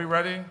We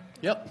ready?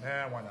 Yep.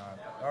 Yeah, why not?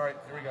 All right,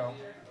 here we go.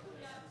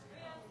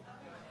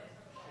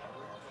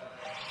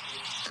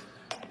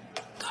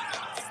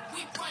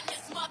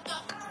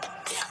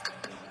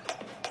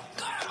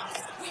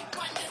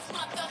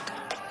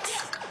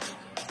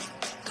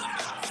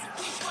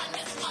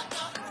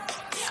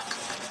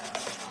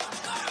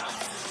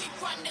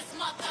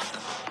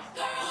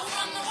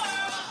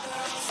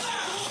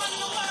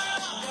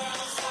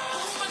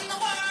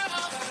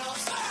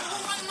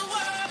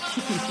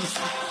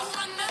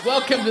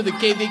 Welcome to the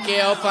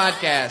KVKL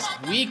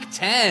podcast, week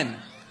 10.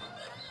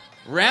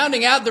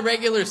 Rounding out the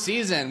regular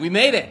season. We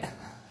made it.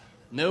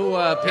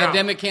 No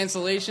pandemic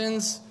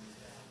cancellations.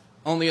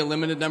 Only a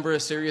limited number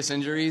of serious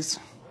injuries.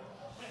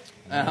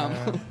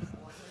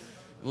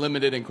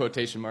 Limited in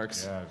quotation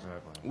marks. Yeah,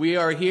 exactly. We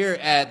are here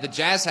at the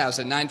Jazz House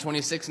at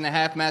 926 and a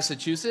half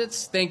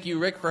Massachusetts. Thank you,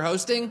 Rick, for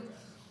hosting.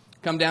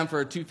 Come down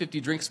for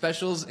 $2.50 drink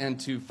specials and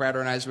to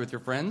fraternize with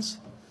your friends.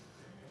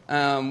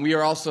 We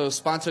are also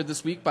sponsored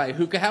this week by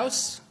Hookah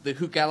House, the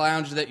hookah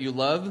lounge that you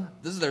love.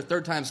 This is their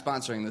third time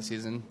sponsoring this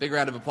season. Big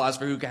round of applause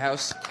for Hookah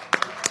House.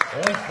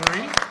 Only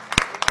 3?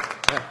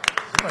 Yeah.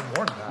 Like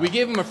more than that. We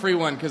gave him a free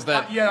one because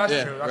that. Yeah,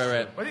 that's true. That's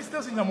right. True. But he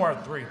still seems no more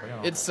than 3. But, you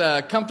know. It's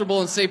a comfortable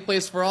and safe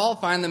place for all.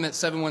 Find them at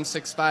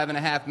 7165 and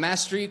a half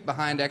Mass Street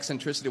behind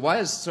Eccentricity. Why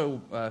is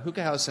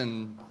Hookah House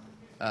and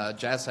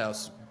Jazz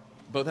House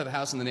both have a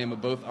house in the name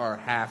of both our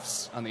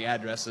halves on the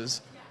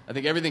addresses? I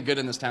think everything good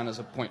in this town is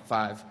a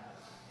 0.5.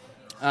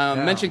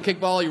 Mention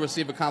Kickball, you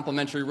receive a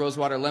complimentary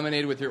Rosewater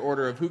lemonade with your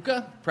order of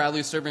hookah.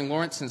 Proudly serving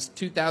Lawrence since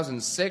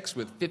 2006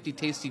 with 50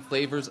 tasty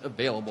flavors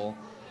available.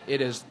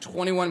 It is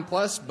 21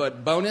 plus,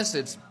 but bonus,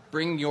 it's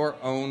bring your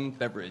own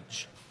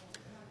beverage.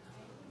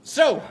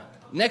 So,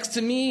 next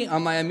to me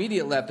on my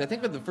immediate left, I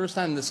think for the first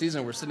time this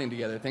season we're sitting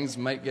together, things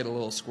might get a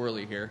little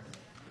squirrely here,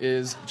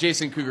 is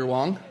Jason Cougar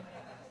Wong.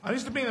 I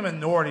used to be in the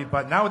minority,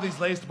 but now with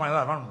these ladies to my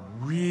left, I'm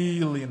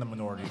really in the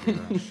minority here.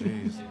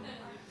 Jeez.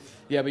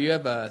 Yeah, but you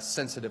have a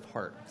sensitive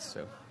heart,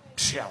 so.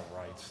 Yeah,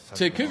 right.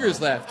 To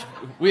Cougar's left,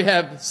 we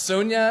have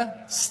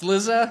Sonia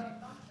Sliza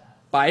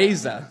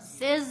Baeza.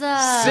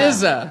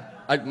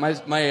 SZA.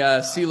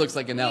 My C looks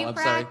like an L. You I'm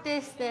sorry.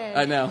 practiced it.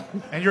 I know.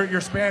 And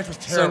your Spanish was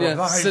terrible.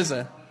 Sonia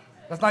SZA.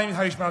 That's not even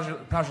how you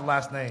pronounce your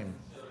last name.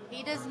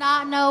 He does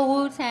not know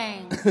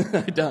Wu-Tang.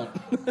 I don't.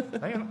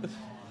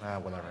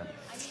 Whatever.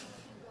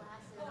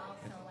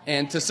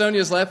 And to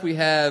Sonia's left, we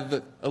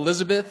have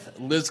Elizabeth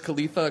Liz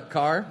Khalifa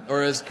Carr,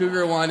 or as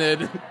Cougar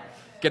wanted,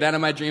 get out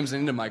of my dreams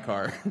and into my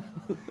car.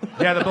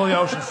 Yeah, the Billy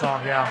Ocean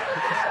song, yeah.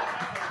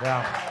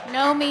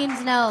 No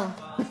means no.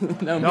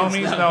 No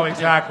means no,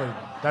 exactly.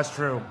 That's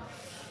true.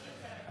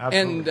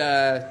 Absolutely.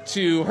 And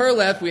to her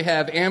left, we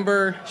have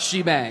Amber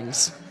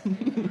Shebangs.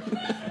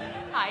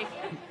 Hi.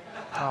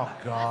 Oh,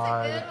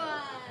 God.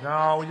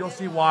 No, you'll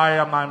see why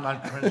I'm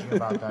cringing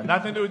about that.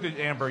 Nothing to do with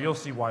Amber. You'll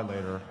see why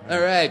later.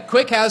 All right,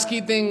 quick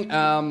housekeeping.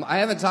 I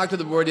haven't talked to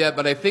the board yet,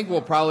 but I think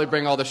we'll probably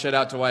bring all the shit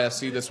out to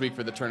YSC this week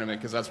for the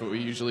tournament because that's what we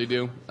usually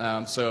do.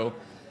 So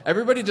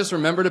everybody just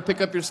remember to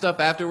pick up your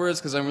stuff afterwards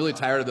because I'm really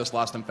tired of this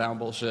lost and found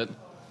bullshit.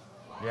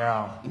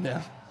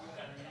 Yeah.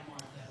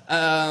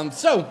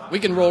 So we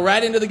can roll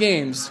right into the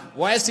games.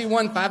 YSC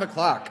 1, 5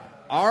 o'clock.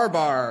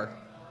 R-Bar.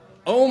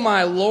 Oh,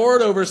 my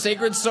Lord, over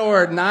Sacred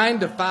Sword,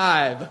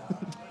 9-5.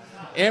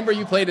 Amber,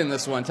 you played in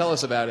this one. Tell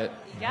us about it.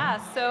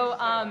 Yeah, so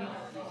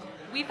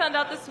we found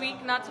out this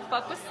week not to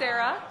fuck with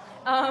Sarah.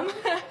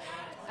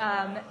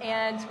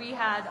 And we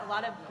had a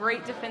lot of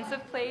great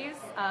defensive plays.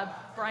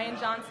 Brian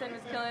Johnson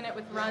was killing it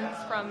with runs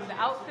from the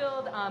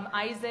outfield.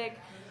 Isaac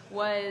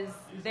was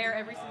there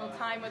every single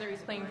time, whether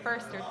he's playing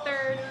first or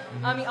third.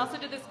 He also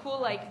did this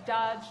cool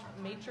dodge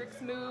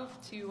matrix move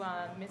to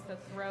miss a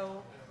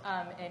throw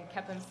and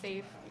kept them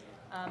safe.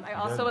 I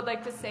also would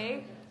like to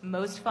say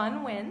most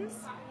fun wins.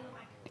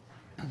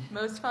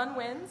 Most fun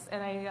wins,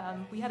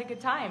 and we had a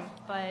good time.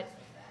 But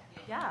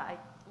yeah,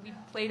 we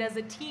played as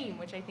a team,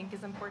 which I think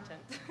is important.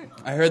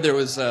 I heard there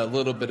was a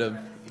little bit of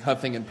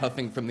huffing and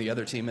puffing from the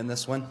other team in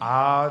this one. There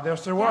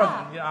was.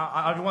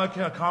 Yeah, you want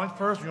to comment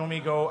first, or you want me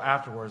to go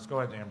afterwards? Go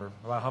ahead, Amber.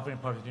 About huffing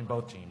and puffing between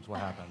both teams. What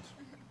happened?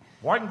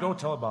 Well, I can go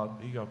tell about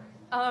it. You go.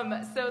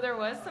 So there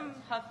was some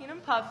huffing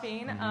and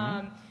puffing.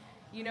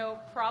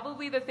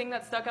 Probably the thing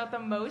that stuck out the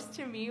most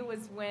to me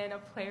was when a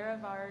player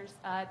of ours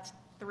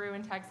threw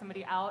and tagged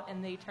somebody out,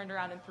 and they turned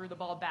around and threw the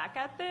ball back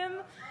at them.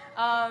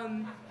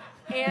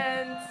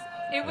 And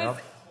it was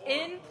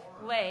in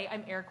play.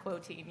 I'm air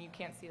quoting. You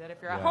can't see that if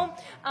you're at home.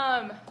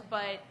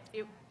 But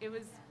it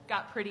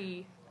got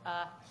pretty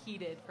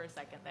heated for a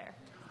second there.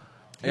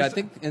 Yeah, I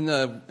think in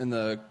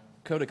the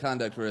code of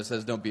conduct where it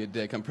says "Don't be a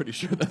dick," I'm pretty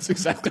sure that's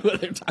exactly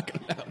what they're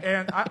talking about.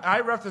 And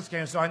I ref this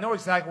game, so I know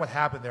exactly what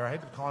happened there. I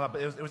hate to call it up,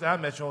 but it was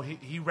Adam Mitchell.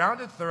 He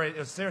rounded third. It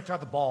was Sarah got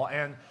the ball,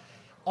 and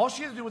all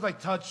she had to do was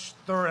touch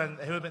third, and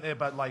it would have been it.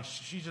 But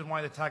she just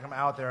wanted to tag him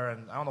out there,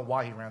 and I don't know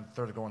why he ran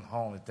third to going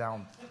home. It's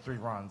down 3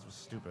 runs. It was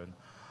stupid.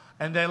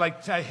 and then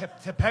like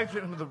pegged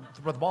him with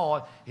the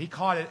ball. He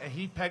caught it, and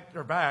he pegged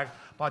her back.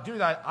 But doing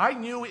that, I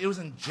knew it was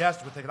in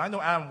jest with it. And I know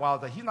Adam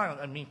Wilde, that he's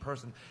not a mean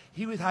person.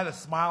 He had a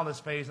smile on his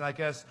face, and I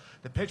guess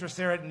the pitcher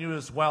Sarah knew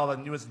as well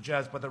and knew it was in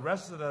jest. But the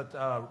rest of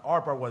the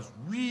arbor was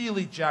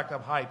really jacked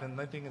up hype, and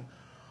they're thinking,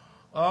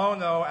 oh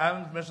no,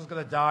 Adam Mitchell's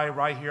going to die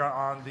right here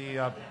on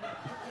the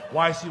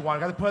YC1.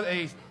 Got to put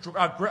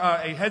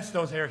a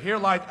headstone here. Here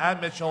lies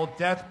Adam Mitchell,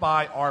 death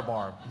by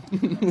Arbar.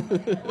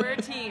 We're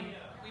a team.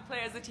 We play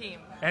as a team.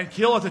 And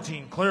kill as a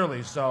team,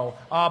 clearly. So,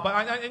 but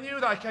I knew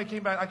that I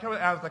came back. I came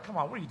I was like, come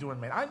on, what are you doing,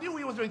 man? I knew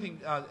he wasn't doing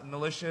anything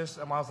malicious,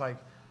 and I was like,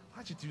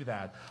 how'd you do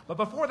that? But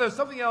before, there's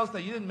something else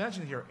that you didn't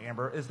mention here,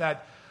 Amber, is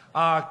that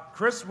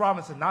Chris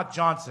Robinson, not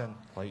Johnson,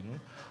 Clayton,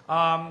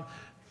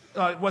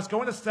 was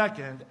going to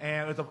second,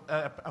 and it was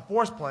a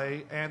force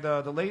play, and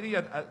the lady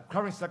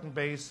covering second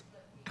base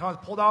kind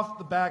of pulled off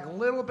the bag a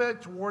little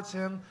bit towards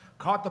him,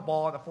 caught the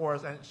ball at the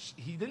force, and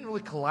he didn't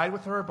really collide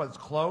with her, but it's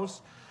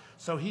close.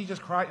 So he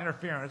just cried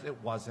interference.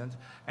 It wasn't.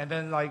 And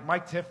then, like,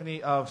 Mike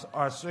Tiffany of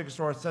our Civic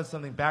Store said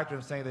something back to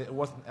him saying that it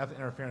wasn't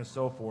interference and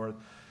so forth.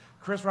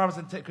 Chris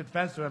Robinson took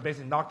offense to him and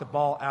basically knocked the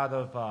ball out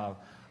of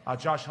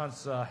Josh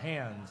Hunt's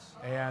hands.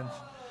 And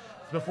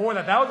before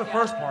that was the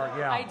first part,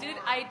 yeah.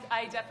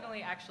 I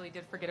definitely actually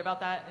did forget about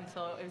that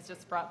until it was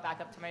just brought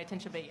back up to my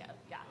attention. But yeah.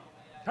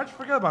 How'd you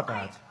forget about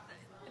that?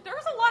 There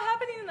was a lot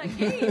happening in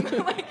that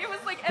game. Like, it was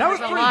like that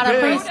was a lot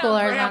of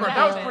preschoolers. Amber,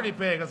 that was pretty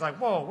big. I was like,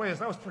 whoa, wait,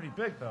 that was pretty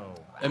big though.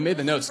 It made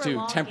the notes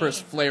too. Tempers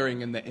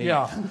flaring in the eighth.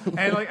 Yeah,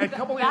 and like a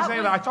couple of days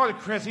later, I talked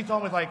to Chris. He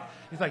told me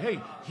he's like,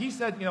 hey, he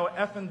said,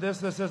 effing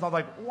this. And I was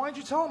like, why didn't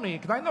you tell me?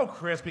 Because I know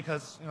Chris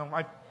because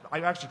I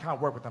actually kind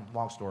of work with them.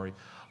 Long story.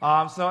 So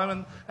I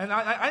mean, and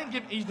I didn't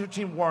give either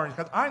team warnings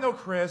because I know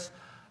Chris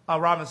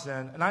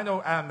Robinson and I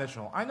know Adam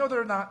Mitchell. I know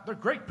they're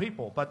great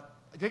people, but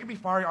they can be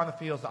fiery on the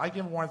field. So I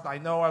give them warnings. I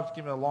know I was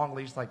giving a long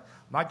leash. Like,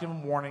 I'm not giving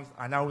them warnings.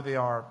 I know who they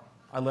are.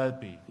 I let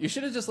it be. You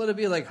should have just let it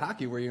be like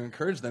hockey, where you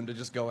encourage them to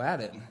just go at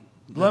it.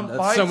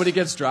 If somebody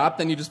gets dropped,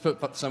 then you just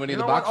put somebody in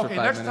the box for 5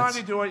 minutes. Next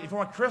time you do it, if you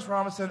want Chris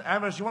Robinson,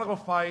 Amos, you want to go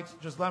fight,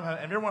 just let them have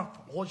it. And everyone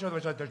hold each other.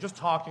 They're just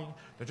talking.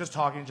 Just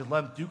let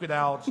them duke it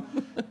out.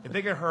 If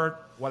they get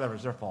hurt, whatever,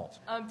 it's their fault.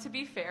 To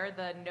be fair,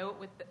 the note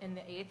in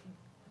the eighth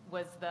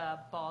was the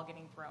ball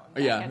getting thrown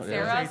at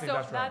Sarah.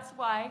 So that's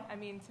why, I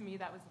mean, to me,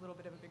 that was a little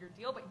bit of a bigger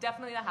deal. But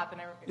definitely that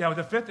happened. Yeah,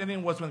 the fifth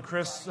inning was when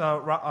Chris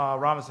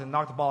Robinson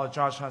knocked the ball at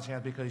Josh Hunt's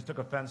hands because he took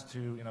offense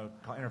to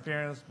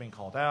interference, being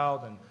called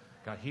out, and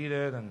got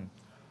heated. And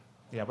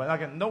yeah, but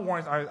again, no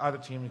warnings either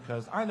team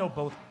because I know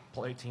both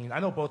teams. I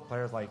know both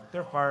players. Like,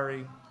 they're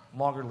fiery,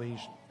 longer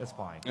leash. It's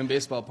fine. In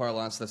baseball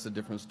parlance, that's the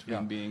difference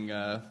between being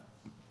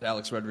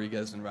Alex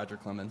Rodriguez and Roger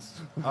Clemens.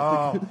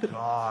 Oh,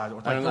 God.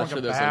 Or I'm not sure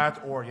there's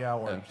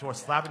or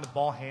slapping the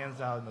ball hands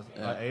out in the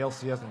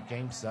ALCS in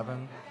Game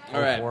 7.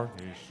 All right.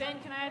 Ben,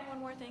 can I add one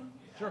more thing?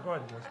 Sure, go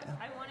ahead.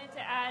 I wanted to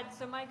add,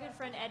 so my good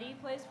friend Eddie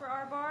plays for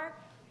our bar,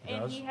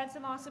 and he had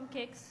some awesome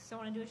kicks, so I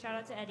want to do a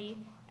shout-out to Eddie.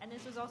 And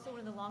this was also one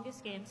of the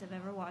longest games I've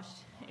ever watched.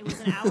 It was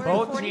an hour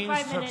and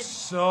 45 minutes.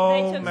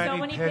 So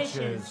many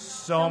pitches.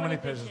 So many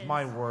pitches.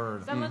 My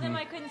word. Some of them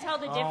I couldn't tell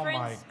the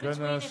difference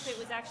between if it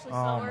was actually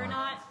slower or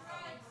not.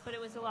 But it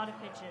was a lot of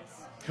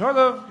pitches. Could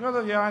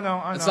have, yeah, I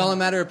know. It's all a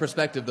matter of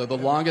perspective, though. The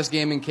longest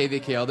game in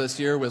KVKL this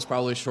year was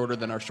probably shorter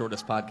than our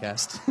shortest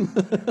podcast.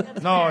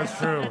 No, it's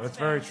true. It's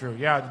very true.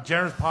 Yeah, the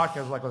Jenner's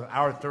podcast was an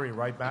hour 30,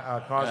 right?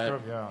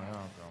 Cosgrove? Yeah.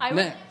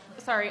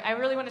 I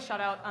really want to shout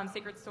out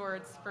Sacred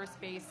Swords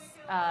first base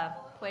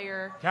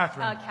player,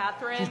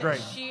 Catherine. She's great.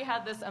 She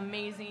had this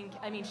amazing,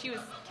 she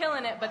was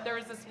killing it, but there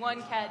was this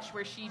one catch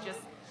where she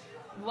just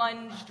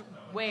lunged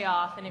way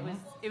off, and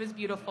it was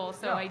beautiful.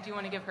 So I do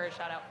want to give her a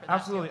shout out for that.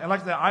 Absolutely, and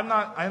like I said,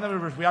 I never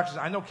reactions.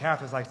 I know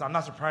Catherine's I'm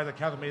not surprised that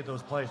Catherine made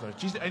those plays.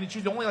 She's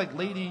the only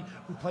lady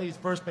who plays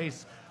first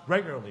base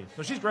regularly,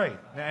 so she's great,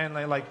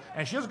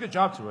 and she does a good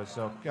job to it.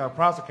 So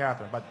props to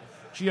Catherine, but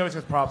she always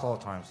gets props all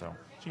the time, so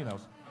she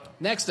knows.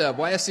 Next up,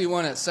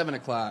 YSC1 at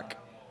 7:00.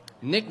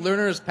 Nick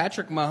Lerner's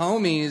Patrick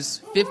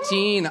Mahomes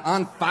 15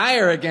 on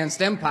fire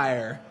against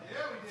Empire,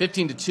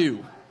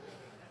 15-2.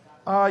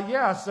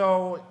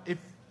 So if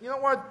you know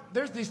what,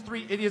 there's these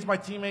 3 idiots, my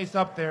teammates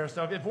up there.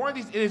 So if one of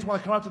these idiots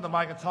want to come up to the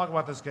mic and talk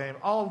about this game,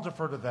 I'll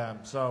defer to them.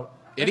 So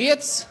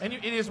idiots? And you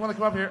idiots want to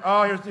come up here?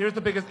 Oh, here's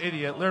the biggest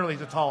idiot. Literally,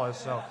 he's the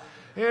tallest. So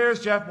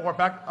here's Jeff Moore.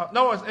 Back.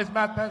 No, it's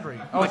Matt Pendry.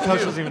 My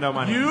coach doesn't even know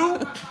my name. You?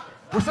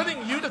 We're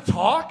sending you to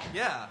talk?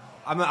 Yeah.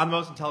 I'm the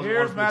most intelligent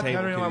Here's one Matt from the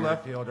Pendry table. on my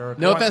left fielder.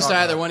 No offense to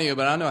either one of you,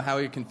 but I don't know how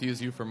he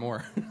confused you for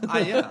more.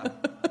 Yeah.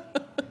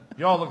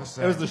 You all look the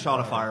same. It was the shot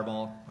of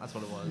fireball. That's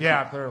what it was.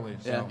 Yeah, clearly.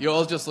 So. Yeah, you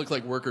all just look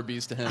like worker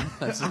bees to him.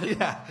 That's it.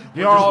 Yeah.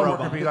 You are all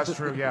worker bees. That's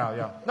true.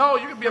 Yeah. No,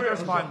 you can be up there.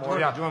 It's fine. More.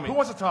 Yeah. Who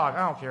wants to talk?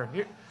 I don't care.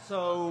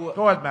 So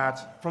go ahead,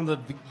 Matt. From the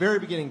very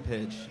beginning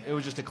pitch, it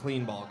was just a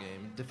clean ball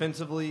game.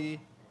 Defensively,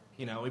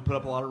 we put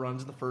up a lot of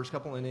runs in the first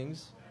couple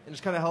innings and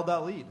just kind of held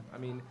that lead.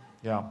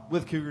 Yeah.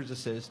 With Cougar's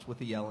assist, with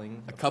the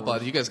yelling. A couple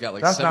of you guys got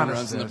That's 7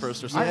 runs in the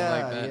first or something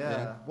like that.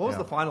 Yeah. What was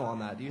the final on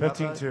that? Do you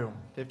 15-2.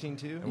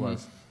 15-2? It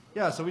was.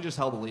 Yeah, so we just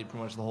held the lead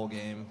pretty much the whole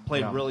game.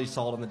 Played really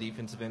solid on the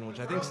defensive end, which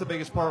I think is the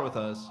biggest part with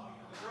us.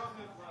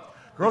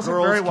 Girls did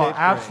very well.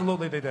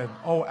 Absolutely, they did.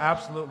 Oh,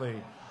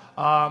 absolutely.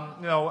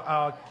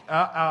 Andrew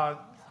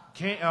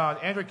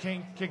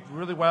King kicked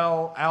really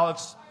well.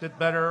 Alex did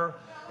better.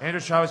 Andrew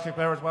Chavez kicked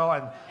better as well.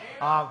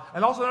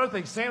 And also another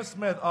thing, Sam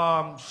Smith,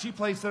 she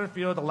played center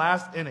field the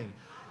last inning.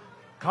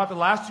 Caught the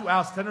last 2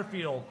 outs center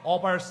field all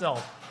by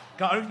herself.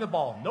 Got underneath the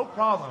ball, no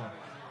problem.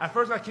 At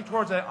first I kicked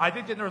towards it. I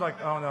did get in her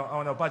like, oh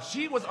no. But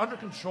she was under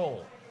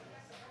control.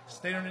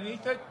 Stayed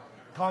underneath it,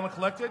 calm and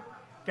collected,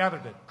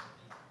 gathered it.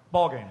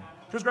 Ball game.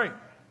 She was great.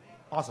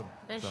 Awesome.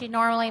 Does she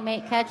normally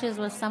make catches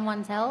with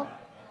someone's help?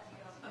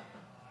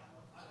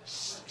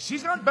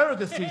 She's gotten better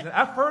this season.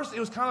 At first, it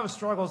was kind of a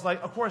struggle. It's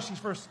like, of course, she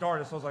first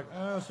started, so I was like,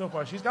 so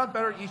far. She's gotten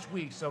better each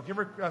week, so give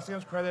her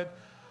Sam's credit.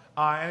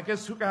 And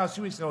against Hookah House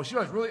 2 weeks ago, she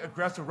was really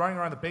aggressive, running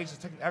around the bases,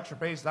 taking extra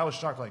bases. I was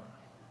shocked, like,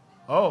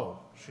 oh,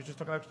 she just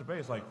took an extra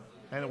base, like,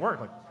 and it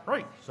worked, like,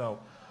 great. So,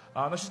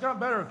 no, she's gotten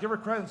better. Give her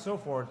credit and so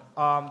forth.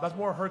 That's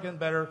more her getting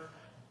better.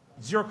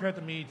 Zero credit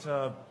to me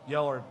to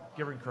yell or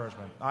give her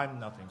encouragement. I'm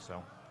nothing,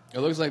 so. It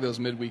looks like those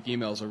midweek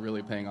emails are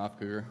really paying off,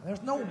 Cougar.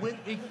 There's no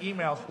midweek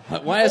emails.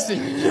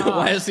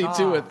 YSC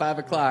 2 at 5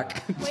 o'clock.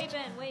 Wait,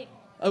 Ben, wait.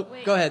 Oh,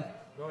 wait. Go ahead.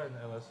 Go ahead,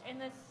 Ellis. In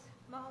this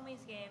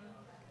Mahomes game,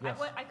 yes.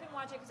 I couldn't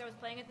watch it because I was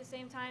playing at the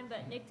same time,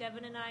 but Nick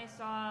Devin and I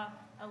saw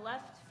a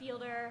left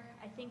fielder,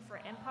 I think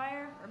for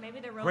Empire, or maybe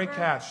the Rover. Great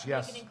catch,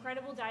 yes. Make an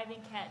incredible diving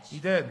catch. He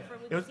did.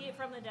 We could see it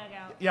from the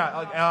dugout.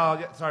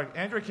 Yeah, sorry.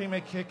 Andrew King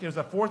made a kick. It was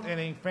the 4th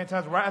inning,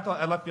 fantastic, right at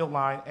the left field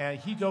line, and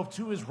he dove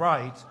to his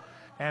right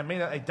and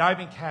made a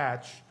diving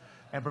catch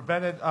and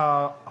prevented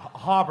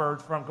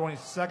Hubbard from going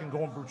second,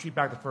 going retreat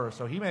back to first.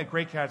 So he made a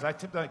great catch. I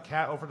tipped that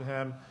cat over to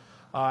him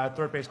at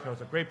third base coach.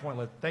 A great point,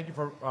 Liz. Thank you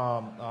for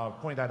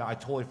pointing that out. I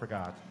totally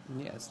forgot.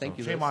 Yes, thank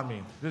you. Shame on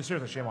me.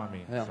 Seriously, shame on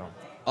me. Yeah. So.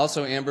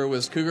 Also, Amber,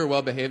 was Cougar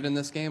well behaved in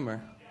this game, or?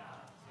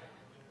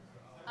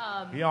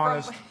 Be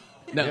honest.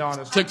 No, be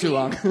honest. Took too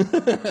long.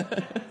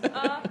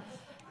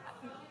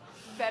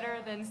 Better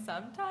than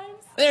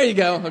sometimes. There you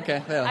go.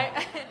 Okay.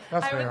 Yeah.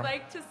 I would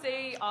like to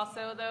say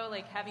also, though,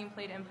 like having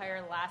played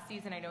Empire last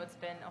season, I know it's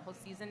been a whole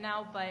season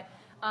now, but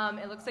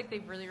it looks like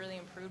they've really, really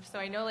improved. So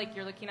I know, like,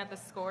 you're looking at the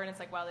score and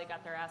it's like, wow, they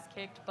got their ass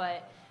kicked,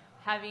 but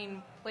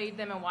having played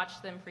them and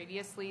watched them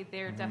previously,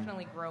 they're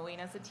definitely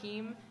growing as a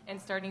team and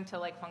starting to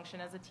like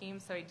function as a team.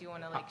 So I do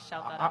want to like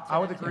shout that out. I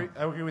would agree.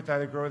 I would agree with that.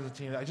 They grow as a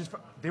team.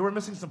 They were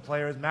missing some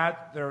players.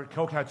 Matt, their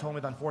coach, had told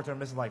me that unfortunately they're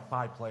missing like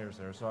 5 players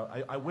there. So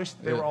I wish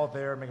they were all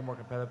there, make it more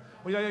competitive.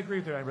 Well, yeah, I agree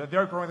with you.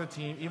 They're growing the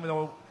team, even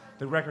though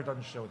the record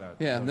doesn't show that.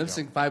 Yeah, so,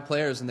 missing 5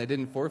 players and they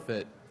didn't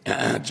forfeit.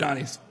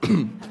 Johnny's.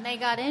 And they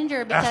got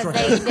injured because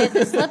they did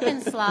the slip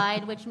and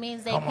slide, which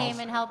means they came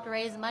and helped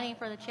raise money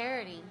for the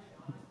charity.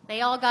 They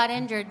all got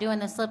injured doing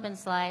the slip and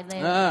slide. They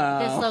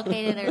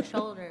dislocated their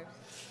shoulders.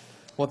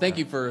 Well, thank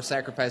you for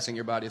sacrificing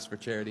your bodies for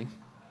charity.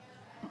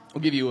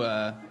 We'll give you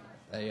a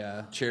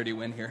charity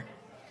win here.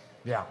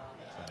 Yeah.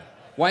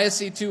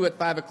 YSC 2 at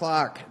 5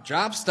 o'clock.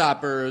 Drop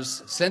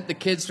Stoppers sent the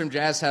kids from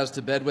Jazz House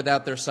to bed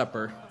without their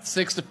supper.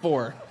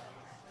 6-4.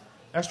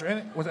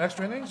 Was it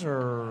extra innings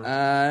or?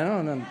 I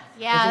don't know.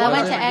 Yeah, that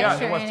went to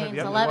extra innings.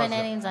 11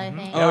 innings, I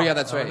think. Oh, yeah,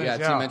 that's right. Yeah,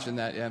 T mentioned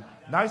that, yeah.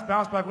 Nice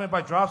bounce back win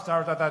by Drop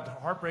Stars at that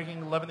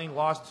heartbreaking 11-inning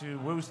loss to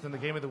Woost in the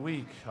game of the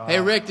week.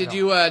 Hey, Rick, did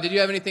you have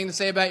anything to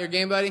say about your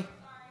game, buddy?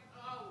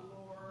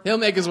 He'll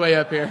make his way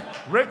up here.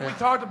 Rick, we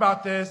talked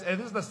about this, and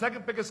this is the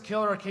second biggest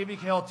killer of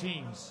KVKL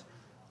teams.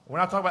 We're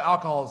not talking about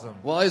alcoholism.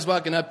 While I was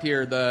walking up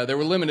here, there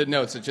were limited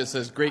notes. It just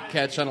says, great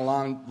catch on a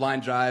long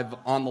line drive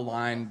on the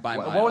line by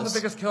Miles. What was the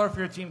biggest killer for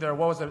your team there?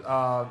 What was it?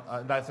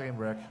 That second,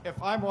 Rick?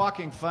 If I'm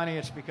walking funny,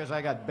 it's because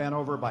I got bent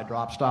over by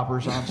Drop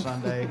Stoppers on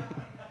Sunday.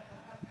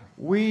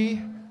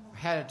 We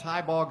had a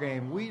tie ball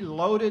game. We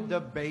loaded the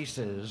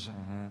bases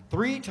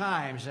 3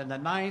 times in the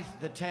 9th,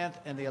 the 10th,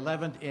 and the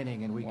 11th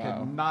inning, and we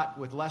could not,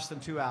 with less than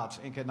 2 outs,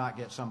 and could not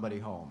get somebody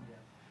home.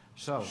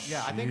 So,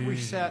 yeah, I think we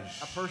set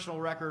a personal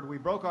record. We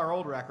broke our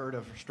old record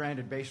of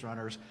stranded base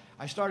runners.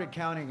 I started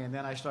counting, and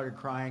then I started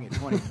crying at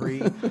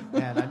 23,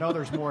 and I know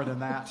there's more than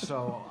that,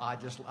 so I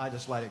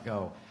just let it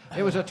go.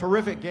 It was a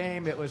terrific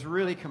game. It was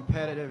really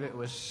competitive. It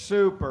was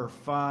super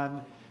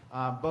fun.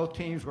 Both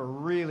teams were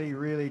really,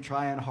 really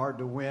trying hard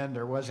to win.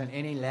 There wasn't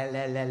any la.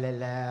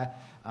 There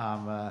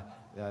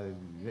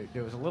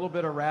was a little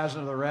bit of razzing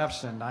of the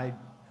refs, and I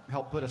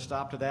helped put a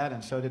stop to that,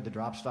 and so did the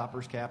Drop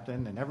Stoppers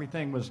captain, and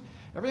everything was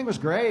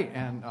great.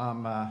 And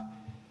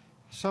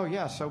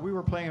so we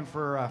were playing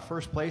for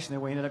first place, and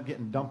then we ended up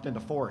getting dumped into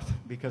 4th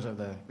because of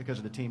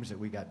the teams that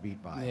we got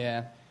beat by.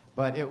 Yeah.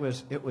 But it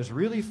was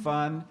really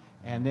fun.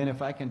 And then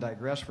if I can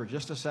digress for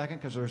just a second,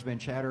 because there's been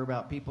chatter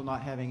about people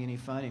not having any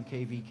fun in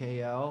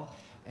KVKL,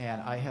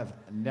 and I have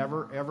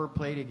never ever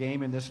played a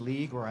game in this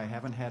league where I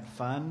haven't had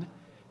fun.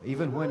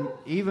 Even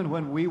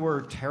when we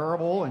were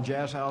terrible and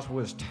Jazz House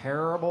was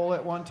terrible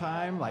at one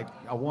time, like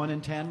a 1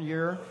 in 10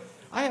 year,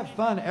 I have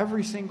fun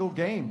every single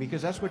game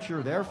because that's what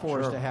you're there for,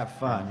 is to have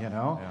fun,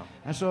 Yeah.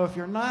 And so if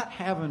you're not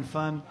having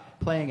fun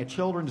playing a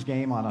children's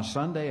game on a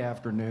Sunday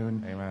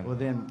afternoon, Amen. well,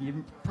 then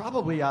you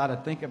probably ought to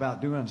think about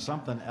doing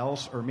something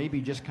else, or maybe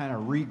just kind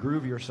of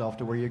re-groove yourself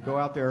to where you go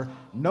out there,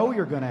 know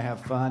you're going to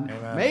have fun,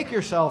 Amen. make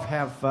yourself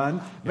have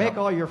fun, make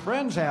all your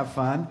friends have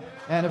fun,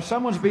 and if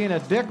someone's being a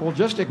dick, well,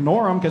 just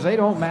ignore them because they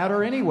don't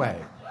matter anyway.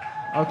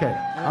 Okay,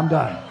 I'm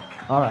done.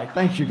 All right,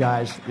 thanks, you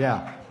guys.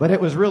 Yeah, but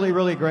it was really,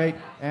 really great,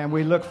 and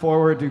we look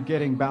forward to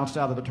getting bounced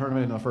out of the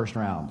tournament in the first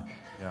round.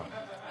 Yeah.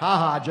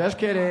 Ha, just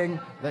kidding.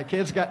 The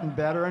kid's gotten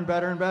better and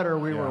better and better.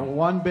 We were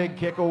one big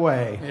kick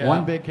away. Yeah.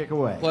 One big kick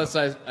away. Plus,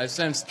 I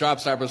sensed Drop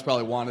Stoppers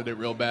probably wanted it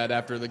real bad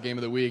after the game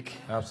of the week.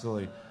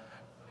 Absolutely.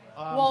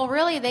 Well,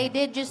 really, they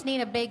did just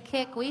need a big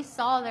kick. We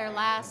saw their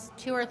last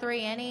 2 or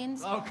 3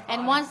 innings,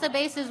 and once the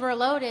bases were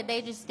loaded,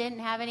 they just didn't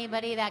have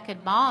anybody that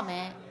could bomb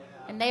it.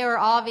 And they were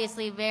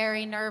obviously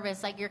very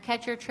nervous. Like, your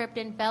catcher tripped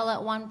and fell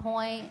at one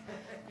point.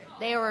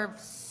 They were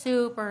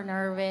super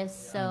nervous,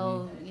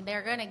 so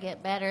they're going to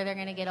get better. They're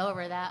going to get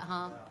over that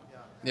hump.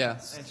 Yeah.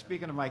 And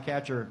speaking of my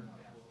catcher,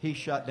 he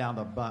shut down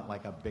the bunt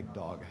like a big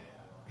dog.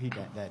 He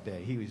did that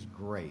day. He was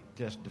great.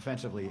 Just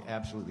defensively,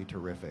 absolutely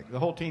terrific. The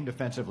whole team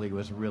defensively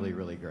was really,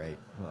 really great.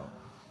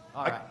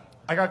 All right.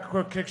 I got a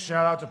quick kick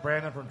shout out to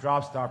Brandon from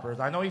Drop Stoppers.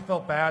 I know he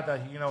felt bad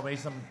that he made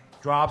some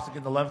drops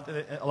in the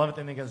 11th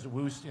inning against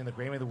Woos in the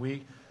game of the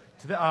week.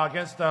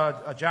 Against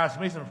Jazz,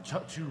 he made some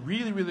two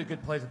really, really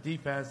good plays of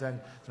defense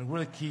and some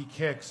really key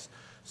kicks.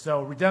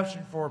 So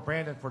redemption for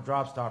Brandon for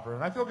Drop Stopper.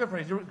 And I feel good for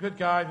him. He's a good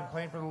guy, been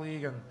playing for the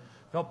league, and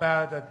felt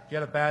bad that he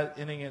had a bad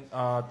inning in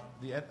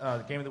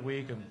the game of the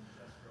week and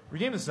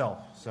redeemed himself.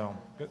 So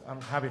good. I'm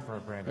happy for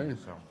Brandon.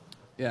 So.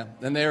 Yeah,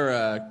 and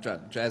they're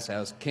Jazz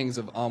House, kings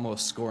of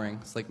almost scoring.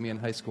 It's like me in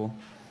high school.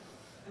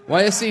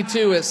 YSC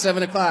 2 at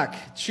 7 o'clock.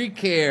 Tree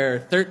Care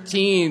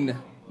 13.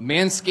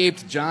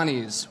 Manscaped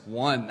Johnnies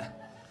 1.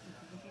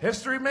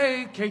 History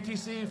made.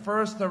 KTC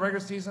first regular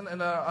season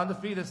and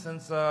undefeated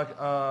since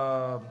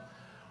Shirt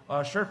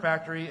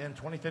Factory in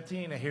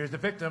 2015. And here's the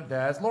victim,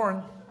 Daz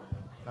Lauren.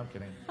 I'm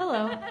kidding.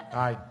 Hello.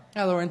 Hi.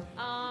 Hi, Lauren.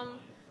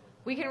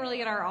 We couldn't really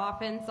get our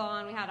offense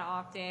on. We had an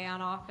off day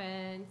on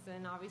offense,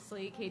 and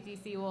obviously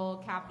KTC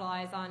will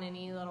capitalize on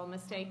any little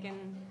mistake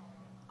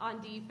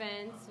on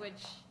defense,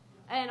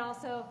 and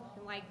also,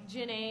 like,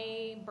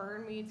 Janae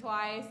burned me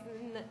twice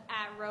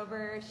at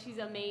Rover. She's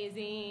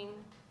amazing.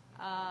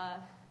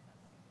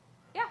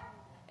 Yeah,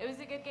 it was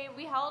a good game.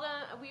 We held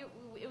on.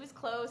 It was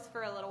close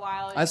for a little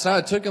while. I saw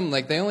it took them,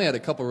 they only had a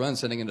couple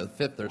runs heading into the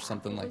 5th or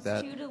something like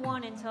that. It was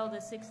 2-1 until the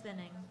 6th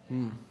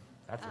inning.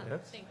 That's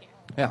it? Thank you.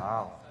 Yeah.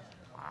 Wow.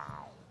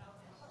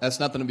 That's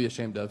nothing to be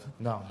ashamed of.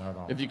 No.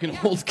 If you can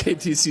hold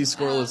KTC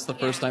scoreless the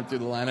first time through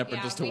the lineup or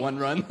just to one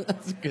run,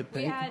 that's a good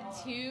thing. We had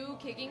 2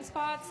 kicking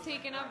spots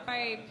taken up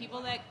by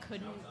people that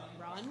couldn't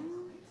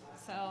run.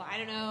 So I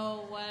don't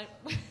know what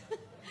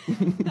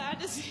that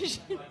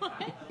decision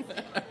was.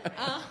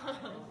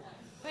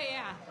 But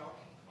yeah,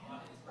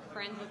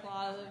 friends with a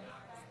lot of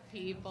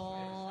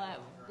people.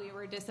 We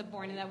were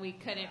disappointed that we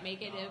couldn't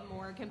make it a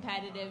more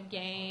competitive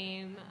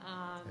game.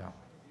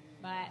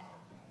 But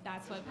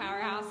that's what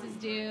powerhouses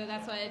do.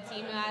 That's what a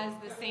team has.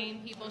 The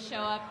same people show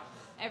up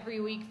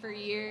every week for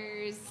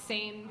years,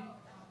 same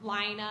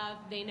lineup.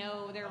 They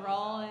know their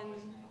role,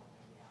 and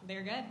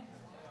they're good.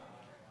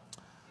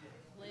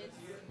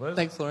 Liz?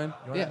 Thanks, Lauren.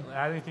 You want to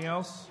add anything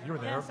else? You were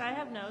there. Yes, I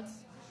have notes.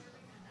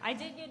 I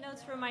did get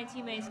notes from my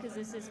teammates because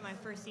this is my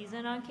first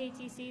season on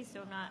KTC,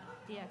 so I'm not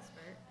the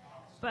expert.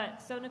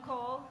 So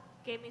Nicole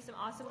gave me some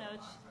awesome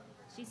notes.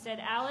 She said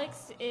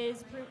Alex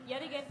is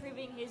yet again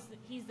proving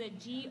he's the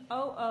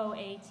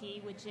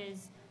GOOAT, which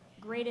is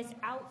greatest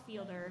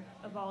outfielder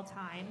of all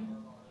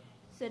time.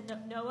 Said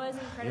Noah's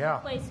incredible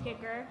place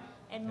kicker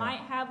and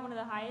might have one of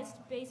the highest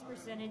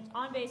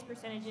on-base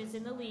percentages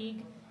in the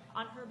league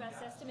on her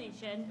best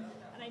estimation.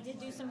 And I did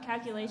do some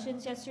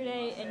calculations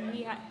yesterday, and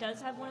he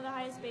does have one of the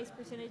highest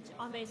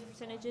on-base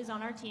percentages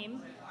on our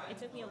team. It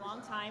took me a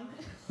long time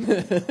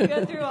to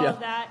go through all of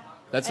that.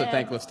 That's a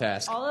thankless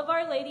task. All of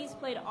our ladies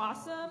played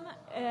awesome,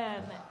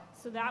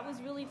 so that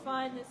was really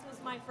fun. This was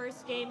my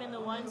first game in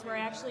the ones where I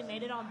actually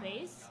made it on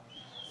base,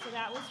 so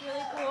that was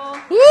really cool.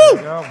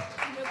 Woo!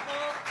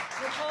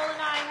 Nicole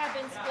and I have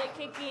been split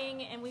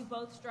kicking, and we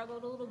both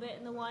struggled a little bit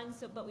in the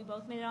ones, but we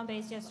both made it on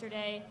base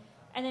yesterday.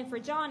 And then for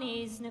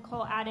Johnny's,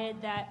 Nicole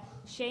added that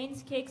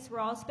Shane's kicks were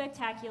all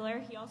spectacular.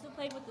 He also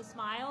played with a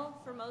smile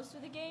for most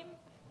of the game,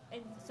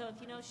 and so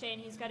if you know Shane,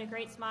 he's got a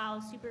great smile,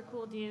 super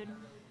cool dude.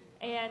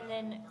 And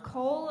then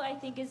Cole, I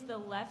think, is the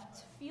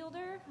left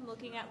fielder. I'm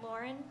looking at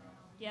Lauren.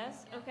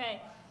 Yes?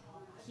 Okay.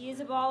 He is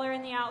a baller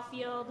in the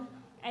outfield.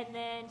 And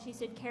then she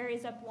said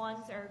carries up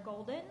ones are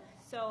golden.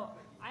 So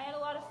I had a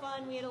lot of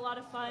fun. We had a lot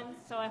of fun.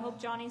 So I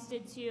hope Johnny's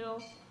did too.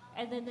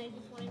 And then they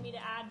just wanted me to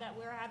add that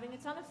we're having a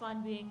ton of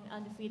fun being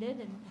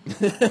undefeated. And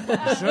You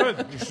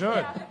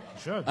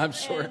should. I'm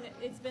sure. And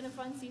it's been a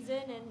fun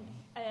season.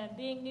 And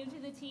being new to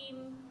the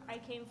team, I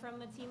came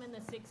from a team in the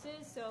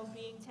 6s, so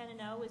being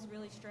 10-0 was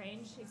really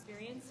strange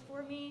experience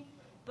for me.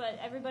 but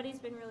everybody's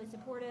been really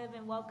supportive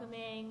and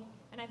welcoming,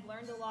 and I've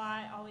learned a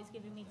lot, always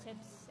giving me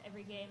tips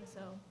every game,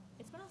 so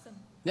it's been awesome.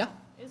 Yeah.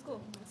 It was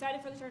cool. I'm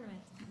excited for the tournament.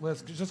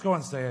 Liz, just go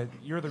and say it.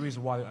 You're the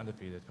reason why they're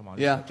undefeated. Come on.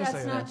 Yeah. Just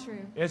That's say not it. true.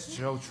 It's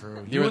so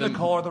true. You're You and the-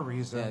 Nicole are the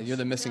reason. Yeah, you're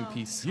the missing No.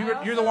 piece.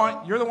 You're the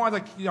one. You're the one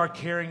that are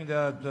carrying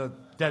the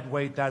dead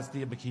weight. That's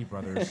the McKee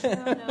brothers. No.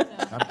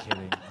 I'm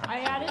kidding. I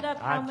added up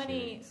how I'm many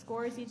kidding.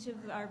 scores each of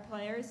our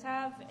players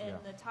have, and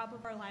Yeah. the top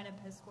of our lineup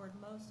has scored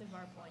most of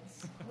our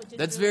points. Which is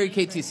That's really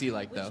very different,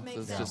 KTC-like, which though. makes So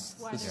it's sense just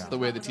why this they're is at the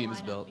way top the of team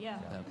is lineup. built. Yeah.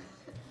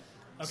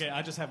 Okay,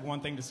 I just have one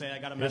thing to say. I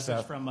got a Yes, message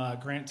sir. from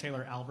Grant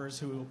Taylor Alvers,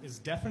 who is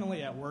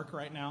definitely at work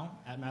right now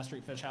at Mass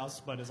Street Fish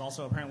House, but is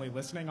also apparently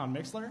listening on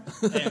Mixler.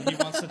 And he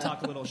wants to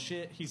talk a little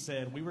shit. He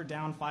said, "We were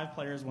down 5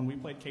 players when we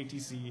played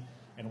KTC,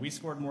 and we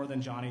scored more than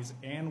Johnny's,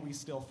 and we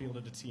still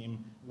fielded a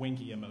team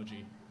winky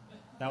emoji."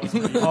 That was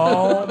pretty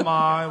Oh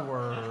my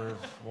word!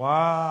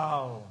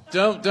 Wow.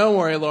 Don't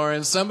worry,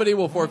 Lauren. Somebody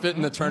will forfeit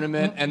in the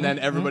tournament, and then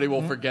everybody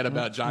will forget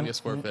about Johnny's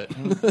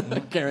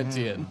forfeit.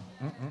 Guarantee it.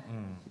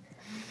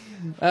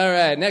 All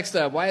right, next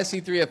up,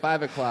 YSC3 at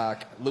 5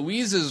 o'clock.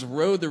 Louise's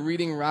rode the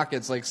Reading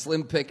Rockets like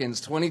Slim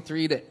Pickens,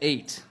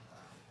 23-8.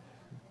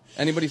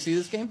 Anybody see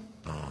this game?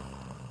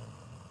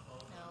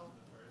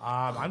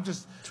 I'm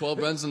just. 12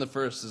 runs in the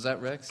first. Is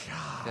that Rex?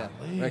 Yeah.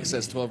 Rex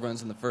says 12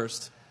 runs in the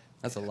first.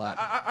 That's a lot.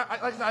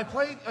 Like I said, I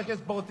played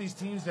against both these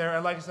teams there,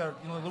 and like I said,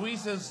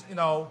 Luis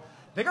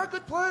they got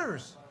good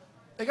players.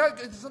 They got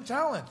some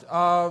talent. And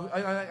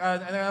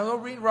I know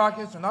Reading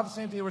Rockets are not the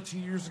same team they were 2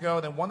 years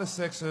ago. They won the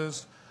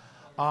Sixes.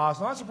 So I'm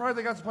not surprised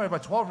they got to play by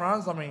 12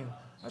 runs. I mean,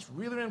 that's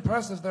really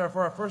impressive there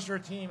for a first-year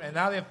team. And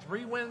now they have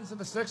 3 wins in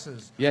the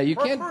Sixes. Yeah, you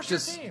for a can't first-year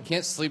just team.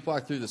 can't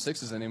sleepwalk through the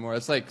Sixes anymore.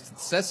 It's like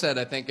Seth said,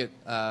 I think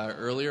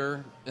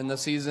earlier in the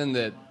season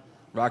that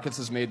Rockets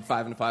has made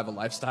 5-5 a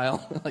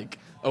lifestyle, like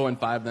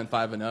 0-5, then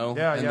 5-0,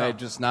 Yeah, and yeah. they're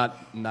just not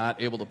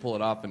able to pull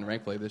it off in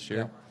rank play this year.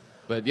 Yeah.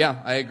 But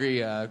yeah, I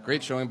agree.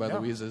 Great showing by Yeah.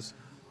 Louise's.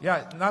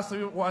 Yeah, not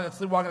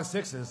sleepwalking the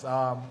Sixes.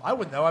 I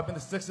wouldn't know. I've been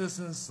to Sixes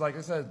since, like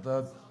I said,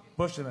 the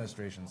Bush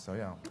administration. So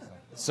yeah.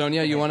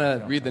 Sonia, you want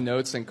to read the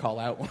notes and call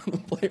out one of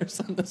the players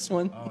on this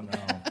one? Oh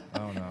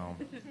no.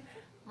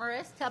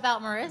 How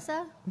about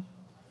Marissa?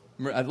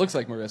 It looks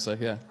like Marissa,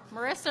 yeah.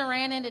 Marissa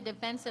ran into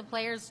defensive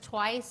players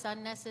twice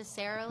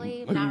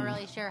unnecessarily. Not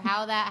really sure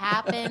how that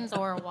happens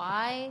or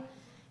why,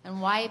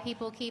 and why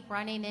people keep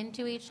running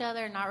into each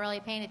other, not really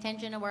paying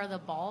attention to where the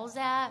ball's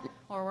at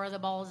or where the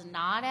ball's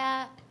not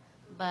at.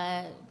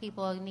 But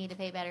people need to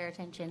pay better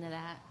attention to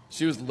that.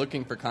 She was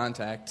looking for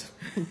contact.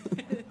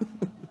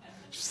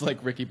 Just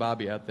like Ricky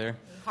Bobby out there.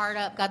 Hard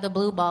up, got the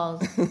blue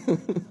balls.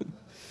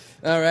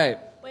 All right.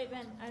 Wait,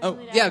 Ben. I have Oh,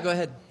 something to yeah, add. go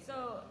ahead.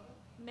 So,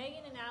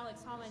 Megan and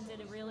Alex Holman did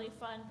a really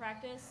fun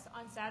practice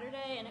on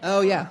Saturday. And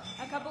Oh, yeah.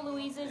 A couple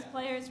Louise's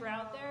players were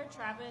out there,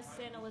 Travis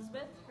and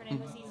Elizabeth. Her name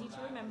was easy to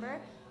remember.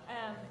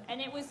 And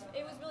it was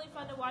really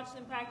fun to watch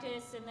them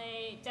practice, and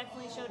they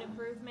definitely showed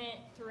improvement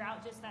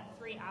throughout just that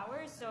 3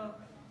 hours. So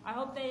I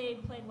hope they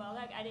played well.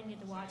 I didn't get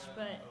to watch,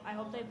 but I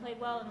hope they played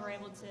well and were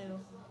able to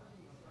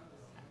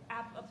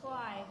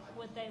apply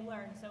what they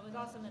learned. So it was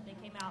awesome that they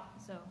came out.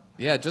 So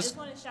Yeah, I just just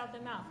want to shout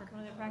them out for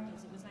coming to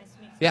practice. It was nice to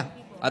meet some yeah.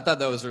 people. I thought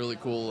that was a really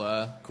cool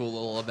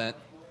little event,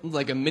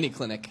 like a mini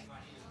clinic.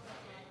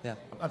 Yeah.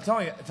 I'm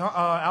telling you,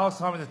 Alex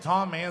Thomas, the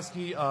Tom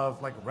Mansky of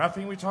like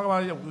reffing we talked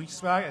about it weeks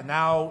back, and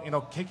now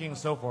kicking and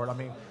so forth. I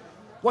mean,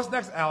 what's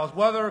next, Alex?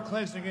 What other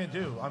clinics are you gonna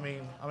do? I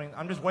mean,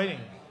 I'm just waiting.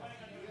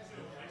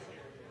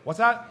 What's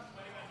that?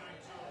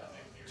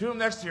 2 of them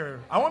next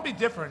year. I want to be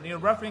different.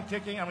 Refereeing,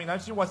 kicking. I mean, I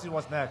see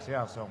what's next.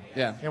 Yeah. So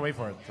Yeah. can't wait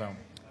for it. So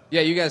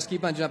Yeah, you guys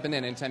keep on jumping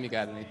in anytime you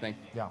got anything.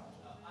 yeah.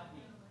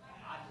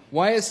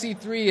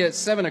 YSC3 at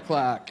 7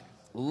 o'clock.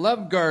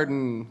 Love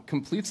Garden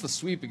completes the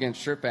sweep against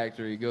Shirt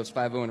Factory. Goes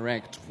 5-0 in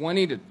rank,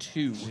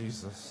 20-2.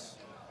 Jesus.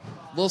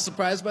 A little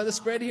surprised by the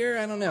spread here?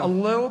 I don't A know.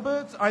 little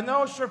bit. I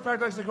know Shirt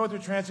Factory likes to go through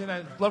transient,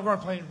 and Love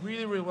Garden playing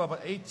really, really well,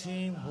 but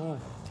 18. Oof.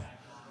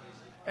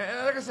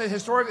 And like I said,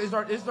 historically, is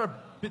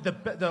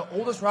the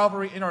oldest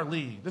rivalry in our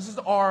league. This is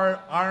our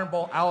Iron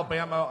Bowl,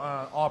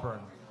 Alabama,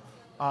 Auburn.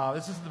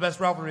 This is the best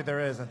rivalry there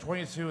is, and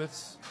 22.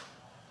 It's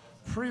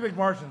pretty big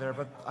margin there,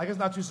 but I guess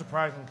not too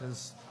surprising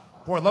because,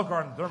 boy, Love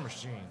Garden, they're a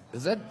machine.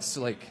 Is that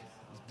like?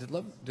 Did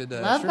Love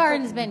Shirt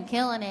Garden's Factory- been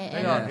killing it. They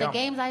And are, the yeah.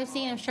 games I've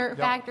seen of Shirt Yep.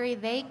 Factory,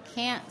 they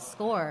can't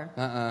score.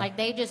 Uh-uh. Like,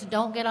 they just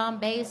don't get on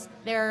base.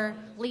 Their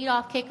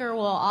leadoff kicker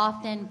will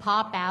often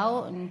pop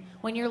out. And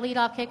when your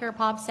leadoff kicker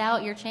pops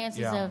out, your chances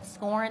Yeah. of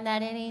scoring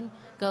that inning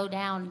go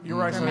down You're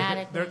right. So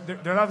dramatically.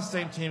 they're not the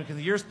same team because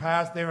the years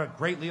past they were a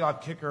great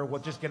leadoff kicker will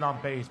just get on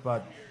base,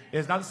 but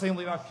it's not the same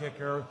leadoff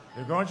kicker.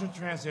 They're going through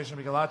transition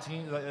because a lot of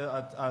teams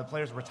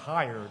players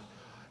retired.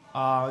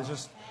 It's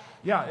just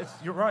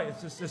you're right.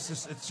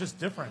 It's just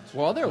different.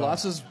 Well, all their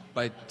losses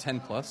by 10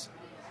 plus.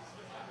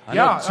 I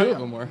Yeah, know 2 of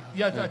them were.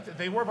 Yeah,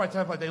 they were by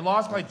 10 plus. They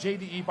lost by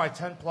JDE by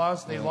 10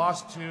 plus. They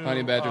lost to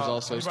Honey Badgers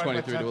also is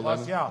Honey Badger by 23 to 10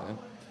 plus, 11.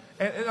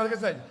 Yeah. And like I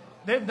said,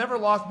 they've never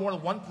lost more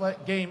than one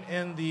game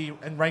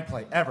in rank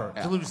play ever.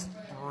 Yeah. To lose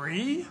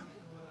 3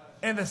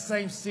 in the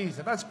same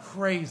season, that's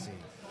crazy.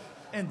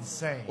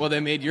 insane. Well, they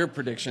made your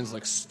predictions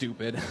look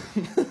stupid.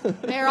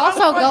 They're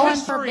also going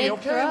history, for big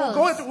okay?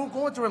 throws. We'll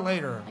go into it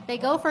later. If they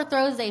go for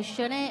throws they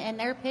shouldn't, and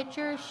their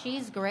pitcher,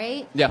 she's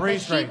great. Yeah. But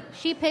Bree's great.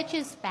 She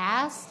pitches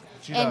fast,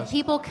 She and does.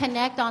 people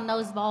connect on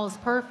those balls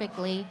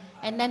perfectly,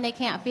 and then they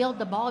can't field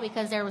the ball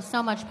because there was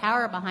so much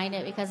power behind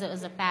it because it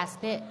was a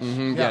fast pitch.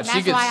 Mm-hmm. Yeah, And she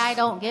that's gets why I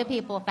don't give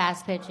people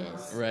fast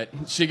pitches. right.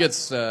 She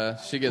gets We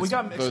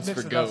got mixed, votes for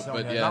it goat, up,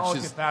 but Sonia. yeah, Not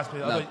always she's get fast, but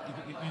no.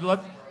 you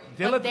let.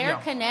 But they're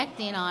yeah.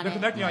 connecting on They're it.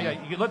 connecting.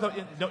 Yeah, you let the,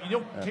 you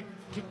don't kick,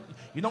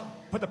 you don't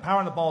put the power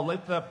on the ball.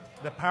 Let the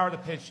power of the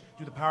pitch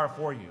do the power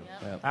for you.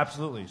 Yep.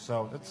 Absolutely.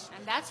 So that's.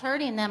 And that's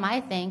hurting them, I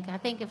think. I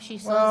think if she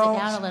slows Well, it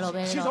down a little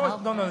bit, she's it'll always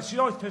help no. them. She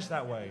always pitched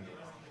that way.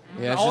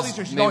 Yeah, All it's these just,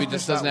 years, she maybe always just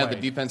pitched doesn't that have the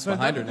way. defense So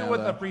behind her nothing to now. do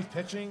with though. the brief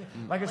pitching.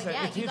 Like I But said,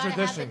 yeah, it's you team gotta have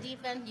the transition.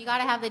 defense. You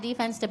gotta have the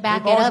defense to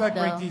back They've it always up, had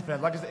though. great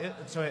defense. Like I said,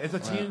 so it's a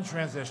team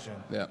transition.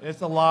 Yeah.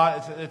 It's a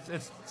lot.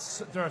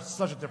 They're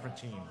such a different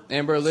team.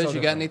 Amber, Liz, So you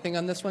got different. anything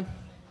on this one?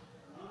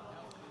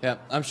 Yeah,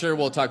 I'm sure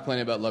we'll talk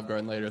plenty about Love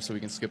Garden later, so we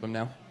can skip them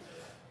now.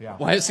 Yeah.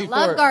 YSC4.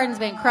 Love Garden's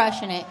been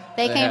crushing it.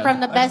 They They came have. from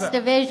the Like I best said-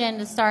 division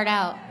to start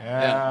out.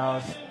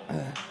 Yeah.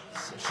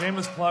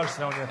 Shameless plug,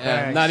 Sonia. Yeah,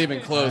 Thanks. not even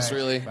close, Thanks.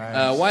 really.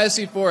 Thanks.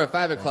 YSC4 at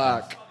 5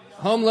 o'clock.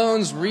 Home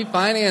loans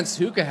refinance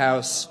Hookah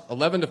House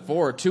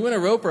 11-4. 2 in a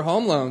row for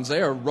home loans.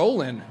 They are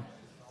rolling.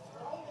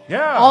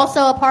 Yeah.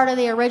 Also a part of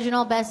the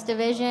original best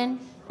division.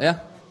 Yeah.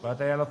 But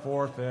they had a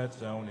forfeit,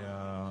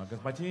 Sonia,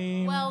 against my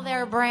team. Well,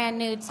 they're a brand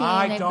new team.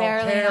 I they don't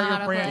barely care. know how You're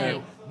to brand play.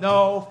 new.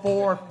 No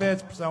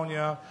forfeits,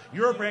 Sonia.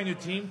 You're a brand new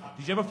team.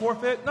 Did you have a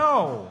forfeit?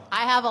 No.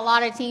 I have a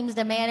lot of teams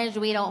to manage.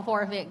 We don't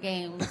forfeit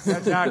games.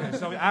 Exactly.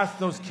 So we asked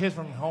those kids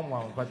from home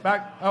loans. But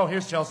back. Oh,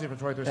 here's Chelsea from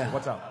Troy Thursday.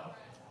 What's up?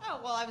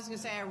 Oh, well, I was going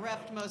to say I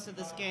reffed most of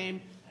this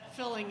game,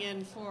 filling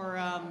in for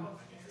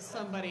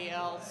somebody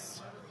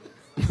else.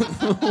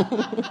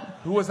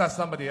 Who was that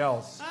somebody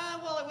else?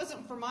 Well, it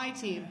wasn't for my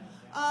team.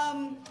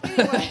 Anyway,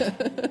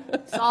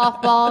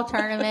 Softball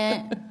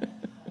tournament.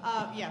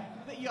 yeah,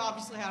 but you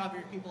obviously had all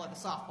your people at the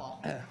softball.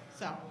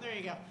 So there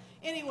you go.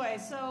 Anyway,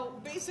 so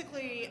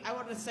basically, I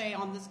wanted to say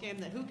on this game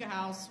that Hookah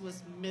House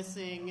was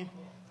missing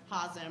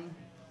Hazem.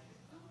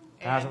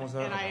 Hazem was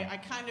there? And Okay. I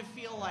kind of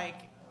feel like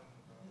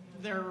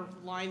their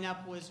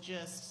lineup was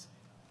just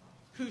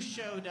who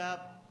showed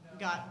up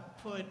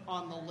got put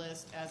on the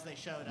list as they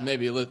showed up.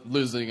 Maybe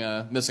missing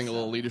a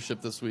little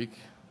leadership this week.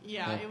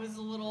 Yeah, it was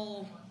a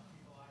little,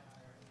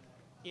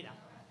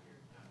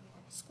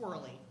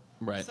 squirrely.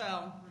 Right.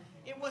 So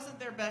it wasn't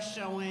their best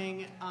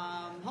showing.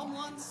 Home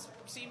Loans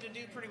seemed to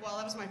do pretty well.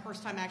 That was my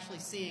first time actually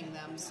seeing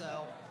them,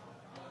 so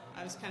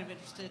I was kind of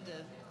interested to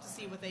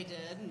see what they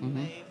did.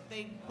 And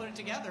they put it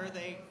together.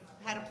 They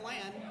had a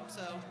plan,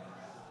 so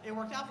it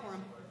worked out for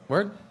them.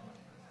 Word?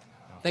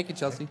 Thank you,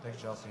 Chelsea.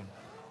 Thanks, Chelsea.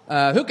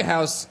 Hookah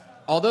House,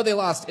 although they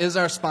lost, is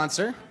our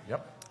sponsor.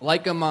 Yep.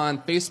 Like them on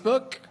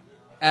Facebook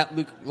at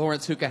Luke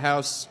Lawrence Hookah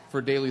House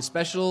for daily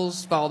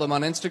specials. Follow them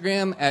on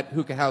Instagram at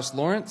Hookah House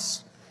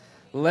Lawrence.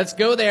 Let's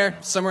go there.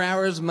 Summer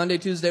hours, Monday,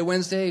 Tuesday,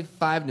 Wednesday,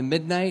 5 to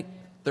midnight.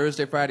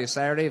 Thursday, Friday,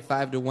 Saturday,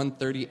 5 to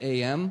 1:30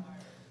 a.m.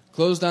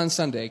 Closed on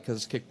Sunday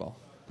because kickball.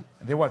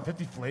 And they what?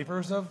 50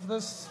 flavors of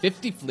this?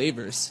 50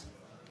 flavors.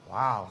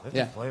 Wow, 50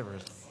 Yeah.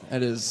 flavors.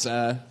 That is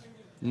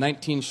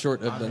 19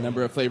 short of the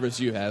number of flavors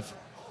you have.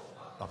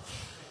 Oh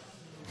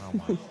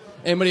my.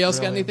 Anybody else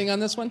got Really? anything on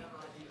this one?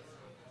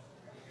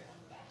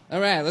 All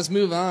right, let's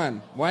move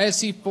on.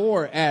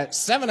 YSC4 at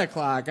 7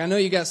 o'clock. I know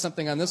you got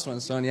something on this one,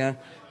 Sonia.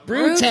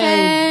 Brewtang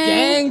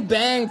Gang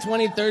Bang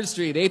 23rd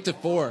Street,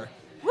 8-4.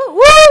 Woo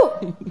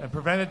woo! And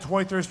prevented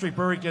 23rd Street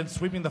Brewery against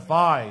sweeping the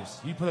fives.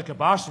 You put a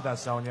kibosh to that,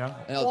 Sonia.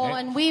 Well,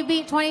 and we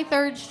beat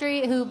 23rd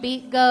Street, who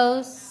beat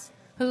Ghosts,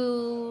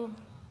 who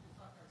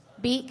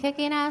beat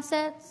Kicking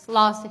Assets,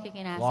 lost to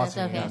Kicking Assets. Lost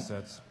okay.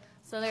 assets.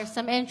 So there's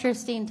some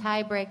interesting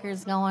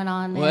tiebreakers going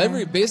on there.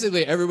 Well,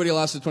 basically everybody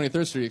lost to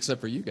 23rd Street except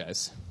for you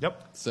guys.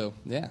 Yep. So,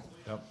 yeah.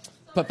 Yep.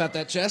 Puff out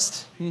that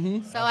chest.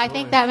 Mm-hmm. So I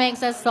think that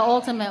makes us the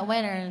ultimate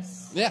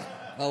winners. Yeah.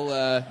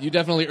 You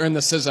definitely earned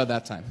the SZA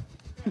that time.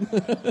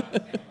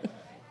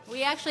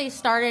 We actually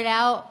started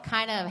out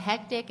kind of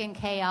hectic and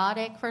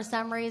chaotic for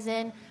some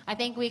reason. I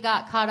think we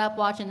got caught up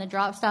watching the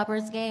Drop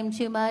Stoppers game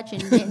too much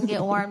and didn't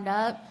get warmed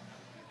up.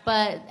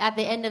 But at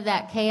the end of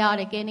that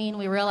chaotic inning,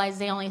 we realized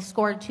they only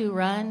scored 2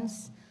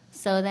 runs.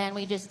 So then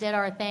we just did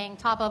our thing.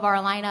 Top of our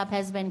lineup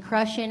has been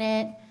crushing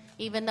it.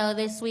 Even though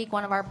this week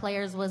one of our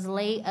players was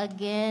late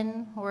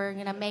again, we're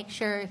going to make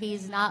sure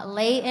he's not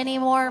late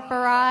anymore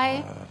for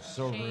Rye.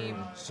 So rude.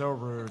 So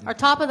rude. Our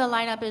top of the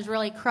lineup is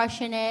really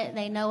crushing it.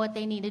 They know what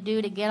they need to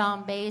do to get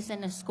on base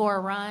and to score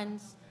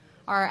runs.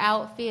 Our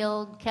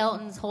outfield,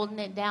 Kelton's holding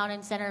it down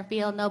in center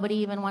field. Nobody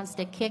even wants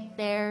to kick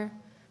there.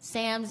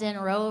 Sam's in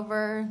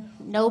Rover.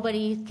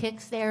 Nobody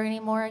kicks there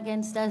anymore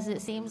against us,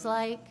 it seems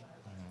like.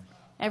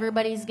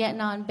 Everybody's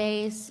getting on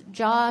base.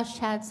 Josh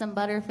had some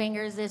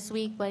butterfingers this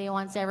week, but he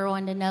wants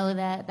everyone to know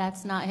that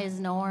that's not his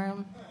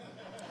norm.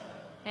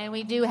 And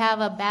we do have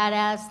a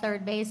badass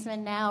third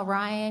baseman now,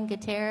 Ryan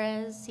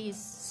Gutierrez. He's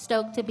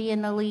stoked to be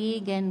in the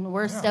league, and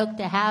we're stoked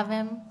to have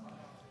him.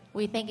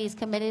 We think he's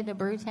committed to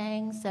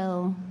Brutang,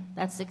 so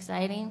that's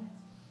exciting.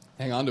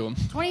 Hang on to him.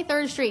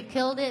 23rd Street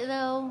killed it,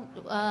 though.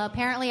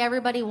 Apparently,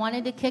 everybody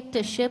wanted to kick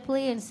to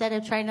Shipley instead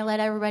of trying to let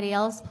everybody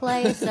else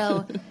play.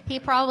 So he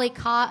probably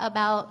caught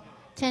about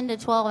 10 to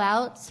 12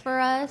 outs for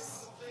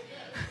us.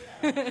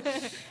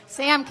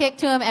 Sam kicked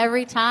to him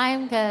every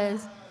time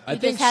because he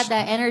just had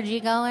that energy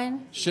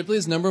going.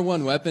 Shipley's number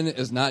one weapon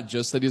is not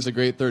just that he's a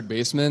great third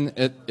baseman.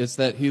 It's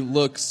that he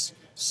looks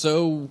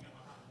so,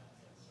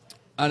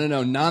 I don't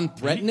know,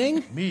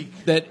 non-threatening.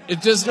 Meek. That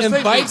it just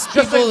invites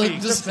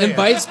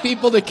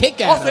people to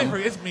kick at him.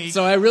 It's meek.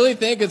 So I really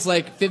think it's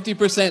like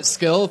 50%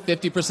 skill,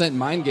 50%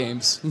 mind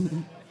games.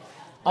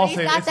 He's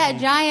got that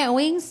giant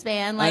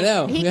wingspan. Like, I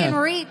know, he yeah. can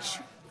reach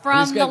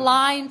from the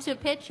line to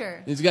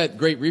pitcher. He's got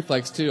great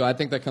reflex, too. I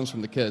think that comes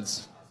from the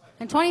kids.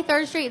 And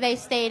 23rd Street, they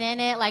stayed in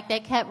it. Like,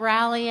 they kept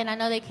rallying. I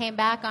know they came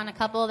back on a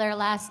couple of their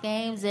last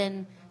games,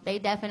 and they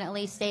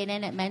definitely stayed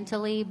in it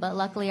mentally. But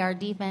luckily, our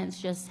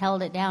defense just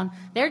held it down.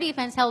 Their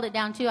defense held it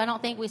down, too. I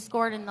don't think we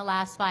scored in the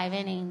last 5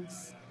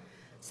 innings.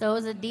 So it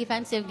was a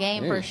defensive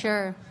game for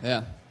sure.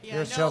 Yeah.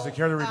 Here's Chelsea.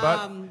 Care to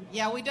rebut?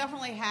 Yeah, we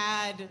definitely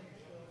had,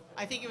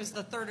 I think it was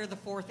the 3rd or the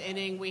 4th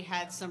inning, we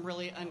had some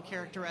really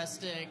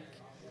uncharacteristic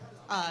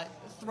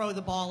throw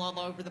the ball all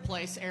over the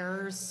place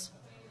errors.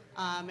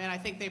 And I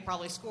think they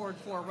probably scored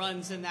 4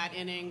 runs in that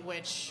inning,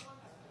 which,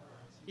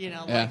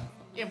 like,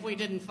 if we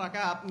didn't fuck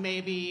up,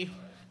 maybe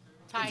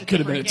could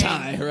have been a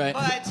tie, right?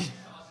 But,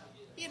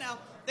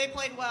 they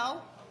played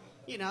well.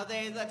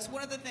 That's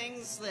one of the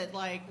things that,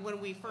 like,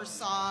 when we first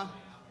saw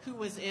who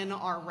was in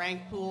our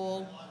rank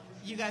pool,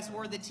 you guys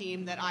were the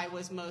team that I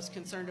was most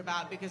concerned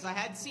about because I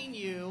had seen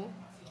you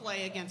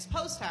play against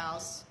Post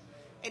House,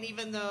 and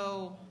even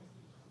though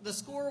the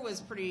score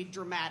was pretty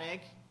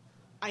dramatic,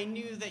 I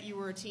knew that you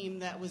were a team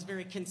that was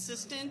very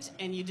consistent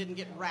and you didn't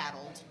get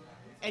rattled.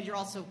 And you're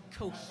also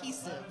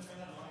cohesive,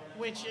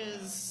 which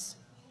is,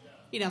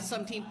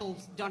 some people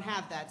don't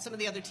have that. Some of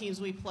the other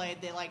teams we played,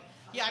 they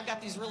I've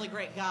got these really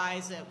great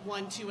guys at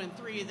 1, 2, and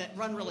 3 that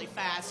run really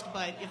fast,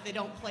 but if they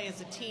don't play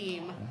as a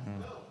team,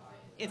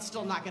 it's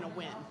still not going to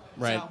win.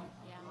 Right. So,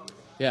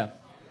 yeah.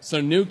 So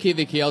new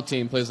KVKL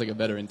team plays like a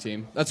veteran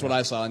team. That's what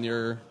I saw in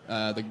your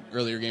the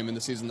earlier game in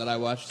the season that I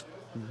watched.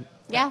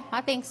 Yeah,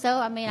 I think so.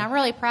 I mean, I'm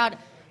really proud.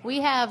 We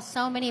have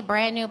so many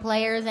brand new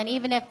players, and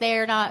even if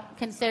they're not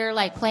considered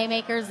like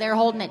playmakers, they're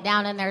holding it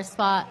down in their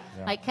spot.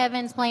 Yeah. Like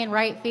Kevin's playing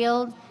right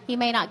field. He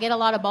may not get a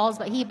lot of balls,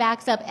 but he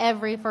backs up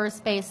every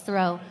first base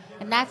throw.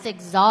 And that's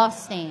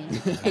exhausting.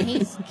 And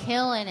he's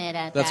killing it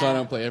at That's that. why I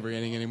don't play every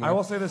inning anymore. I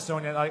will say this,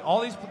 Sonia. Like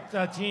all these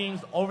teams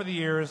over the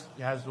years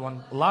has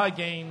won a lot of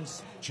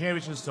games,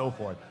 championships, and so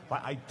forth.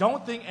 But I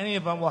don't think any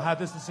of them will have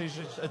this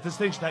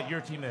distinction that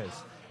your team is.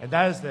 And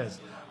that is this.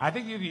 I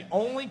think you're the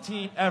only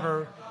team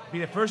ever be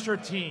the first-year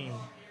team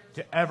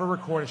to ever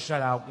record a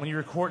shutout. When you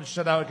record a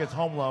shutout against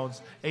home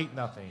loans, 8-0.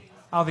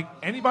 I don't think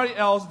anybody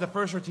else, the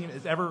first-year team,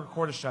 has ever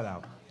recorded a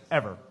shutout.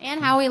 Ever.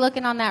 And how are we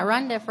looking on that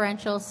run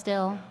differential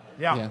still?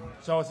 Yeah.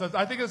 So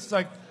I think it's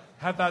like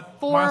have that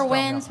 4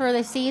 wins for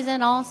the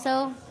season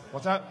also.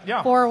 What's that?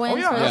 Yeah. 4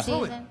 wins for the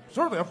absolutely. season.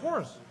 Certainly, of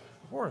course.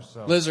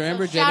 So. Liz or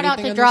Amber, shout out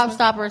to Drop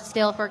Stoppers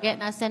still for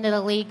getting us into the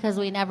league because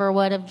we never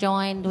would have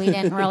joined. We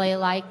didn't really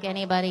like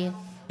anybody.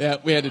 Yeah,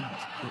 we had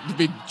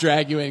to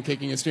drag you in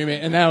kicking and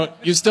streaming. And now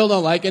you still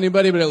don't like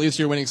anybody, but at least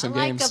you're winning some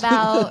games.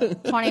 About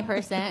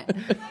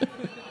 20%.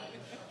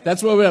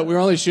 That's what we're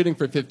only shooting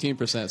for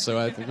 15%, so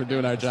I think we're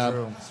doing our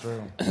job. It's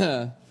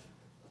true.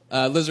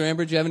 Liz or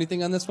Amber, do you have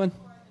anything on this one?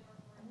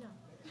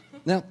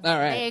 No? All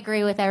right. I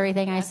agree with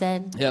everything I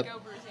said. Yep.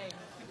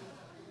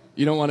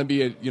 You don't want to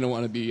be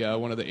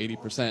one of the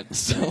 80%.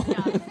 So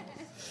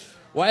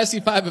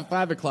YSC 5 at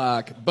 5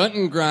 o'clock. Bunt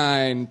and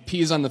grind.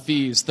 Peas on the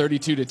fees.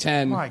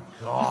 32-10. My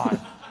God.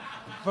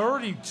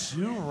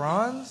 32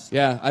 runs?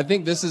 Yeah, I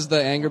think this is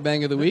the anger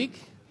bang of the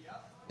week.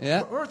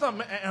 Yeah. Where's the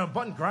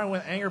bunt and grind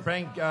with anger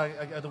bang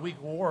of the week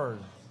award?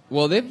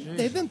 Well,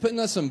 they've been putting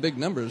us some big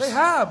numbers. They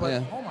have,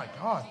 but oh my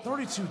God,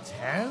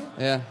 32-10?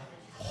 Yeah.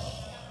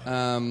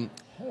 Any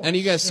of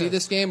you guys see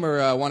this game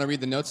or want to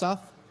read the notes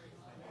off?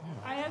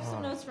 I have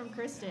some notes from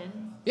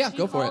Kristen. Yeah,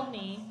 go for it. She called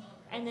me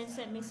and then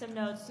sent me some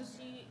notes. So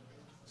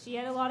she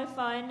had a lot of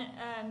fun.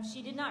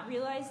 She did not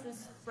realize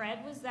this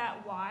spread was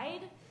that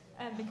wide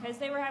because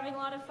they were having a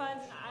lot of fun.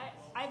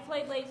 I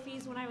played late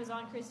fees when I was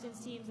on Kristen's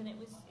teams, and it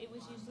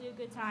was usually a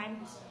good time.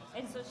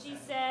 And so she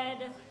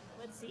said,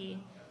 let's see,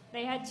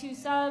 they had 2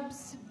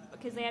 subs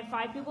because they had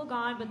 5 people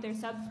gone, but their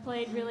subs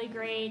played really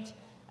great.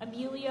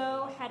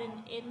 Emilio had an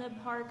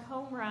in-the-park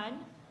home run.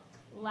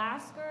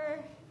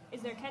 Lasker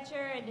is their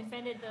catcher and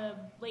defended the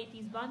late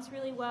fees bunts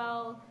really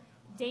well.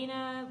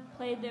 Dana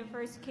played their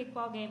first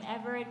kickball game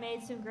ever and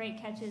made some great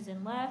catches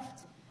and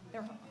left.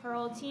 Her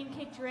whole team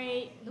kicked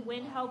great. The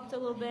wind helped a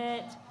little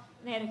bit.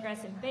 And they had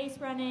aggressive base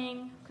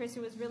running.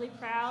 Krista was really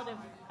proud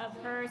of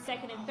her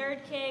second and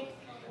third kick.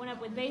 Went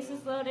up with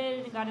bases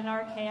loaded and got an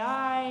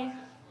RKI.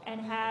 And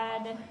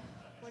had,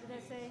 what did I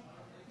say?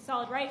 A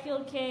solid right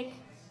field kick.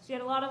 She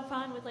had a lot of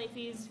fun with late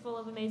fees full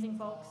of amazing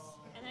folks.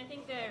 And I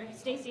think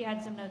Stacy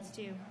had some notes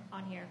too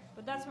on here,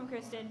 but that's from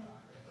Kristen.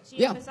 She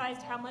Yeah.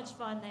 emphasized how much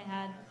fun they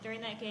had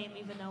during that game,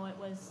 even though it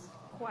was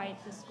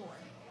quite the score.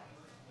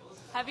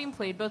 Having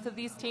played both of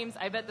these teams,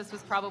 I bet this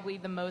was probably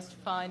the most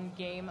fun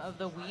game of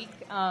the week.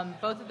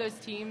 Both of those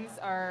teams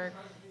are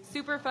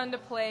super fun to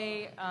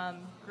play,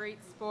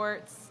 great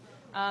sports.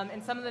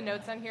 And some of the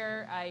notes on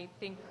here, I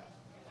think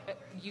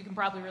you can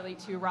probably relate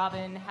to.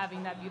 Robin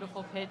having that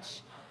beautiful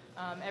pitch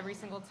every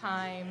single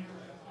time.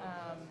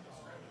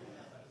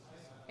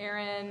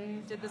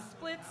 Aaron did the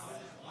splits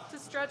to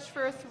stretch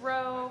for a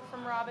throw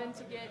from Robin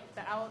to get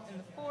the out in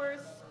the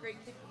fourth. Great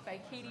kick by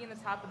Katie in the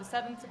top of the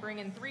seventh to bring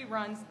in 3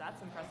 runs.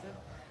 That's impressive.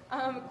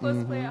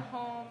 Close play at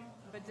home,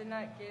 but did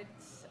not get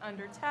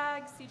under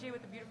tag. CJ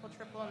with a beautiful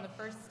triple in the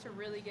first to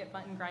really get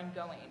button grind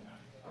going.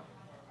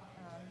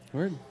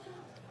 Word.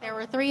 There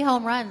were 3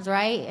 home runs,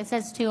 right? It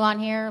says 2 on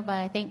here, but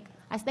I think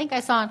I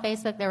saw on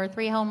Facebook there were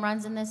 3 home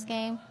runs in this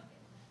game.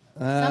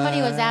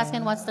 Somebody was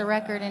asking what's the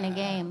record in a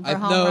game for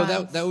home runs.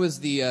 No, that was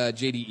the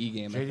JDE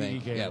game, I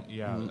think. JDE game, Yep.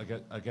 yeah,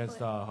 against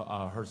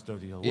Hurst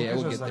Deal. Yeah,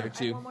 we'll get there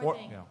too. One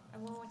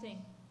more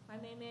thing. My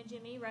main man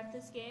Jimmy reffed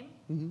this game.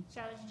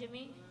 Shout out to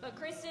Jimmy. But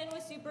Kristen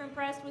was super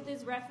impressed with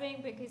his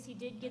reffing because he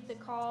did get the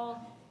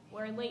call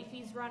where a late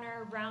fees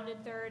runner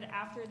rounded third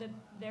after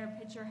their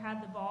pitcher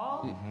had the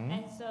ball.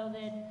 And so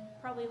then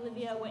probably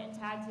Olivia went and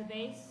tagged the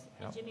base.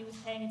 And Jimmy was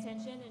paying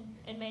attention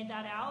and made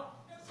that out.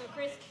 So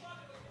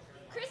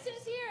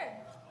Kristen's here.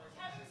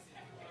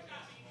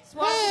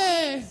 Swap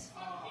the teams.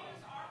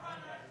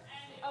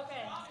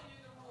 Okay.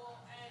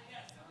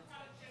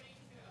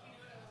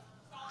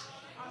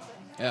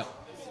 Yeah.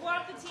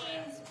 Swap the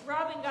teams.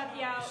 Robin got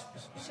the out.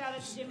 Shout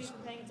out to Jimmy for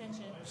paying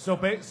attention. So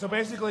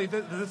basically,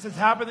 this is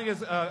happening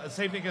as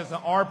same thing as the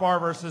R bar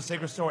versus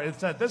Sacred Story.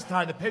 Instead, this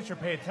time the pitcher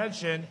paid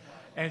attention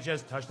and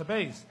just touched the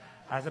base,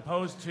 as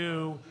opposed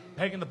to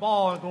pegging the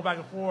ball and going back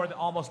and forth and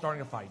almost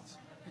starting a fight.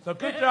 So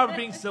good job of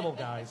being civil,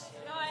 guys.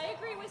 No, I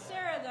agree with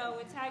Sarah though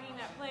with tagging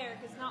that player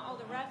because not all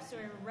the refs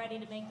are ready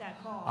to make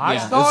that call.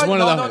 It's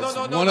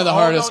one of the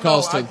hardest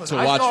calls to watch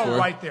I saw for. it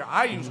right there.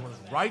 I used one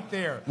right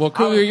there. Well,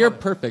 Cougar, you're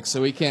perfect,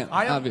 so we can't.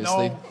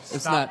 Obviously,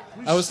 it's stop.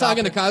 not. I was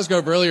talking to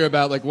Cosgrove earlier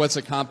about like what's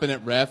a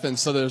competent ref, and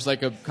so there's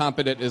like a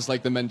competent is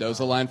like the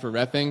Mendoza line for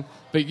reffing,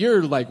 but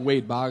you're like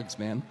Wade Boggs,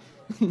 man.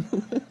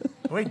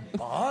 Wade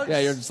Boggs? Yeah,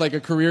 you're just like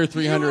a career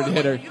 300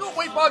 hitter. You know what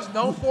Wade Boggs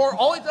known for?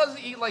 All he does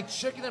is eat like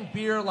chicken and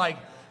beer like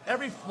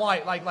every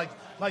flight, like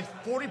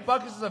 40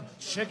 buckets of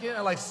chicken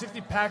and like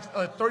 30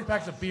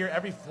 packs of beer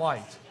every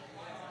flight.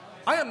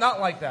 I am not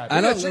like that. I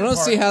don't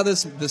see how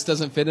this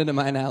doesn't fit into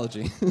my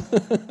analogy.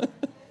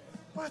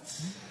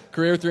 What?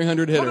 Career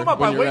 300 hitter. Look him up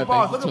by when you're Wade repping.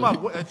 Boggs. Look him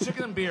up.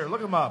 Chicken and beer.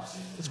 Look him up.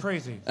 It's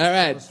crazy. All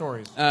right. The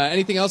stories.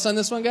 Anything else on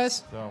this one,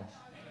 guys? No.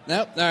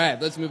 Nope. All right.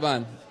 Let's move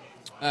on.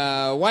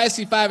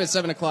 YSC 5 at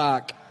 7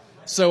 o'clock.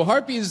 So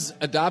Harpies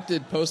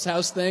adopted Post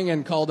House thing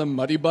and called them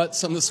Muddy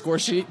Butts on the score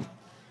sheet.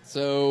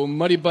 So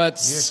Muddy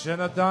Butts. You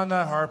shouldn't have done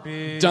that,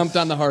 Harpies. Dumped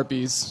on the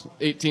Harpies,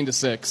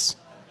 18-6.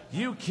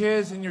 You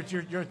kids and your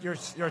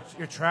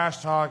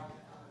trash talk,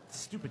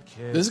 stupid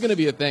kids. This is going to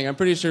be a thing. I'm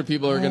pretty sure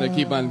people are going to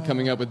keep on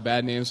coming up with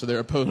bad names for their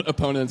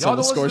opponents Y'all on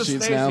the don't score listen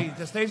to sheets now.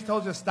 Stacey. Stacey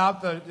told you to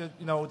stop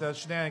the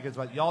shenanigans,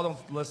 but y'all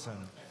don't listen.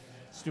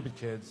 Stupid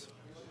kids.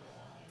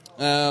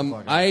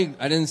 I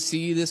didn't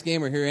see this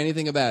game or hear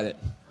anything about it.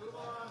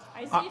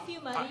 I see a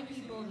few muddy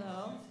people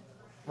though.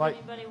 Like,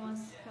 anybody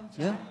wants to come chat?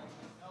 Yeah.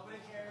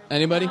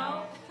 Anybody?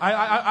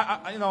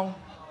 No?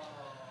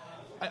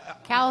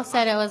 Cal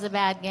said it was a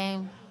bad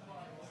game.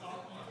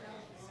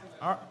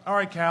 All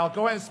right, Cal,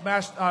 go ahead and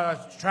smash,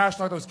 trash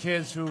talk those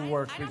kids who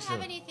were I don't speaks have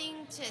to.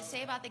 anything to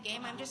say about the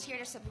game. I'm just here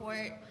to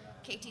support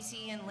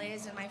KTC and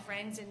Liz and my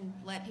friends and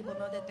let people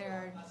know that there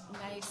are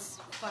nice,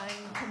 fun,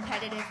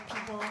 competitive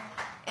people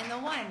in the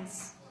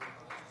ones.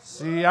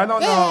 See, I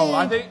don't know.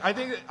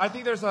 I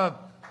think there's a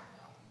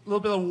little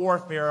bit of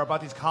warfare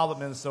about these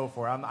compliments and so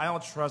forth. I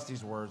don't trust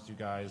these words, you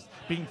guys.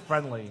 Being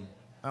friendly.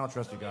 I don't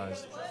trust you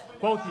guys.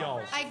 Both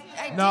y'all. I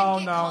did No.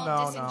 get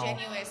called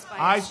disingenuous by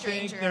I a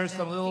stranger think there's on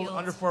some the little field.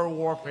 underfoot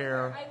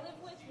warfare. I live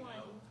with one.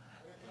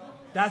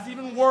 That's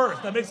even worse.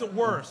 That makes it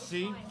worse.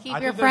 See? Keep I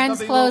your think there's friends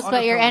something close, little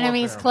but your underfoot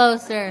enemies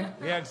warfare.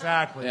 closer. Yeah,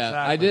 exactly.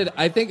 Yeah,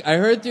 exactly. I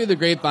heard through the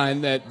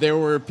grapevine that there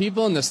were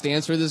people in the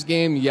stands for this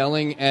game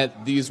yelling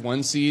at these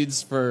 1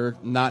 seeds for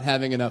not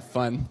having enough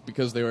fun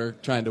because they were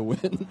trying to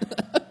win.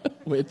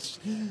 Which,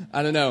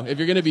 I don't know. If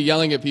you're going to be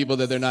yelling at people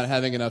that they're not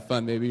having enough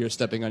fun, maybe you're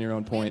stepping on your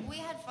own point. We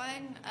had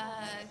fun.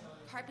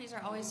 Harpies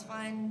are always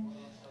fun.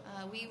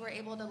 We were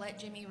able to let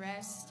Jimmy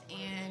rest,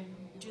 and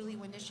Julie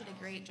Windish did a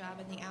great job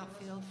in the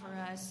outfield for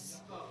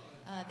us.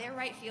 Their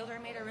right fielder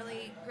made a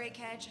really great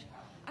catch.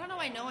 I don't know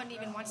why no one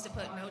even wants to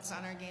put notes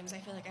on our games. I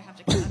feel like I have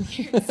to come up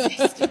here and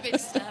say stupid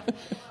stuff.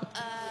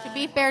 To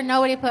be fair,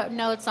 nobody put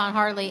notes on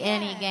hardly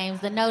any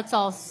games. The notes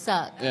all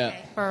suck. Yeah.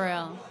 Okay. For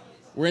real.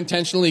 We're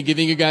intentionally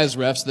giving you guys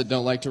refs that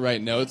don't like to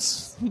write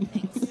notes.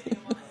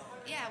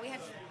 Yeah, we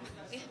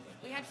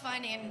had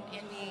fun and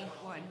we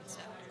won. So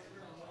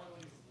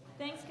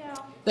Thanks,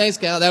 Cal. Thanks,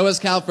 Cal. That was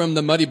Cal from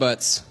the Muddy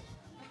Butts.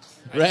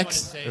 Rex?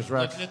 Say, There's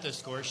Rex. looking at the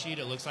score sheet,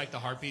 it looks like the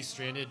Harpies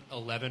stranded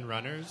 11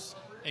 runners,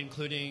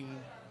 including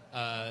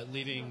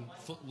leaving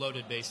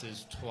loaded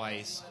bases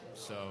twice.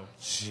 So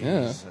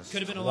Jesus.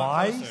 could have been a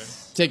lot Twice?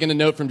 closer. Taking a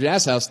note from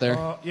Jazz House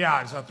there.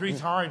 Yeah, so 3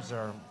 times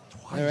there.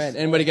 Twice. All right.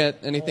 Anybody got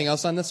anything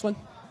else on this one?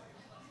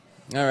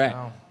 All right.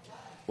 Wow.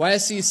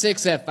 YSC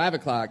 6 at 5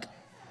 o'clock.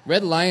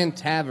 Red Lion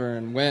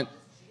Tavern went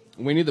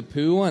Winnie the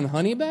Pooh on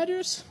Honey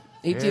Badgers?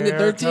 18 to Here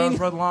 13? comes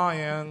Red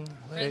Lion.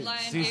 Red Lion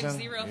Season.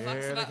 gave 0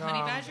 fucks Here about they Honey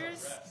come.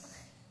 Badgers.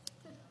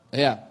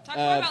 Yeah. Talk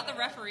more about the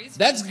referees.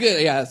 That's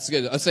good. Yeah, that's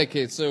good. I'll say,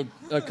 okay, so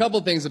a couple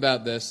things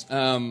about this.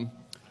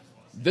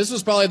 This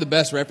was probably the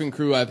best repping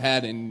crew I've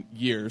had in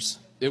years.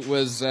 It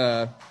was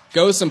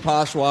Ghost and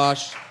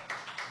Poshwash.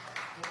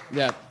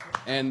 Yeah,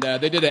 and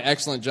they did an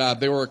excellent job.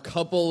 There were a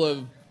couple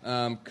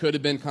of could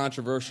have been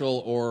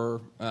controversial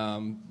or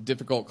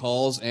difficult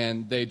calls,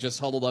 and they just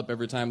huddled up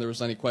every time there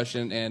was any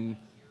question, and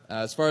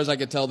as far as I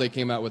could tell, they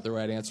came out with the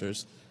right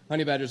answers.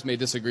 Honey Badgers may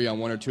disagree on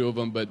 1 or 2 of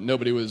them, but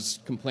nobody was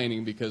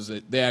complaining because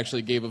they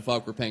actually gave a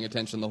fuck, were paying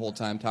attention the whole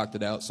time, talked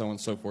it out, so on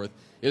and so forth.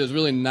 It is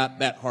really not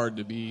that hard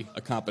to be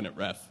a competent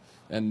ref,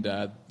 and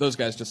those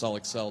guys just all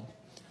excelled.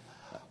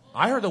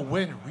 I heard the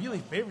wind really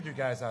favored you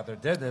guys out there,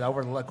 didn't it?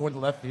 Over going to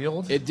left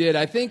field. It did.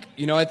 I think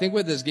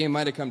what this game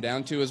might have come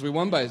down to is we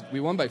won by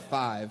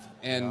 5,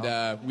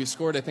 and we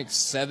scored I think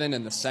 7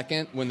 in the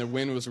second when the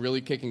wind was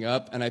really kicking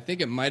up, and I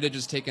think it might have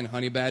just taken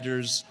Honey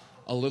Badgers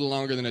a little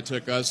longer than it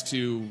took us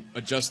to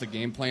adjust the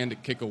game plan to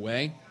kick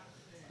away.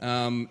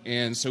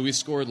 And so we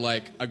scored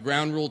like a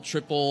ground rule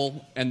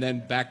triple and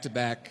then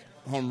back-to-back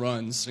home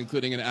runs,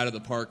 including an out of the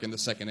park in the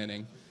second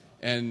inning.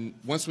 And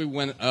once we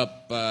went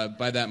up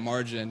by that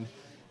margin,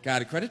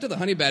 God, credit to the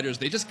Honey Badgers.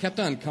 They just kept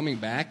on coming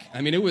back.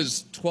 I mean, it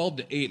was 12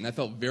 to 8, and I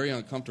felt very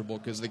uncomfortable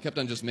because they kept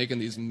on just making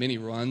these mini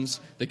runs.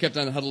 They kept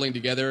on huddling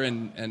together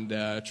and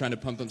trying to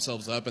pump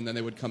themselves up, and then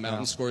they would come out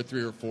and score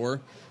 3 or 4.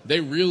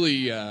 They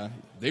really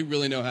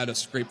know how to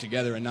scrape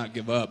together and not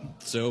give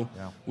up. So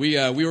we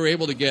were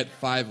able to get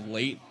 5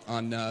 late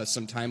on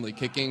some timely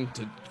kicking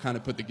to kind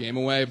of put the game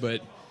away,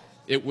 but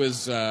it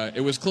was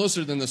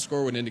closer than the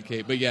score would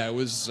indicate. But yeah, it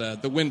was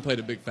the wind played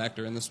a big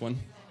factor in this one.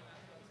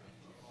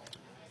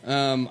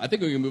 I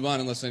think we can move on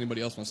unless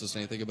anybody else wants to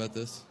say anything about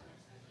this.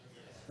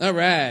 All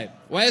right.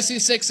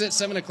 YSC 6 at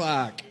 7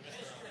 o'clock.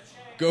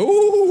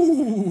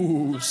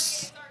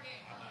 Ghost.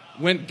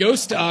 Went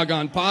Ghost Dog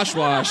on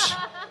Poshwash.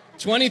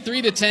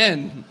 23 to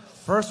 10.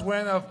 First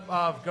win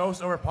of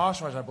Ghost over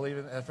Poshwash, I believe,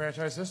 in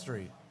franchise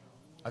history.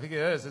 I think it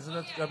is, isn't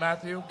it,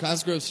 Matthew?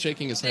 Cosgrove's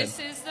shaking his head. This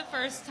is the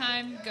first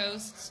time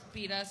Ghosts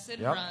beat us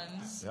in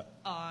runs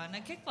on a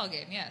kickball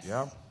game, yes.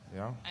 Yeah.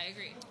 I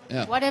agree.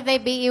 Yeah. What have they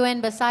beat you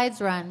in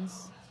besides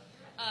runs?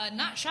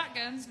 Not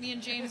shotguns. Me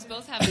and James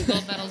both have the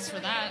gold medals for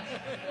that.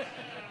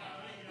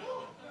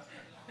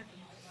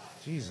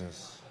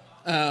 Jesus.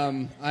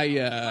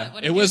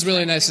 It was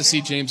really nice to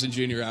see James and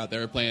Junior out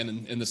there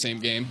playing in the same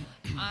game.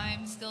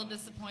 I'm still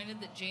disappointed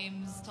that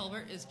James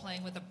Tolbert is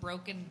playing with a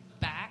broken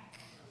back.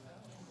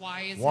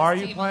 Why are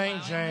you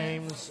playing,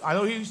 James? I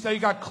know you said you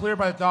got cleared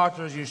by the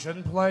doctors. You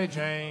shouldn't play,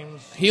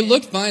 James. He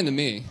looked fine to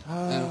me.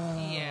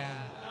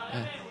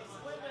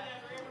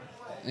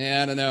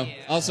 Yeah, I don't know.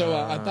 Also,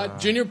 I thought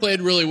Junior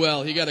played really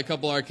well. He got a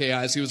couple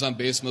RKIs. He was on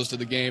base most of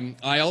the game.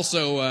 I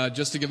also,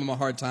 just to give him a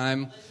hard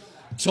time,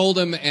 told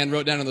him and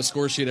wrote down on the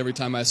score sheet every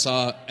time I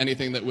saw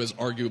anything that was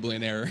arguably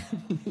an error.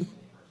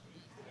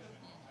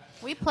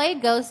 We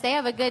played Ghost. They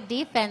have a good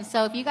defense.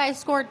 So if you guys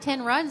scored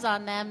 10 runs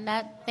on them,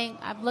 that thing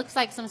looks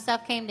like some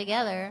stuff came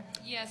together.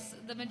 Yes,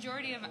 the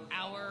majority of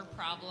our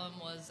problem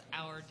was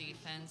our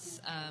defense.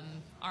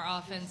 Our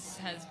offense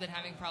has been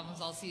having problems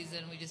all season.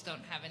 We just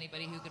don't have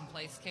anybody who can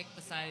place kick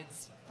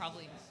besides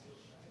probably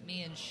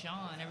me and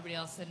Sean. Everybody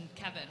else and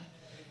Kevin.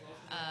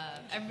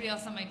 Everybody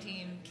else on my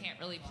team can't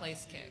really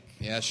place kick.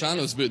 Yeah,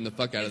 Sean was booting the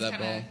fuck out of that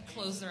ball.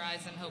 Close their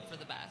eyes and hope for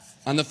the best.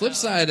 On the flip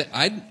side,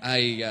 I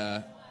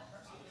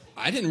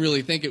didn't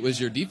really think it was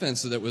your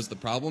defense that was the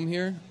problem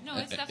here. No,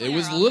 it's definitely it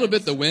was our a little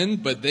offense. bit the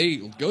wind, but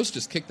Ghost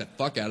just kicked the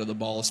fuck out of the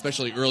ball,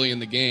 especially early in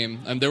the game.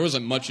 There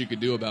wasn't much you could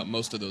do about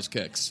most of those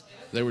kicks.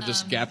 They were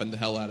just gapping the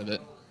hell out of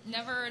it.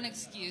 Never an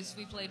excuse.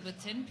 We played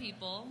with 10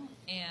 people,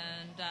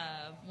 and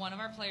one of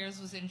our players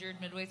was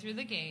injured midway through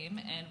the game,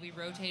 and we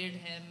rotated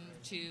him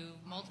to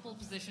multiple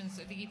positions.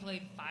 I think he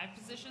played 5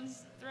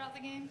 positions throughout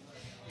the game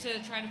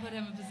to try to put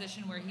him in a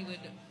position where he would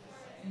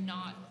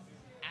not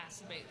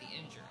acerbate the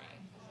injury.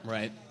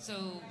 Right.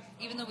 So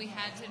even though we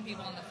had 10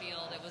 people on the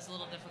field, it was a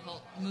little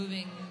difficult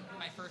moving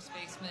my first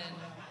baseman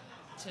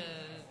to,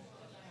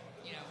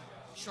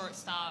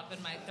 shortstop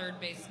and my third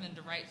baseman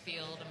to right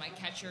field and my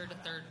catcher to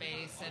third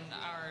base and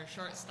our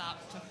shortstop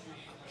to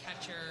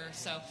catcher.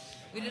 So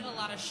we did a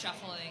lot of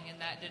shuffling, and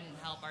that didn't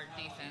help our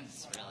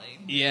defense, really.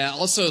 Yeah,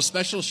 also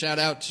special shout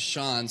out to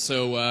Sean.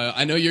 So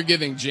I know you're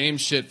giving James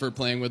shit for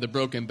playing with a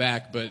broken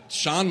back, but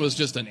Sean was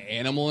just an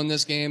animal in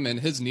this game, and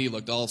his knee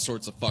looked all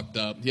sorts of fucked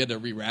up. He had to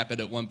rewrap it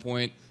at one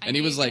point, and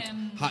he was like,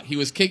 he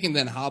was kicking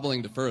then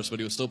hobbling to first, but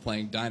he was still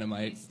playing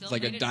dynamite. It's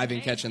like a diving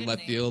catch in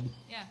left field.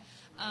 Yeah.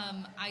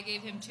 I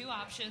gave him 2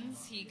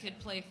 options. He could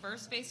play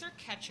first base or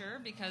catcher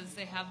because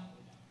they have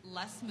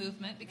less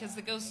movement, because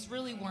the Ghosts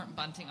really weren't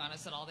bunting on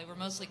us at all. They were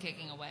mostly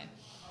kicking away.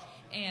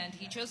 And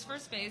he chose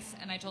first base,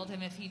 and I told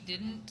him if he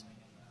didn't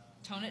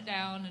tone it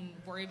down and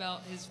worry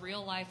about his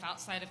real life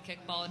outside of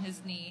kickball and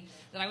his knee,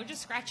 that I would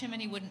just scratch him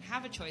and he wouldn't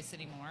have a choice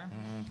anymore.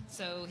 Mm-hmm.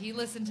 So he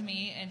listened to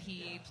me, and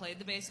he played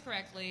the base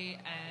correctly,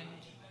 and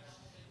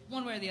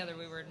one way or the other,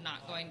 we were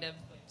not going to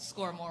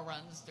score more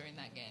runs during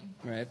that game.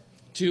 Right.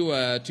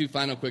 Two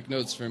final quick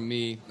notes from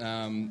me.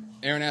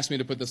 Aaron asked me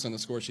to put this on the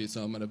score sheet,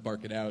 so I'm going to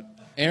bark it out.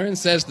 Aaron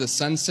says the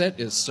sunset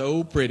is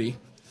so pretty.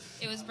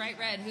 It was bright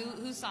red.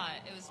 Who saw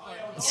it? It was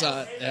gorgeous.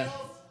 Saw it, yeah.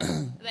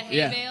 The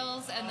hay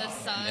bales and the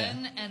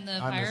sun and the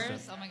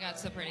fires. Oh, my God,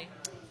 so pretty.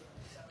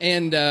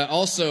 And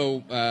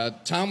also,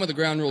 Tom with the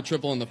ground rule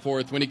triple in the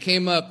 4th. When he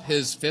came up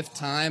his 5th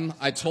time,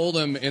 I told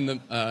him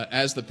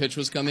as the pitch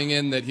was coming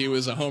in that he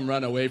was a home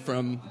run away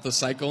from the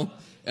cycle.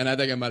 And I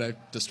think I might have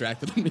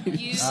distracted him.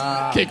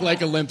 Kick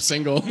like a limp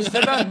single. You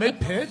said that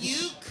mid-pitch?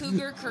 You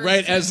cougar cursed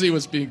right as he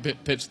was being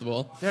pitched the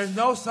ball. There's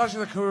no such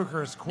as a cougar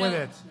curse. Quit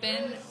it.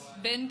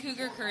 Ben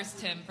Cougar cursed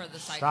him for the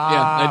cycle. Stop.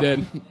 Yeah, I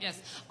did. Yes.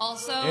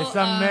 Also, it's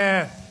a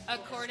myth.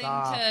 According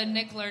to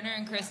Nick Lerner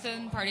and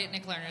Kristen, party at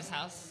Nick Lerner's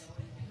house.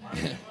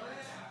 Wait,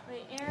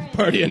 Aaron,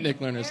 party at Nick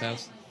Lerner's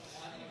house.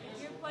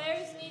 If your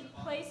players need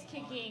place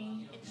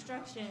kicking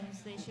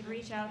instructions, they should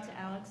reach out to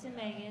Alex and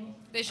Megan.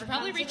 They should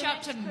probably reach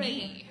out to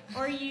me.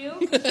 Or you,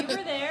 because you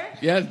were there.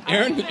 Yeah,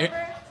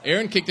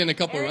 Aaron kicked in a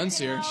couple runs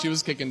here. She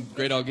was kicking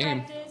great all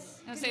game.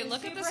 I say,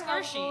 look at the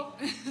score sheet.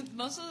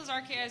 Most of those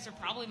RKIs are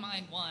probably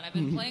mine won. I've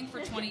been playing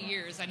for 20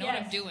 years. I know what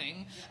I'm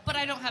doing, but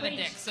I don't have a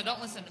dick, so don't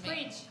listen to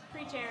me.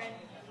 Preach, Aaron.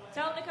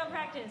 Tell them to come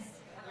practice.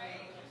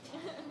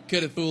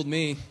 Could have fooled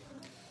me.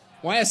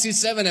 YSC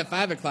 7 at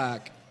 5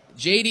 o'clock.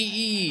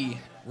 JDE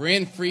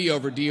ran free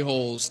over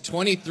D-holes,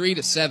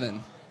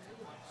 23-7.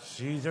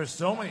 Jeez, there's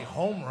so many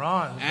home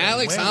runs.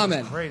 Alex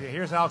Hammond. Crazy.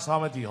 Here's Alex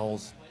Hammond,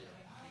 D-holes.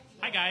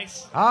 Hi,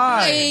 guys.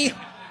 Hi. Hey.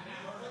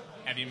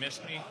 Have you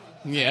missed me?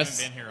 Yes.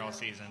 I haven't been here all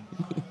season.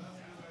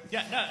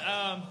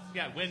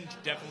 Wind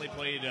definitely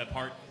played a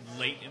part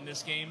late in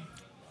this game.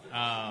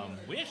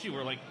 We actually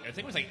were I think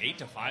it was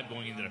 8-5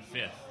 going into the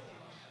 5th.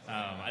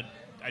 I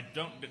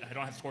don't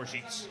have score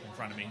sheets in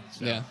front of me.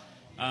 So. Yeah.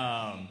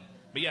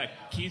 But yeah,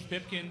 Keith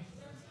Pipkin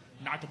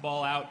knocked the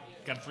ball out,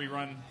 got a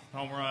 3-run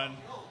home run.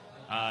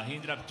 He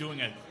ended up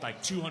doing a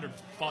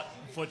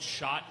 200-foot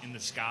shot in the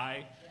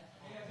sky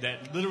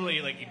that literally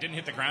it didn't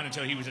hit the ground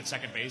until he was at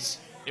second base.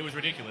 It was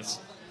ridiculous.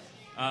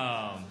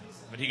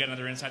 But he got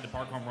another inside the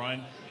park home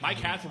run. Mike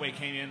Hathaway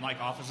came in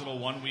off his little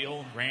one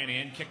wheel, ran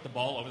in, kicked the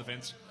ball over the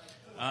fence.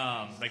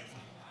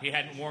 He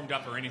hadn't warmed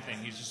up or anything.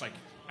 He's just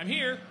I'm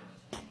here,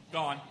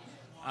 gone.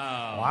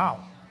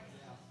 Wow.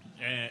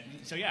 And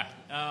so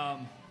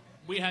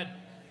we had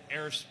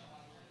errors,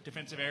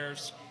 defensive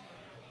errors.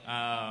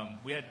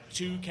 We had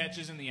 2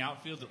 catches in the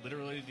outfield that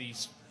literally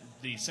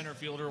the center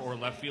fielder or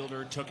left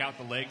fielder took out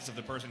the legs of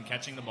the person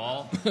catching the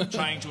ball,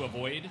 trying to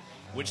avoid,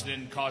 which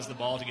then caused the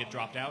ball to get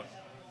dropped out.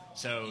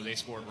 So they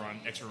scored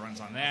extra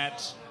runs on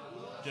that.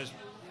 Just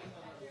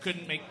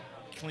couldn't make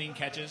clean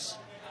catches,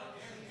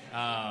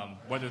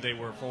 whether they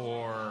were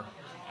for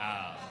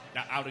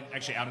out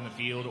in the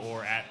field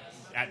or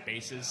at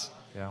bases.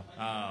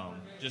 Yeah.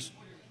 Just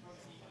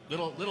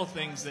little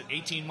things that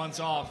 18 months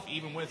off,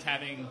 even with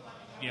having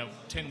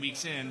 10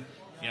 weeks in,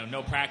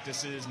 no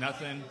practices,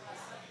 nothing.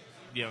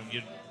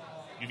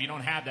 If you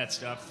don't have that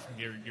stuff,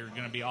 you're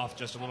going to be off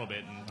just a little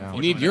bit. And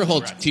you need your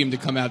whole team to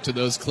come out to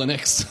those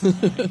clinics.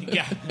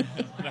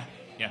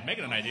 Yeah,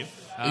 Megan and I do.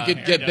 We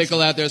could get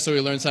Bickle out there so he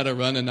learns how to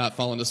run and not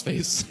fall on his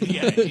face.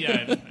 yeah,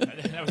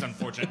 that was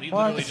unfortunate. He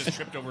literally just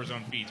tripped over his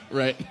own feet.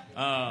 Right.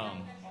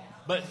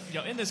 But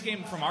in this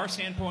game, from our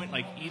standpoint,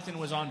 Ethan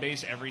was on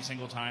base every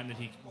single time that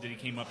he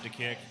came up to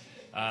kick.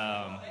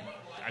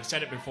 I've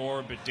said it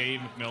before, but Dave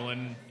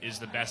McMillan is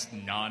the best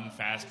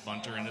non-fast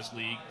bunter in this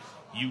league.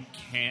 You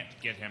can't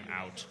get him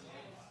out.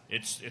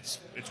 It's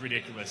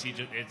ridiculous. He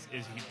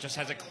just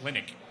has a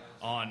clinic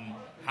on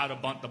how to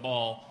bunt the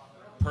ball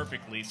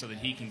perfectly so that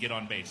he can get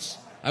on base.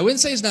 I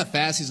wouldn't say he's not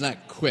fast. He's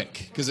not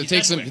quick because it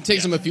takes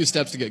him a few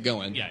steps to get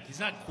going. Yeah, he's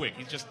not quick.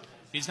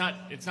 It's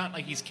not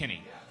like he's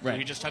Kenny. Right.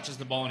 He just touches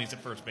the ball and he's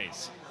at first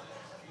base.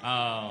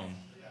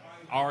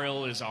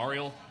 Ariel is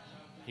Ariel.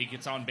 He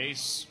gets on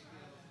base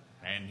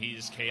and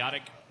he's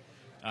chaotic.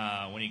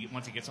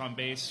 Once he gets on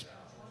base.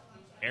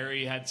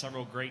 Ari had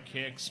several great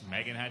kicks.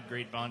 Megan had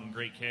great bunt and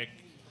great kick.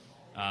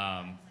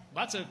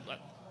 Lots of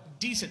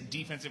decent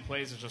defensive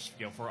plays. It's just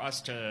for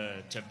us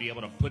to be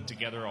able to put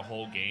together a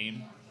whole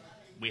game,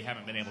 we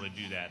haven't been able to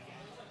do that.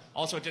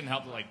 Also, it didn't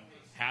help that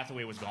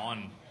Hathaway was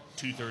gone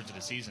 2/3 of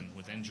the season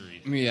with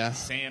injury. Yeah.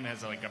 Sam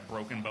has a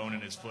broken bone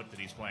in his foot that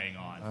he's playing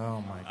on.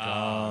 Oh my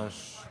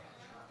gosh.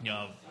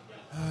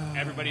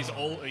 Everybody's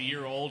a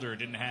year older.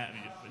 Didn't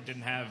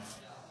have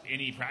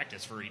any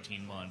practice for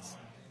 18 months.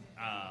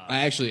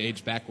 I actually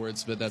aged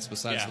backwards, but that's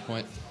besides the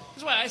point.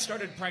 That's why I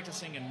started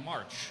practicing in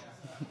March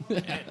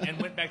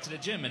and went back to the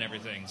gym and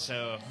everything.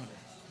 So,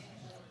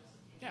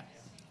 yeah.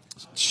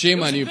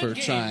 Shame on you It was a for good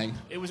game. trying.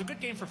 It was a good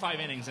game for 5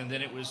 innings, and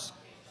then it was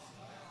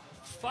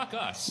fuck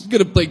us.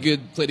 Could have played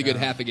a good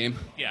half a game.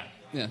 Yeah.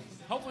 Yeah.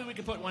 Hopefully we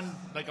could put one,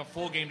 like a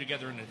full game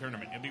together in the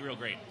tournament. It'd be real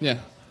great. Yeah.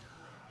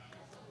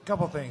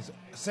 Couple things.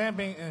 Sam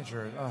being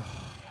injured. Ugh.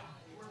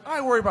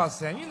 I worry about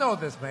Sam. You know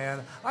this,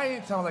 man. I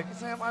ain't telling like,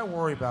 Sam, I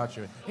worry about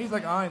you. He's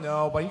like, I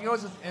know, but he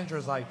always just injured.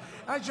 It's like,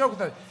 I joke with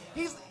that.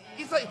 He's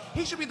like,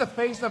 he should be the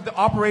face of the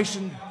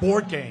Operation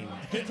board game.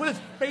 He put his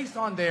face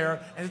on there,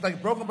 and he's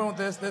like broken bone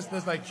with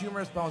this like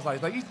humorous bones.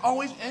 Like he's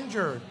always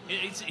injured.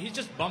 He's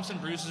just bumps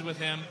and bruises with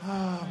him. Oh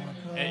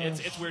my gosh.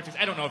 It's weird. 'Cause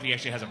I don't know if he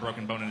actually has a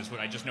broken bone in his foot.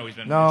 I just know he's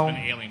been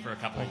ailing for a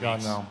couple of Thank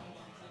weeks. God,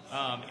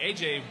 no.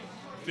 AJ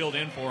filled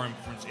in for him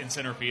in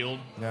center field,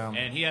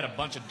 and he had a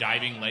bunch of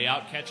diving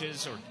layout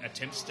catches or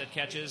attempts at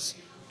catches,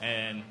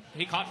 and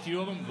he caught a few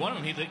of them. One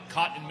of them he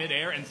caught in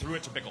midair and threw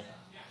it to Bickle,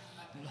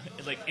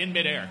 like in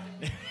midair,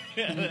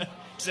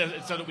 so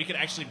that we could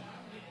actually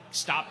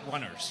stop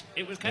runners.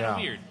 It was kind of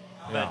weird,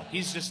 but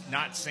he's just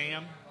not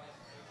Sam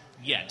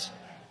yet.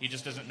 He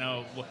just doesn't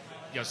know.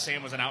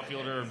 Sam was an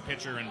outfielder and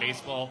pitcher in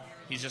baseball.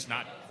 He's just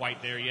not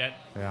quite there yet.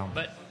 Yeah.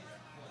 But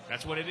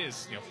that's what it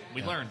is.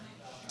 We learn.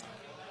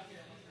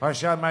 All right,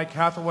 shout out Mike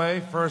Hathaway,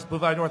 first Blue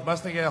Valley North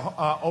Mustang get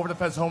over the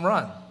fence home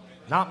run.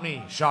 Not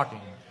me.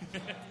 Shocking.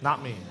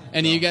 Not me.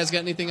 Any of you guys got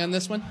anything on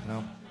this one?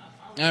 No.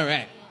 All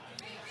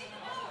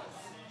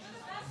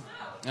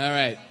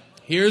right.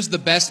 Here's the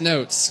best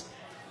notes.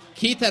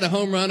 Keith had a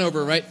home run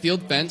over right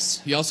field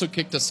fence. He also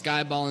kicked a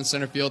sky ball in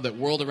center field that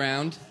whirled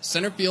around.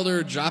 Center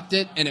fielder dropped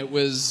it, and it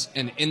was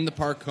an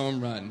in-the-park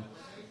home run.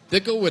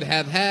 Bickle would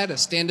have had a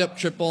stand-up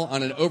triple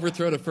on an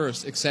overthrow to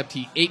first, except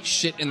he ate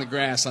shit in the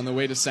grass on the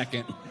way to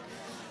second.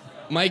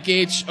 Mike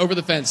H., over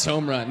the fence,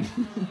 home run.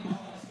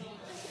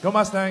 Go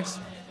Mustangs.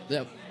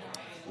 Yep.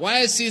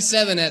 YSC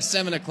 7 at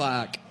 7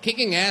 o'clock.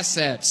 Kicking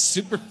assets,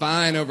 super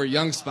fine over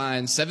Young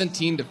Spine,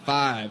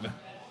 17-5.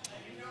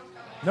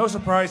 No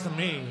surprise to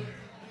me.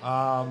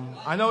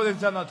 I know they've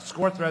done a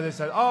score thread. They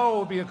said, it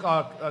would be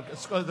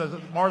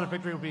the margin of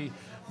victory would be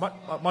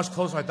much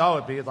closer than I thought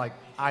it would be. It's like,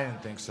 I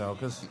didn't think so.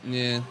 Because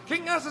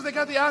Kicking assets, they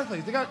got the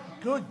athletes. They got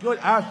good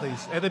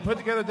athletes. And they put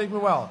together things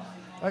well.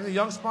 Like the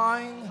Young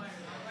Spine,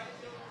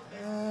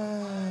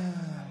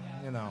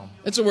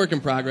 It's a work in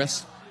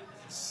progress.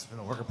 It's been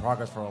a work in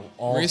progress for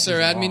all Marisa or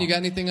season Admin, long. you got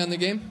anything on the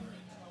game?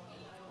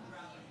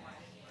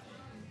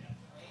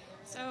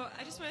 So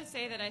I just want to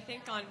say that I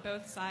think on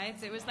both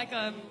sides, it was like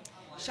a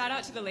shout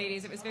out to the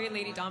ladies. It was very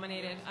lady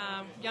dominated.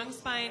 Young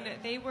Spine,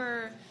 they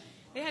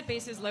had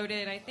bases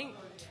loaded, I think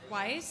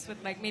twice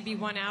with like maybe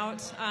one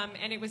out,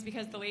 and it was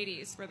because the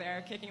ladies were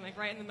there kicking like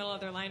right in the middle of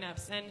their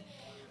lineups. And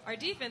our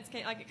defense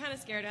it kind of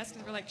scared us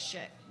because we're like,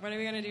 shit, what are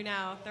we gonna do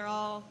now? They're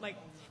all like,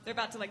 they're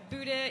about to like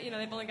boot it.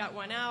 They've only got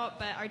one out,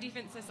 but our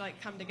defense has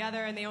like come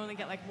together, and they only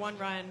get like one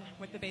run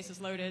with the bases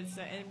loaded.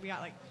 So, and we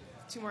got like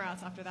 2 more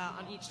outs after that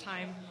on each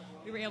time.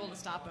 We were able to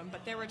stop them,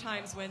 but there were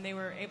times when they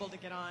were able to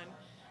get on.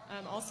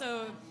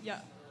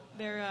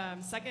 Their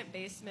second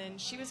baseman,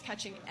 she was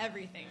catching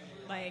everything.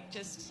 Like,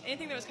 just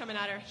anything that was coming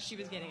at her, she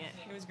was getting it.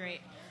 It was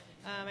great.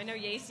 I know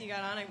Yacy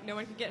got on. No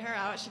one could get her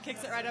out. She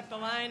kicks it right up the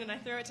line, and I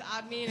throw it to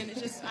Admin, and it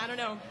just, I don't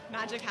know,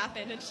 magic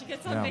happened, and she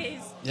gets on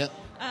base. Yep.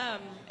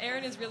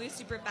 Erin is really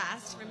super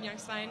fast from Young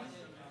Spine.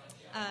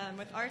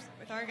 With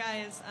our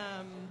guys,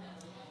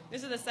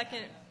 this is the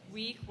second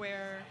week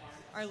where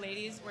our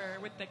ladies were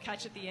with the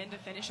catch at the end to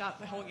finish out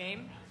the whole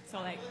game. So,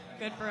 like,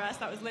 good for us.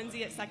 That was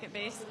Lindsay at second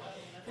base.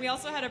 We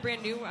also had a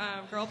brand new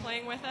girl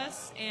playing with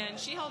us, and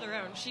she held her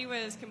own. She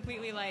was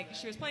completely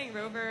she was playing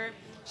rover.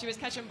 She was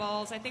catching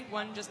balls. I think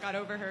one just got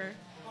over her.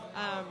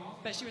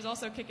 But she was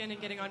also kicking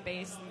and getting on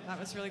base, and that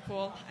was really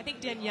cool. I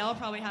think Danielle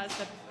probably has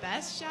the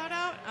best shout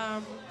out.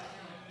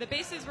 The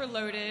bases were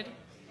loaded.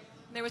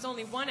 There was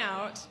only one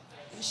out,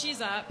 and she's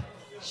up.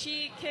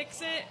 She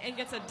kicks it and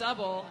gets a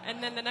double,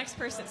 and then the next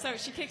person, so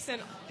she gets a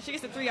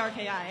 3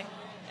 RKI.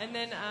 And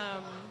then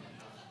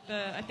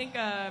I think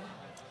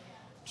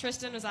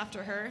Tristan was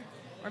after her,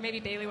 or maybe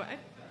Bailey was.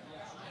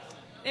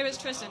 It was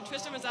Tristan.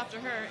 Tristan was after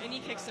her, and he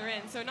kicks her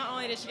in. So not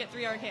only did she get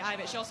 3 RKI,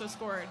 but she also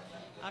scored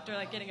after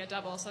getting a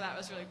double. So that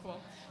was really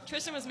cool.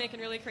 Tristan was making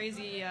really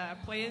crazy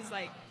plays,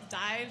 like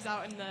dives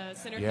out in the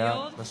center field.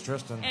 Yeah, that's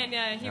Tristan.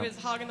 And he was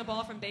hogging the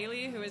ball from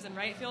Bailey, who was in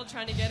right field,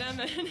 trying to get him.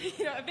 And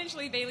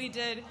eventually Bailey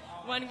did.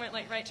 One went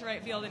right to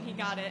right field, and he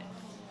got it.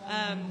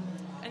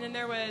 And then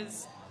there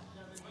was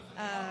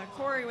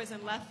Corey was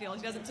in left field.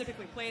 He doesn't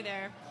typically play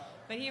there.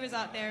 But he was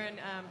out there, and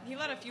he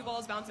let a few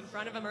balls bounce in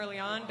front of him early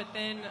on, but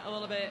then a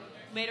little bit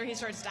later he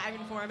starts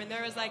diving for him, and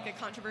there was a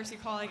controversy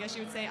call, I guess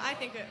you would say. I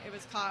think it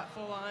was caught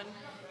full on.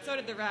 So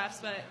did the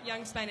refs, but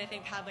Young Spine, I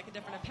think, had a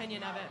different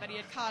opinion of it, but he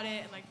had caught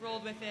it and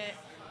rolled with it.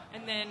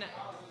 And then,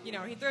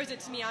 he throws it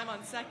to me, I'm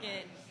on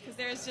second, because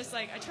there's just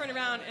I turn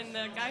around, and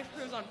the guy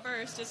who's on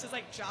first just is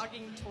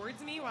jogging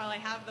towards me while I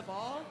have the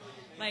ball,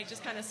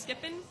 just kind of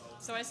skipping.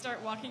 So I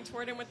start walking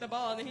toward him with the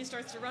ball, and then he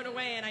starts to run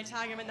away, and I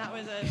tag him, and that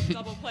was a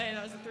double play.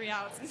 That was 3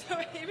 outs. And so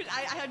I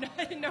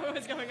didn't know what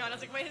was going on. I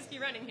was like, why is he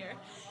running here?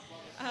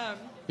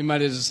 You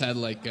might have just had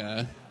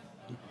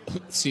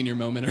senior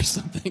moment or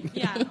something.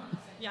 Yeah.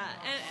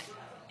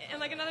 And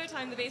like another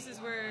time, the bases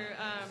were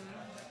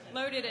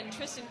loaded and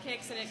Tristan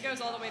kicks, and it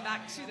goes all the way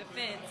back to the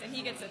fence, and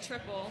he gets a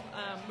triple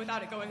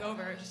without it going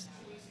over.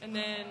 And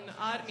then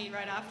Admin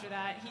right after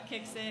that, he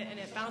kicks it, and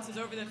it bounces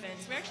over the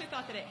fence. We actually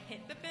thought that it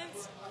hit the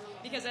fence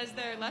because as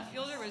their left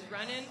fielder was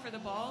running for the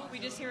ball, we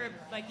just hear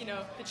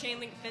the chain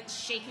link fence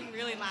shaking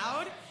really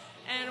loud.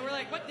 And we're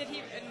like, what did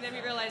he? And then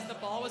we realized the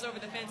ball was over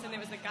the fence, and it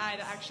was the guy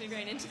that actually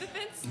ran into the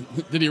fence.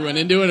 Did he run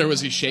into it, or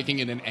was he shaking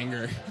it in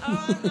anger?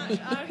 Oh, I'm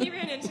not sure. He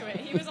ran into it.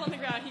 He was on the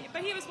ground,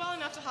 but he was well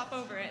enough to hop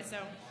over it. So,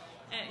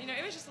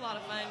 it was just a lot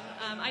of fun.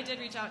 I did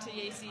reach out to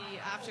Yacy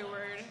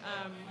afterward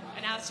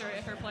and asked her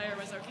if her player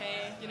was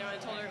okay.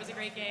 And told her it was a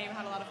great game,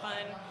 had a lot of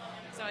fun.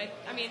 So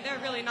they're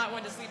really not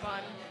one to sleep on.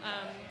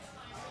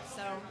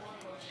 So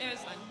it was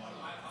fun.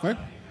 Where?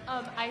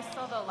 I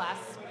saw the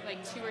last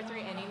 2 or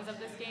 3 innings of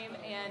this game,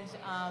 and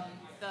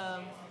the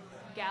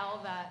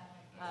gal that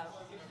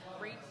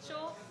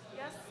Rachel,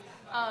 yes,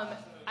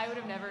 I would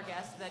have never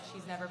guessed that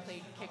she's never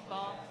played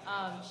kickball.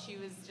 She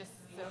was just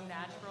so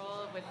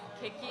natural with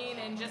kicking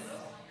and just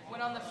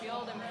went on the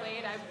field and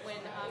played. When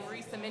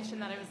Marisa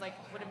mentioned that, I was like,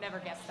 would have never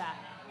guessed that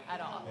at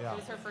all. Yeah. It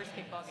was her first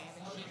kickball game,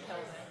 and she killed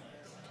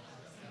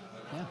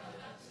it. Yeah.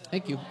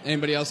 Thank you.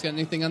 Anybody else got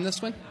anything on this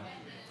one?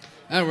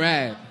 All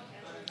right.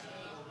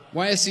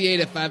 YSC 8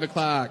 at 5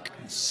 o'clock.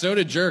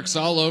 Soda Jerks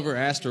all over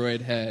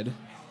Asteroid Head.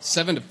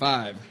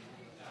 7-5.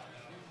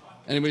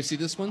 Anybody see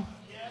this one?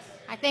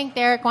 I think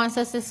Derek wants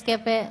us to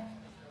skip it.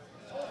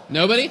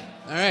 Nobody?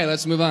 All right,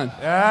 let's move on.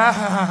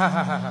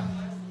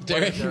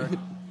 Derek?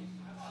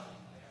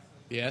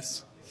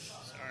 Yes?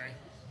 Sorry.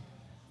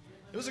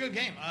 It was a good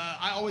game.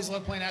 I always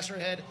love playing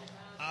Asteroid Head.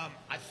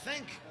 I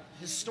think,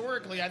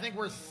 historically,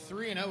 we're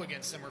 3-0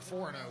 against them, or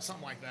 4-0,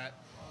 something like that.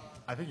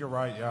 I think you're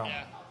right,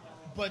 yeah.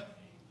 But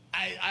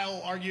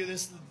I'll argue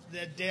this,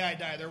 the day I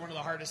die, they're one of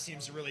the hardest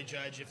teams to really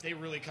judge. If they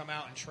really come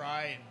out and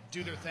try and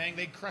do their thing,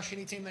 they crush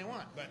any team they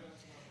want. But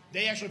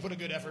they actually put a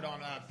good effort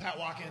on. Pat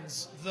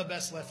Watkins, the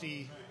best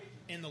lefty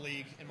in the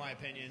league, in my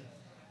opinion.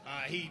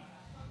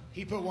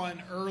 He put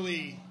one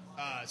early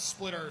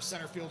splitter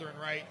center fielder and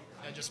right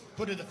and just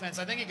put it to the fence.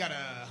 I think he got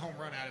a home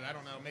run at it. I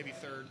don't know, maybe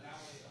third.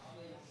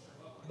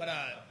 But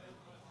I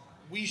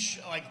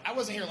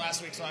wasn't here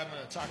last week, so I'm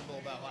going to talk a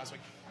little about last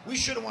week. We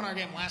should have won our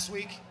game last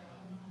week,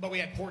 but we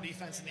had poor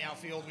defense in the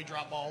outfield. We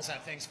dropped balls,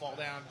 had things fall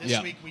down.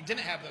 This week, we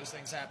didn't have those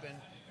things happen,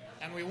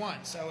 and we won.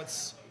 So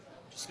it's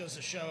just goes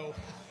to show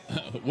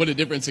what a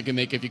difference it can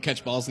make if you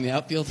catch balls in the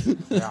outfield.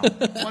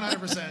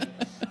 100%.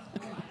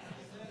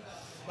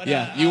 But,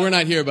 you were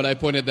not here, but I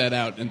pointed that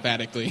out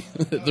emphatically.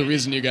 The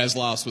reason you guys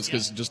lost was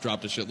because you just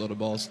dropped a shitload of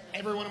balls.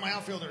 Every one of my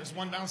outfielders,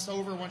 one bounced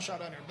over, one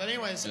shot under. But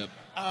anyways,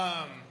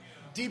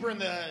 deeper in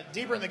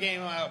the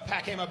game,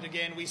 Pat came up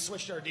again. We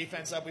switched our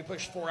defense up. We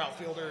pushed 4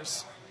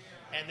 outfielders,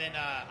 and then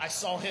I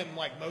saw him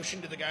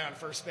motion to the guy on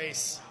first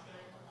base.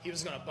 He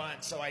was going to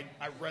bunt, so I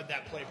read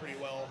that play pretty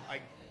well. I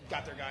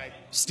got their guy.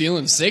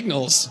 Stealing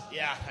signals.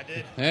 Yeah, I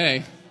did.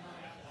 Hey.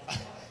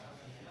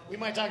 We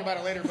might talk about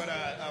it later, but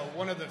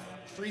one of the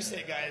Free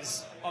State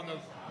guys on the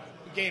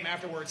game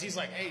afterwards, he's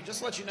like, hey, just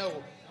to let you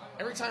know,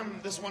 every time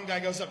this one guy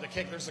goes up to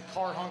kick, there's a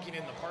car honking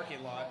in the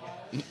parking lot.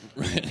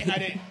 Right. And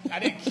I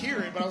didn't hear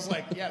it, but I was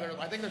like, yeah,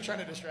 I think they're trying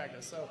to distract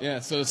us. So. Yeah,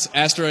 so it's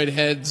Asteroid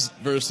Heads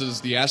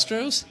versus the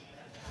Astros?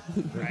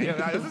 Right.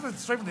 Yeah, this is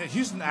straight from the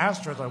Houston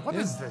Astros. What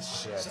is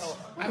this shit? So,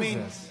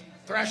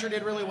 Thrasher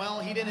did really well.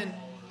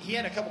 He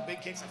had a couple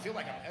big kicks. I feel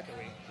like I'm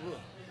echoing.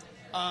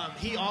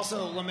 He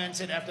also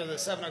lamented after the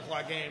 7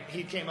 o'clock game.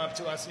 He came up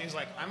to us and he was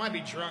like, I might be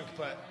drunk,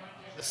 but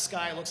the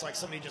sky looks like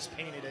somebody just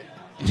painted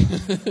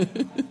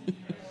it.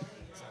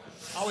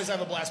 Always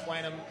have a blast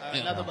playing them.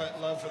 Nothing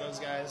but love for those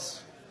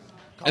guys.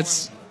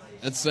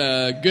 It's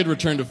a good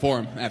return to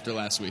form after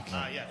last week.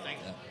 Yeah, thank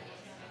you.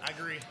 I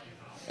agree.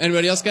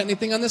 Anybody else got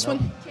anything on this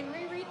one? Can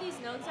we read these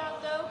notes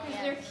out, though?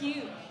 Because they're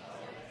cute.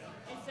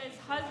 It says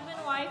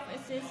husband-wife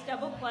assist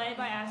double play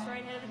by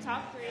Asteroid Head of the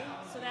top 3.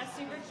 So that's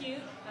super cute.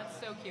 That's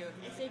so cute.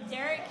 It said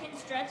Derek can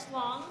stretch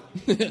long.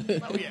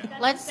 Oh, yeah.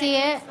 Let's see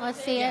it.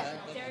 Let's see it.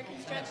 Derek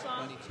can stretch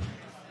long.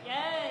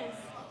 Yes.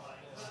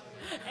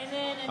 And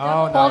then a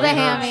no, pull the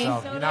hammy.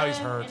 Now he's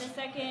hurt. In a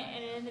second,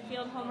 and in the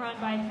field home run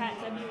by Pat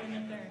W. in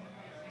the third.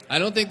 I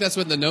don't think that's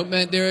what the note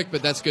meant, Derek,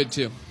 but that's good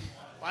too.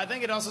 Well, I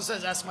think it also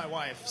says that's my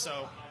wife,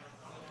 so.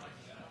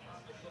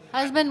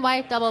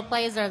 Husband-wife double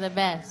plays are the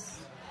best.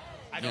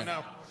 I don't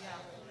know.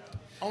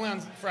 Only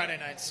on Friday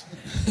nights.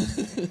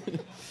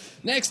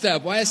 Next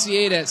up, YSC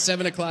 8 at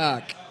 7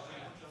 o'clock.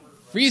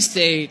 Free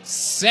State,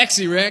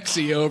 Sexy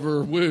Rexy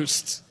over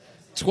Woost.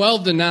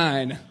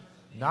 12-9.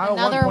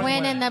 Another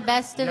win in the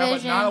best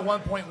division. Yeah, but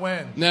not a 1-point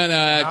win.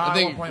 No, I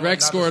think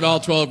Rex scored all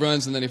 12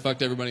 runs, and then he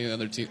fucked everybody in the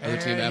other team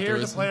afterwards.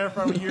 Here's a player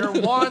from year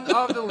 1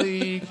 of the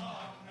league.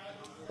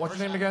 What's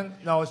your name again?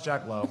 No, it's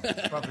Jack Lowe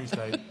from Free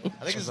State.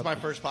 I think this is my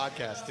first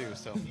podcast, too.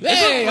 So.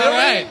 Hey, all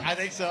right. I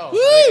think so.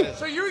 Woo!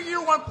 So you're a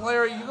year 1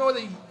 player. You go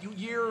to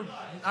year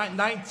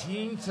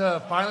 19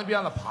 to finally be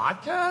on the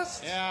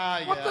podcast?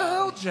 Yeah. What the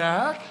hell,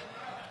 Jack?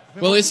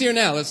 Well, he's here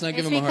now. Let's not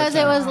give him a hard time.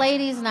 Because it was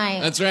ladies'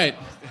 night. That's right.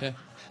 Yeah.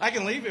 I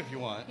can leave if you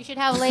want. You should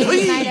have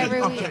ladies' night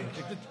every week. Okay,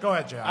 go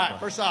ahead, Jay. All right,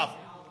 first off,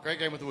 great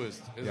game with the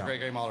Woos. It was a great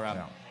game all around.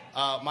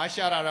 My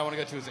shout out I want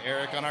to go to is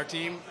Eric on our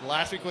team.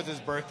 Last week was his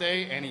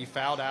birthday, and he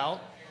fouled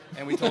out.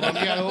 And we told him,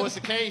 you got to owe us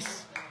a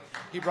case.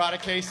 He brought a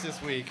case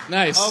this week.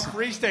 Nice. Of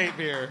Free State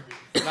beer,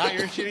 not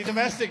your shitty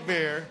domestic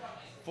beer,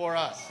 for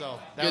us. So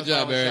that Good was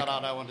job, my Eric. shout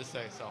out I wanted to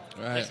say. So All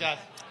right. thanks, guys.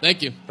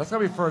 Thank you. That's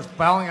going to be first.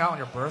 Fouling out on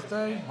your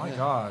birthday? My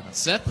God.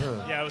 Seth?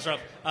 Yeah, it was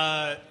rough.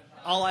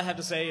 All I have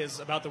to say is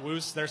about the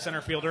Woos, their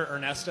center fielder,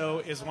 Ernesto,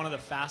 is one of the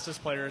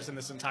fastest players in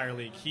this entire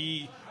league.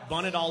 He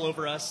bunted all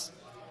over us,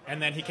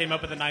 and then he came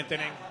up in the ninth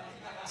inning.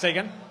 Say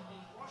again?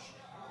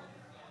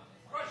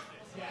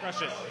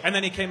 Crushed it. And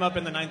then he came up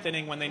in the ninth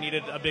inning when they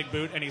needed a big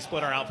boot, and he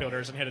split our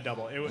outfielders and hit a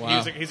double.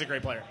 Wow. He's a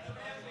great player.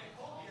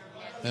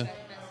 Yeah.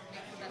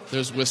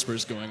 There's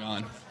whispers going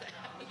on.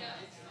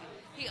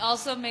 He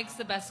also makes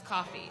the best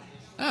coffee.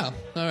 Oh,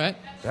 all right.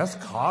 Best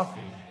coffee?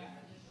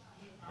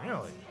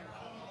 Really?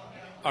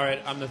 All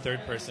right, I'm the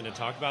third person to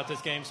talk about this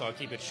game, so I'll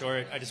keep it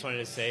short. I just wanted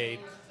to say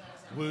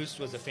Woos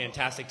was a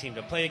fantastic team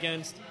to play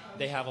against.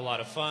 They have a lot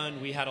of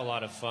fun. We had a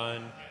lot of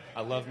fun.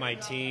 I love my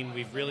team.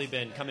 We've really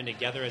been coming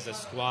together as a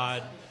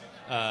squad.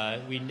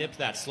 We nipped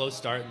that slow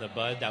start in the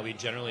bud that we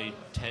generally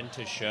tend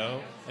to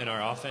show, and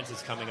our offense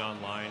is coming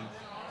online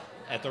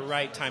at the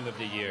right time of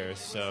the year.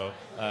 So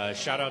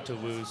shout out to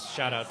Woos.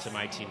 Shout out to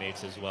my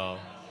teammates as well.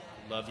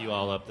 Love you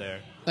all up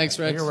there. Thanks,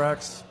 Rex. Hey,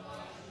 Rex.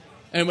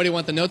 Anybody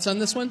want the notes on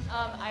this one?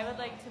 I would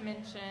like to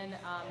mention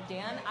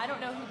Dan. I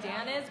don't know who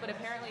Dan is, but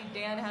apparently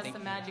Dan has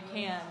some magic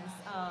hands.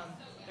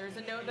 There's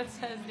a note that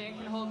says Dan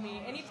can hold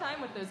me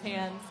anytime with those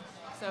hands.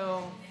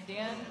 So,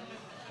 Dan,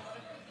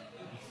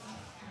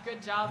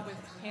 good job with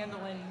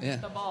handling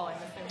the ball.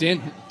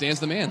 Dan's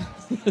the man.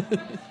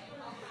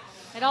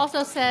 It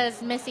also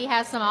says Missy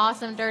has some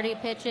awesome dirty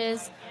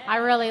pitches. I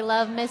really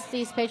love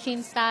Missy's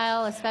pitching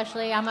style,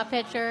 especially I'm a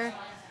pitcher.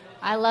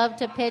 I love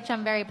to pitch.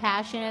 I'm very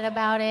passionate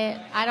about it.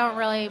 I don't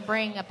really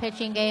bring a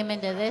pitching game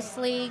into this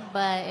league,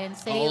 but in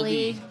City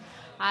League,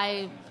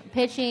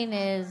 pitching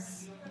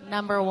is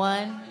number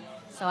one.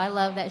 So I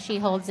love that she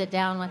holds it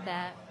down with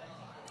that.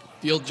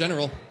 Field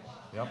General.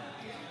 Yep.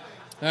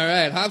 All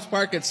right, Hobbs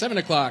Park at 7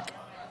 o'clock.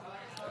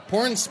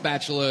 Porn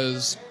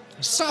Spatulas,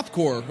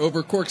 softcore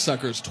over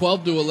Corksuckers,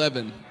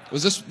 12-11.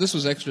 This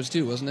was extras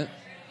too, wasn't it?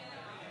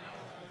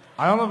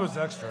 I don't know if it was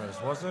extras,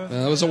 was it?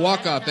 It was a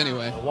walk-off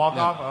anyway. A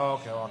walk-off? Yeah. Oh,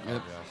 okay, walk-off,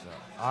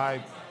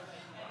 Yep.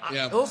 I'm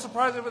a little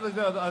surprised with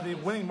the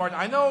winning margin.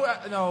 I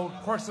know,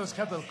 Corksuckers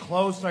kept it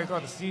close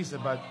throughout the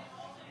season, but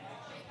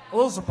a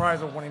little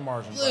surprised with winning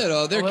margin.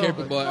 They're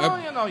capable.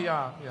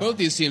 Yeah. Both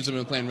these teams have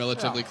been playing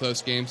relatively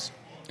close games.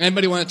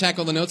 Anybody want to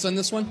tackle the notes on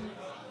this one?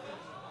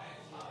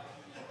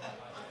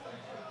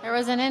 There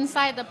was an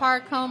inside the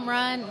park home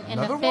run in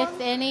the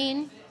fifth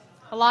inning.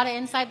 A lot of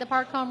inside the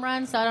park home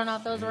runs, so I don't know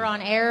if those were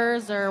on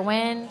errors or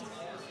wind.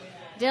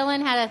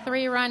 Dylan had a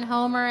 3-run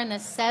homer in the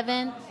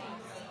 7th,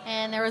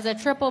 and there was a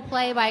triple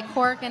play by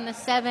Cork in the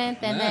 7th,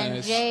 and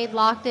then Jade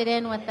locked it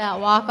in with that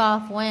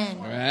walk-off win.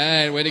 All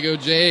right, way to go,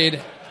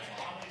 Jade.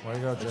 Way to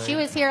go, Jade. She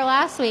was here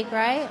last week,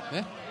 right?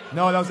 Yeah.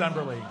 No, that was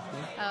Emberly.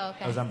 Oh, okay.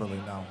 That was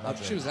Emberly, no.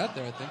 She was out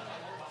there, I think.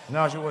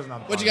 No, she wasn't on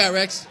the What you got,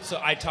 Rex? So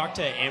I talked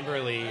to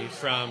Amberly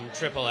from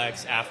Triple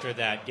X after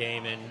that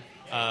game,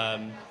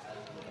 and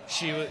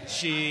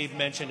she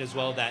mentioned as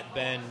well that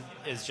Ben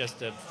is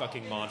just a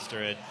fucking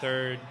monster at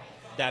third.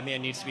 That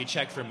man needs to be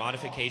checked for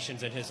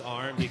modifications in his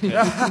arm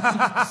because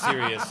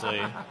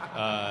seriously,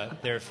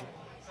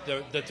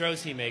 the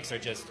throws he makes are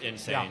just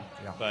insane.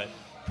 Yeah. But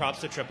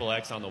props to Triple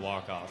X on the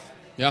walk-off.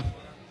 Yeah.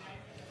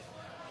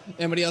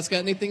 Anybody else got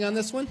anything on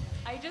this one?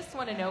 I just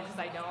want to know, because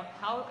I don't,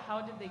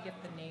 how did they get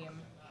the name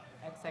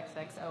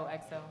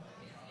XXXOXO?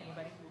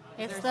 Anybody?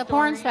 It's the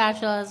porn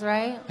spatulas,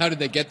 right? How did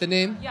they get the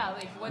name? Yeah,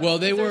 like what? Well,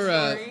 they is their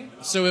were. story?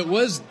 So it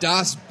was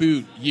Das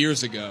Boot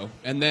years ago,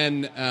 and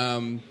then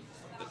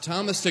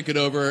Thomas took it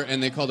over,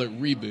 and they called it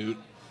Reboot.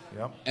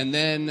 Yep. And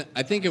then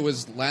I think it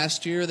was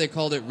last year they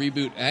called it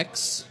Reboot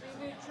X.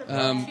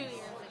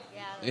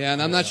 Yeah,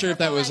 and I'm not sure if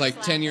that was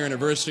like 10-year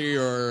anniversary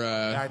or.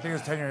 Yeah, I think it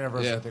was 10-year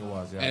anniversary. Yeah. I think it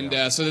was. Yeah.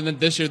 And so then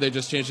this year they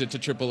just changed it to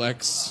Triple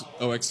X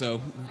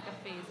OXO.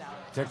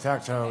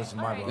 Tic-tac-toe is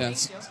my book. Yeah,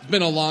 it's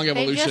been a long They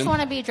evolution. just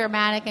want to be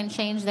dramatic and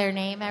change their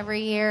name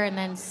every year and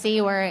then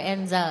see where it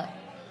ends up.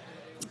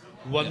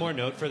 One more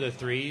note for the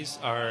threes.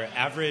 Our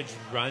average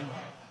run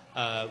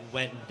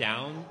went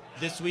down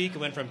this week. It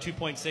went from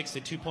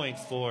 2.6 to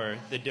 2.4,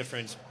 the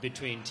difference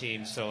between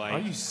teams. So like, Are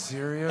you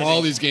serious?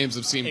 All these games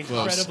have seemed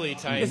incredibly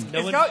close. tight. It's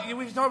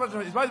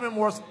probably been the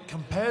most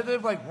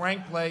competitive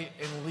ranked play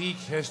in league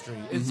history.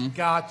 It's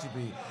got to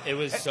be. It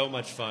was so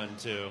much fun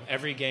too.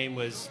 Every game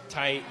was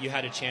tight. You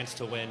had a chance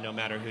to win, no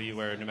matter who you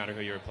were, no matter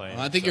who you were playing.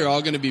 Well, I think you're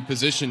all going to be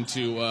positioned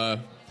to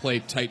play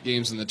tight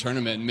games in the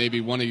tournament, and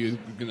maybe one of you is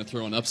going to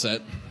throw an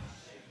upset.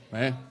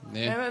 Right?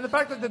 Yeah. And the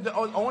fact that the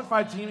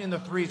 0-5 team in the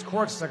threes,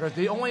 Corksuckers,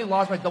 they only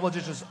lost by double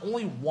digits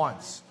only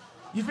once.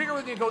 You figure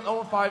when you go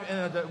 0-5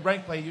 in the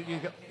rank play, you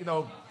get,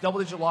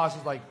 double-digit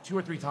losses like 2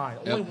 or 3 times.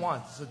 Yep. Only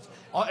once. So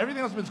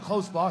everything else has been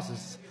close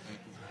losses.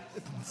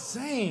 It's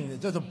insane.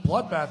 There's a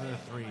bloodbath in the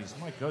threes.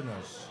 My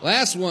goodness.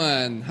 Last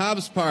one,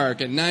 Hobbs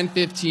Park at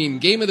 9:15.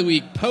 Game of the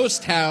week,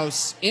 Post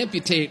House,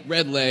 amputate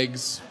Red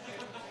Legs,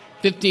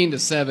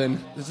 15-7.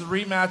 This is a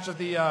rematch of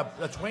the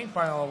Twain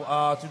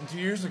final 2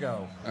 years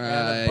ago.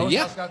 And the Post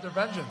House got their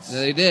vengeance.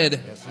 They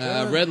did. Yes, they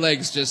did. Red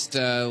Legs just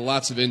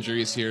lots of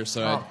injuries here,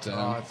 so it's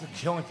a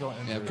killing field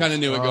injury. Yeah, kind of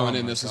knew it going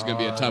in. This was going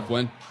to be a tough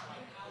one.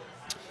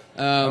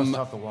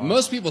 Tough to watch.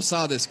 Most people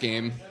saw this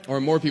game, or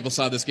more people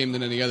saw this game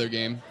than any other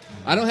game.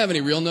 I don't have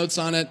any real notes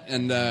on it,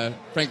 and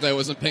frankly, I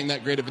wasn't paying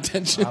that great of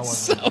attention.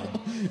 So,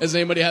 does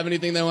anybody have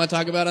anything they want to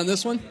talk about on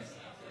this one?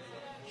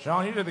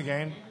 Sean, you did the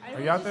game.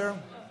 Are you out there?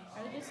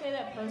 I would just say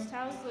that Post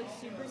House looked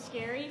super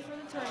scary for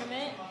the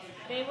tournament.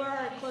 They were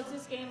our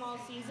closest game all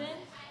season,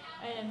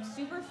 and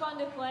super fun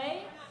to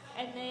play.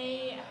 And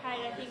they had,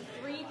 I think,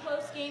 3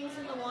 close games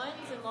in the ones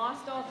and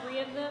lost all 3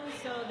 of them,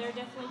 so they're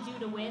definitely due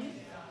to win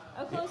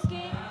a close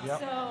game. Yep.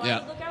 So I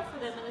would look out for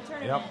them in the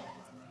tournament. Yep.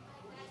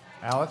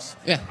 Alex?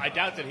 Yeah. I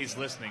doubt that he's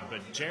listening, but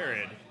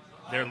Jared,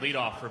 their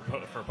leadoff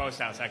for Post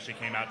House, actually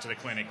came out to the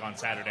clinic on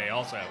Saturday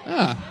also.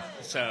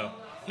 So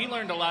he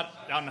learned a lot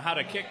on how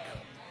to kick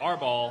our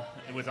ball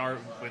with our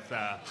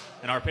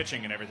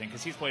pitching and everything,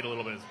 because he's played a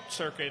little bit of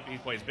circuit. He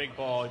plays big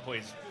ball. He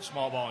plays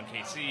small ball in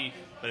KC,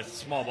 but it's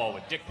small ball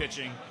with dick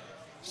pitching.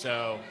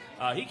 So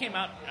he came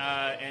out,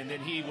 and then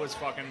he was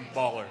fucking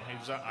baller. He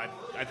was,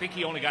 I think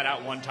he only got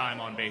out 1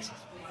 time on bases.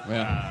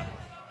 Yeah.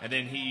 And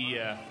then he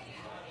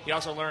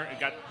also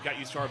got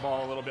used to our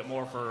ball a little bit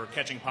more for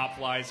catching pop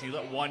flies. He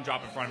let 1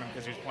 drop in front of him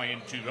because he was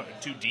playing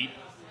too deep.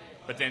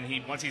 But then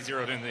once he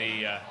zeroed in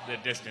the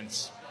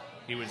distance,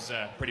 he was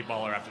pretty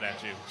baller after that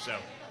too. So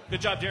good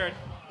job, Jared.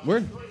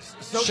 Word.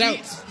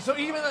 So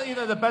even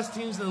the best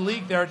teams in the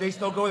league there, they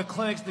still go to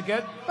clinics to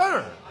get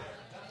better.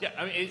 Yeah,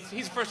 I mean,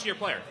 he's a first-year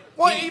player.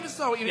 Well, even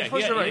so, he had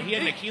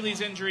an Achilles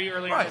injury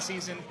earlier in the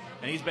season,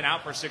 and he's been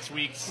out for 6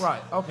 weeks.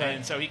 Right, okay.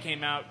 And so he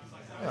came out.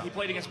 Yeah. He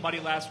played against Muddy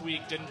last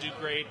week, didn't do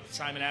great.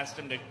 Simon asked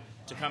him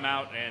to come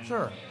out, and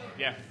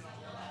yeah,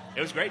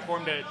 it was great for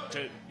him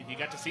to he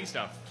got to see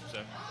stuff. So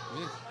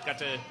got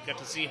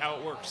to see how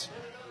it works.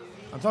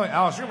 I'm telling you,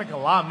 Alex, you're going to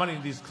make a lot of money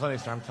in these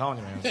clinics, I'm telling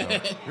you, man.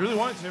 So, you really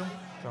wanted to.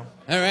 So.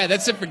 All right,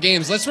 that's it for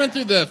games. Let's run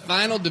through the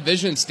final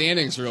division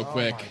standings real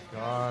quick. Oh, my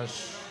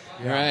gosh.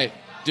 Yeah. All right.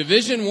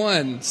 Division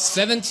 1,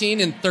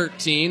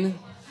 17-13.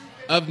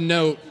 Of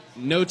note,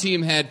 no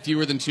team had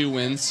fewer than 2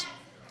 wins.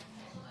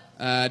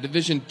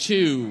 Division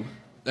 2,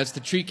 that's the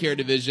tree care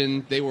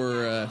division. They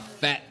were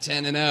fat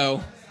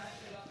 10-0.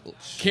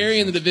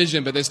 Carrying the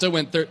division, but they still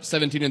went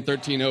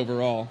 17-13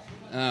 overall.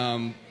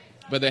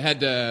 But they had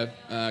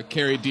to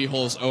carry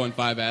D-Hole's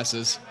 0-5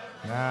 asses.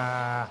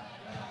 Nah.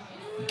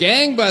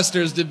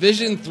 Gangbusters,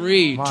 Division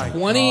 3,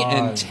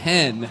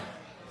 20-10.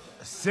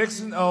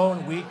 6-0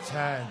 in week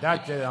 10.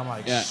 That did it. I'm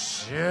like,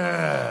 shit.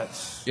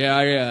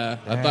 Yeah,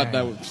 I thought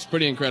that was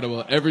pretty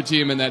incredible. Every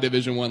team in that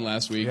division won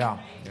last week. Yeah.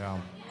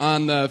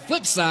 On the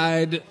flip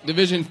side,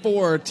 Division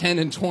 4,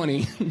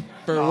 10-20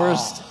 for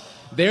worst.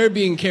 They're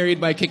being carried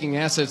by kicking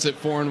assets at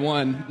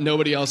 4-1.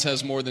 Nobody else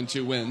has more than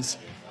 2 wins.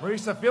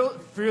 Marisa, feel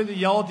free to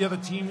yell at the other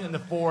team in the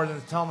 4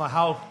 and tell them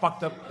how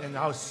fucked up and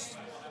how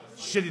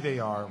shitty they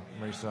are,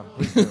 Marisa.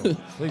 Please do.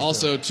 Please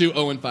also, do. 2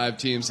 0-5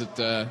 teams in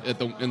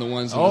the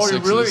ones. Oh, and the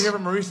you're really here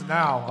from Marisa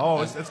now.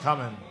 Oh, it's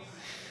coming.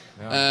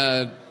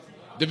 Yeah.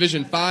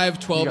 Division 5,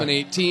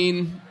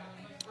 12-18.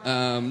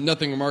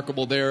 Nothing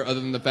remarkable there,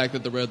 other than the fact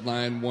that the Red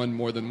Line won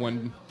more than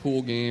 1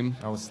 pool game.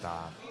 Oh,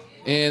 stop.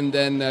 And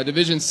then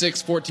Division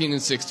 6,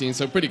 14-16,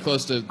 so pretty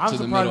close to the middle. I'm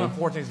surprised when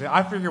 14.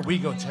 I figured we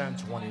go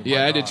 10-20.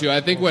 Yeah, I did too. I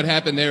think what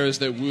happened there is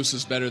that Woos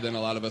is better than a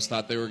lot of us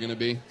thought they were going to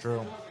be.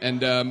 True. And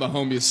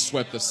Mahomes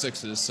swept the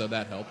 6s, so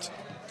that helped.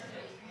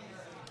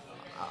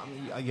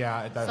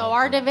 So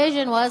our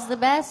division was the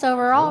best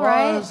overall,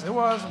 right? It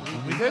was.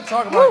 We did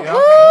talk about it.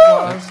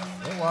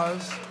 It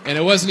was. And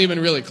it wasn't even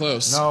really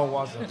close. No, it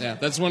wasn't. Yeah,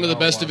 that's one of the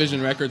best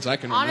division records I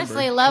can remember.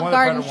 Honestly, Love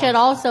Garden should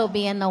also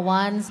be in the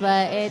ones,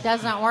 but it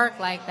doesn't work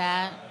like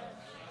that.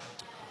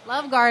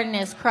 Love Garden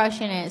is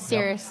crushing it,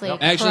 seriously. Yep.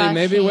 Actually,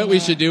 maybe what we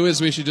should do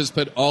is we should just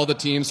put all the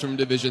teams from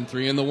Division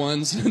 3 in the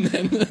ones, and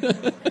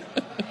then...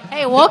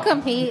 Hey, we'll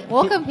compete.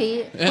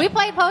 Yeah. We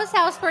played Post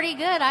House pretty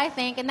good, I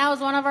think, and that was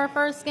one of our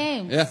first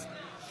games. Yeah.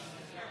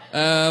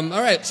 All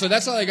right, so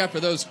that's all I got for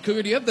those.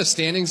 Cougar, do you have the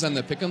standings on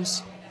the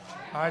pick'ems?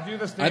 I do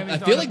the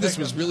standings. I feel like this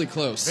was really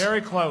close.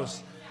 Very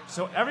close.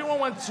 So everyone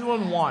went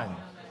 2-1.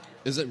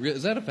 Is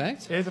that a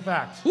fact? It is a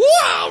fact. Woo,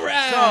 all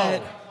right.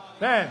 So,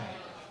 Ben,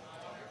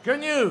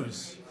 good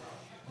news.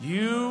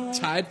 You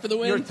tied for the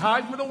win. You're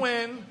tied for the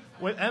win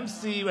with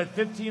MC at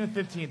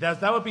 15-15.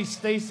 That would be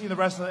Stacy and the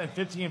rest of them at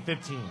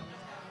 15-15.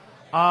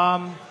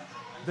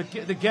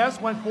 The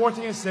guests went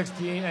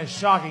 14-16 and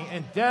shocking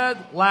and dead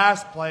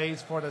last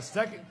place for the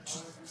second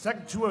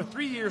 2 or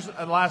 3 years.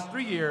 The last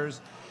 3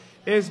 years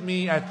is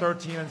me at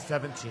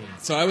 13-17.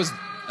 So I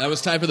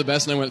was tied for the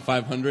best and I went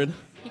 500.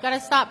 You got to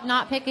stop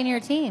not picking your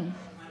team.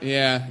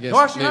 Yeah, I guess No,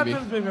 actually, maybe.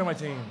 Ben's been on my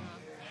team.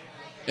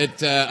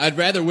 I'd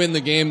rather win the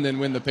game than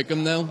win the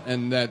pick'em though,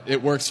 and that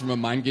it works from a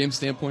mind game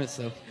standpoint.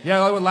 So Yeah,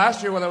 like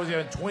last year when I was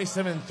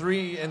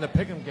 27-3 in the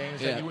pick'em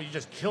games, Yeah. you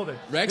just killed it.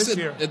 Rex This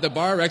year, at the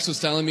bar, Rex was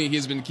telling me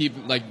he's been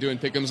doing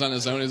pick'ems on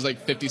his own. He's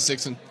like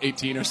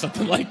 56-18 or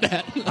something like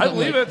that. I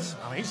believe Like- it.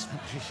 I mean,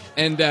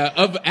 And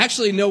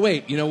actually, no,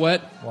 wait. You know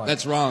what? What?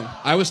 That's wrong.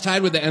 I was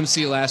tied with the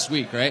MC last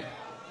week, right?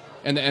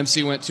 And the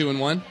MC went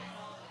 2-1.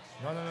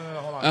 No,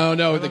 hold on. Oh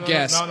no, the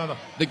guest. No.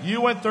 You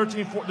went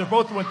 13-14. They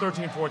both went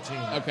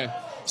 13-14. Okay.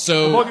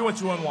 So both of you went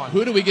 2-1.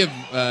 Who do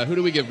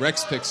we give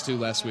Rex picks to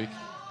last week?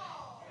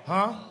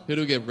 Huh? Who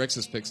do we give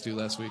Rex's picks to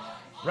last week?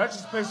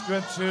 Rex's picks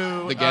good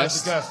to The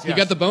guest. The guest, He yes.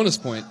 got the bonus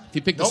point.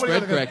 He picked Nobody the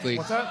got spread the- correctly.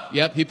 What's that?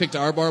 Yep, he picked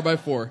our bar by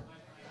 4.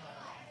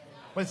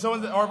 But so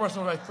in the our won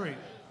by 3.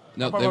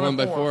 No, Our bar they won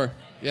by 4. 4.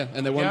 Yeah,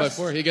 and they won by Yes.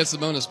 4. He gets the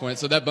bonus point,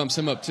 so that bumps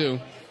him up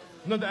too.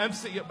 No, the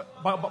MC. Yeah,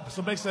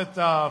 so it makes it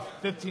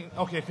 15.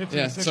 Okay, 15.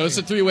 Yeah, 16. so it's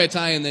a 3-way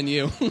tie, and then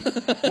you.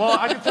 Well,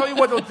 I can tell you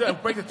what will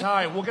break the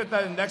tie. We'll get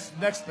that in next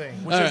thing,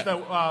 which All is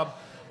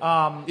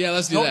right. the Yeah,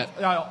 let's do that.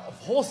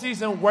 Whole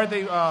season where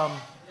they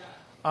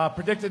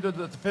predicted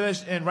to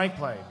finish in rank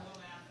play.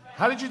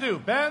 How did you do,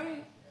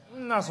 Ben?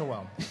 Not so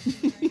well.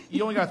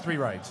 You only got 3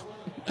 right.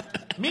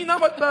 Me, not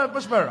much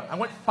better. I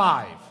went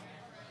 5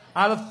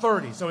 out of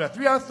 30. So we got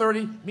 3 out of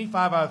 30. Me,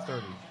 5 out of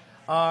 30.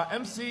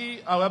 MC,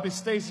 that'd be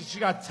Stacy. She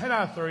got 10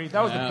 out of 30.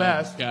 That was the Oh,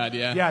 best. God,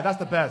 yeah. Yeah, that's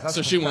the best. That's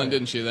So the she won, pathetic.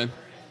 didn't she? Then.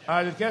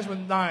 The guest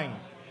went 9.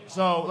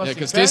 So let's Yeah, see.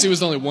 because Ben- Stacy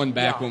was only 1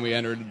 back Yeah. when we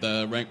entered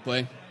the rank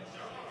play.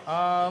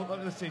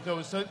 Let's see.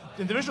 So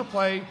individual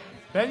play,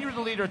 Ben, you were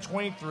the leader at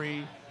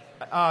 23.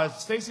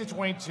 Stacy at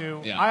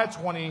 22. Yeah. I had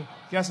 20.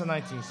 Guess at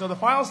 19. So the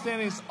final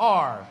standings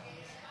are,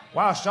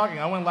 wow, shocking.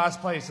 I went last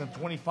place in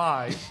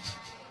 25.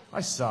 I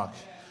suck.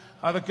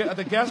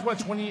 The guest went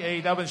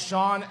 28. That was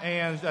Sean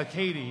and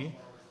Katie.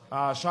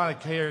 Sean and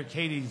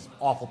Katie's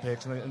awful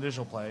picks in the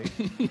initial play.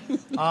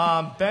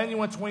 Ben, you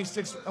went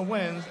 26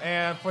 wins.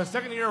 And for the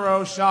second year in a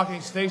row,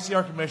 shocking, Stacy,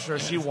 our commissioner,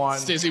 she won.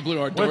 Stacy blew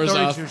our With doors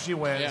 32, off. she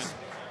wins. Yeah.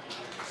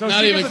 So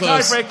Not she even gets the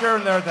close. tiebreaker,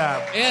 and there's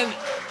that. And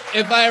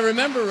if I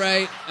remember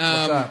right,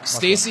 What's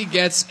Stacy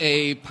gets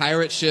a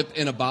pirate ship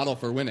in a bottle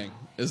for winning.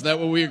 Is that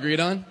what we agreed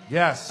on?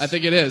 Yes. I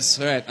think it is.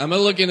 All right, I'm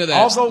gonna look into that.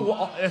 I'll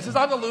go. Since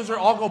I'm the loser,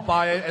 I'll go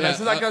buy it. And Yeah,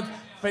 since I got,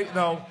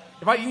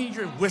 if I need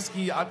your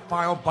whiskey,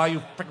 I'll buy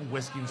you freaking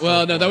whiskey. And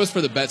Well, stuff. no, that was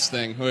for the bets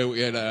thing.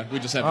 We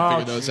just have to Oh,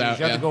 figure those geez, out.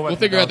 you have to Yeah. go We'll with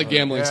figure out the the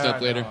gambling yeah, stuff I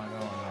know, later.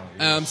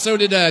 I know. So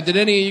did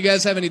any of you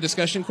guys have any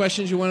discussion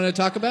questions you wanted to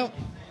talk about?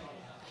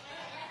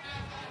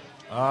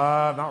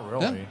 Not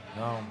really.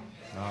 No.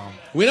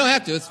 We don't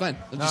have to. It's fine.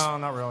 No, Just,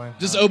 not really.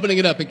 Just No. opening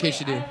it up in case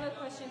you I do. have a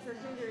question for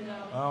Cougar,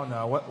 though. Oh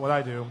no, what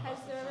I do? Has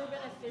there ever been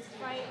a fist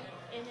fight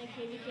in the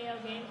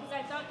KVKL game? Because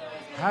I thought there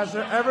was going to Has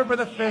there ever been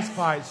a fist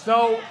fight?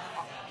 So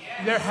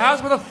there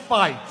has been a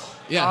fight.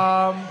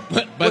 Yeah.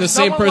 By would the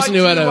same someone person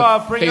like who had to,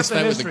 a bring face up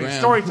the fight with the history? ground.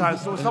 Story time.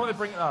 So someone to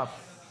bring it up.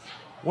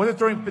 Was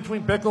it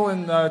between Bickle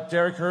and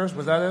Derek Hurst?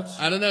 Was that it?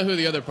 I don't know who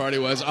the other party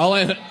was. All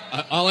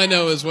I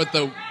know is what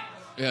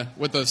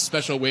the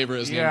special waiver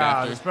is named Yeah,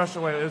 after. the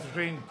special way. It was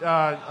between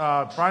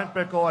Brian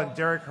Bickle and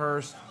Derek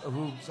Hurst,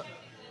 who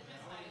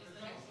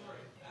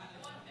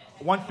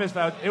one fist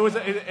fight. It was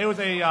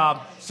a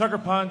sucker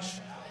punch.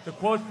 The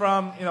quote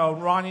from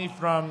Ronnie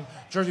from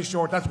Jersey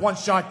Shore. That's one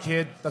shot,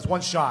 kid. That's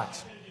one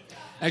shot.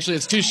 Actually,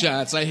 it's 2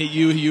 shots. I hit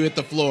you. You hit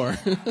the floor.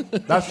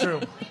 That's true.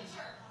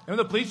 And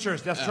the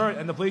bleachers, that's right.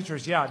 And the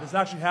bleachers, yeah. This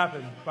actually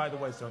happened, by the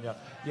way, Sonia.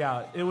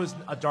 Yeah, it was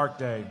a dark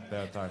day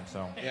that time,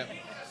 so. Yep.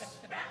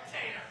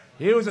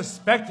 He was a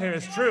spectator,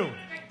 it's true.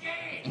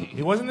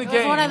 He wasn't in the He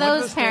was game. one of He went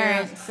to those the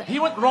stands. parents. He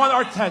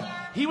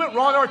went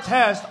Ron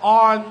Artest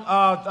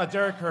on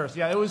Derek Hurst.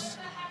 Yeah, it was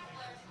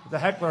the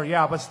heckler,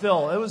 yeah, but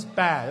still, it was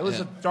bad. It was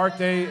Yeah. a dark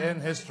day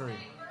in history.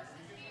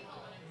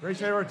 Great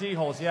favorite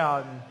D-holes,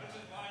 yeah.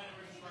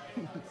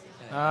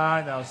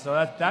 I know, so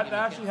that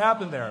actually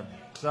happened there.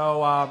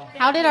 So,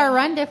 How did our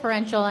run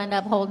differential end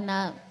up holding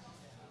up?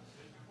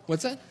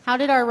 What's that? How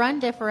did our run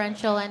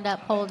differential end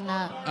up holding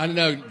up? I don't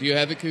know. Do you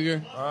have it,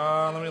 Cougar?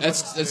 let me look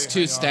That's and see. too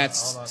Hang on,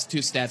 stats. hold on. It's too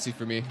statsy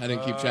for me. I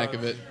didn't keep track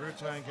of it.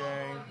 Brutan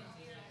gang.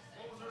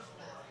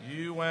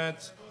 You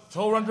went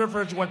total run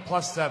differential went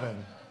 +7.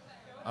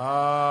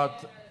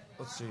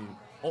 Let's see.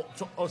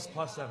 It's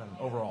 +7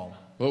 overall.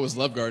 What was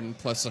Love Garden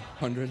plus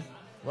 100?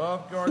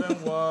 Love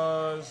Garden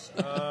was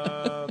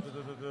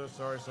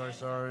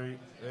sorry.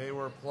 They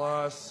were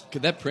plus.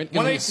 Could that print get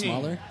a little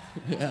 118.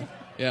 smaller?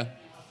 yeah.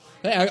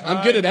 Hey,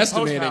 I'm good at Post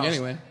estimating House,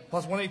 anyway.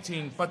 Plus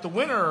 118. But the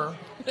winner,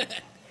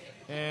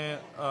 and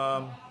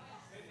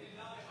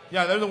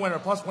yeah, they're the winner.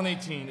 Plus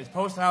 118. It's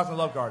Post House and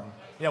Love Garden.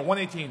 Yeah,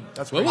 118.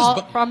 That's What great. was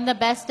All from the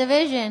best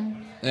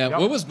division. Yeah. Yep.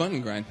 What was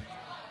Button Grind?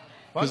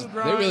 'Cause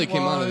Button they really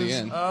came on at the was,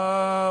 end.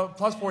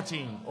 Plus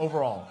 14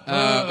 overall.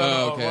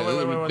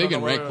 Okay. Big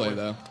in wait, rank play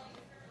though.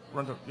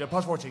 Yeah,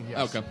 plus 14.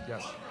 Yes. Okay.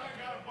 Yes.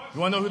 You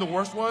want to know who the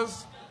worst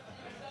was?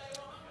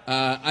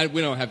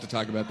 We don't have to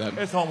talk about that.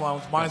 It's home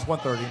loans minus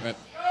 130. Right.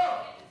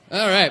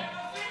 All right.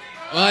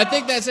 Well, I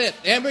think that's it.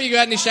 Amber, you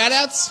got any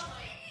shout-outs?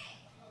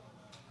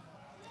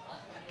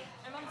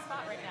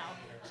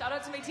 Shout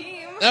out to my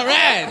team. All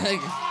right.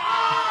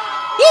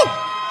 Woo!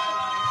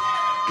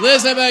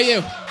 Liz, how about you?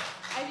 I do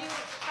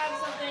have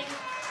something.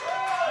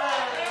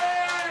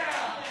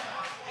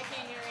 I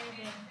can't hear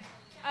anything.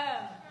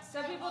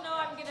 Some people know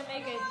I'm going to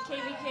make a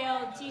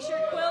KVKL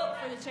t-shirt quilt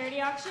for the charity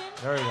auction.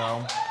 There you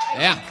go.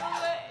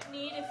 I do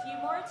need a few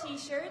more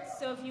t-shirts,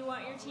 so if you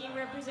want your team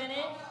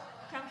represented,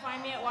 come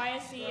find me at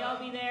YSC. I'll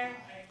be there.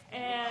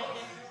 And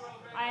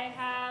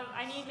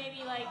I need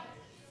maybe like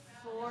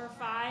 4 or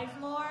 5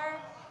 more.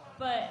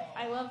 But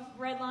I love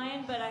Red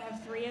Lion, but I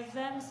have 3 of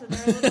them, so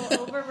they're a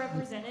little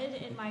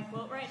overrepresented in my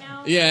quilt right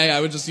now. Yeah,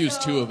 I would just use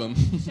 2 of them.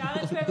 Shout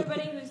out to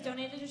everybody who's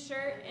donated a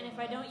shirt, and if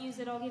I don't use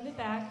it, I'll give it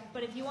back.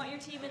 But if you want your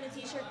team in the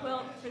t-shirt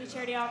quilt for the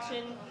charity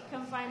auction,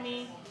 come find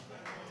me.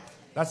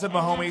 That's it,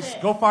 my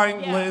homies. Go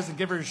find Liz and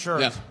give her your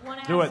shirt. Yeah.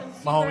 Do it,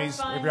 my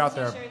homies, if you're out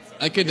there.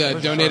 I could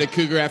donate a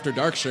Cougar After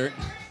Dark shirt.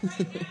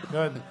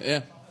 Good.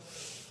 Yeah.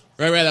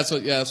 Right. That's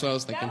what I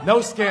was thinking. No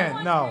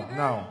skin.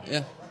 No.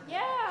 Yeah.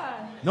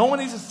 No one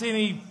needs to see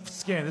any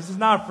skin. This is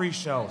not a free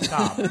show.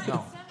 Stop.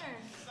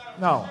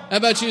 No. How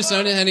about you,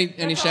 Sonia?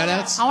 Any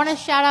shout-outs? I want to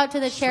shout out to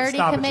the charity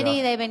Stop it, committee.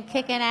 Jeff. They've been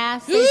kicking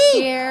ass this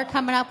year,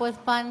 coming up with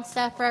fun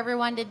stuff for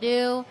everyone to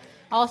do.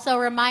 Also,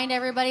 remind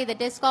everybody the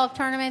disc golf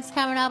tournament's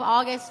coming up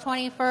August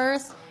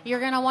 21st. You're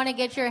going to want to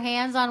get your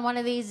hands on one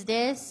of these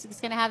discs.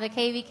 It's going to have the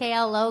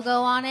KVKL logo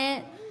on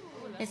it.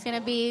 It's going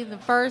to be the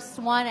first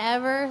one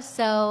ever.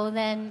 So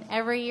then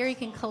every year you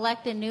can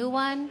collect a new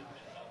one.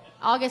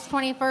 August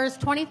 21st,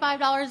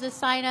 $25 to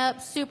sign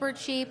up, super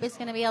cheap. It's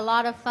going to be a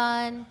lot of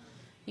fun.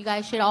 You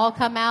guys should all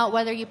come out,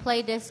 whether you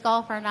play disc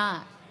golf or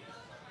not.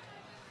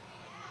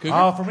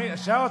 For me, a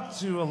shout out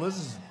to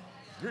Elizabeth,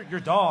 your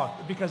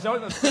dog, because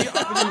here's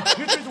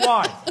the reason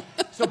why.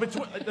 So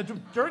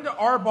during the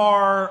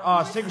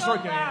R-Bar Sacred Story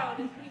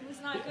game, He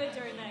was not good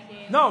during that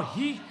game. no,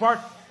 he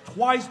barked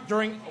twice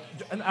during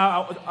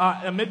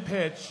a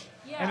mid-pitch,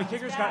 and the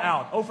kickers got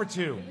out, 0 for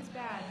 2. It was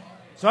bad.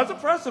 So that's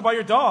impressive by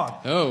your dog.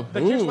 Oh, the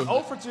kickers went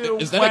 0 for 2.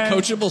 Is that a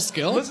coachable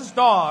skill? Liz's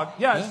dog,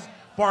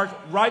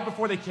 barked right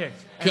before they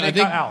kicked, and they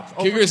got out.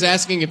 Cougar's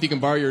asking if he can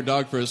borrow your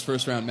dog for his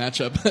first round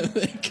matchup.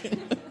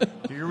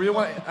 Do you really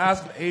want to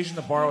ask an Asian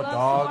to borrow a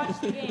dog?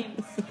 Watch the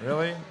games.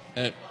 Really?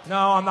 No,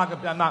 I'm not He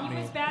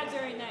mean. was bad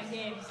during that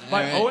game.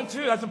 But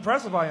 0-2, that's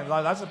impressive by him.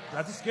 That's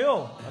a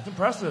skill. That's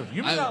impressive.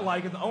 You may not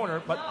like it, the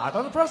owner, but I thought it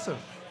was impressive.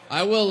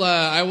 I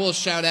will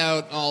shout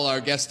out all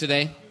our guests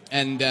today,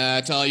 and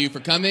to all you for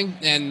coming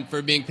and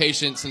for being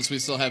patient since we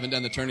still haven't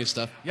done the tourney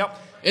stuff. Yep.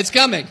 It's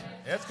coming.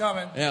 It's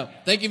coming. Yeah.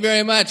 Thank you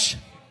very much.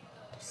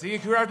 See you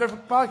Cougar After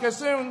Podcast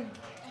soon.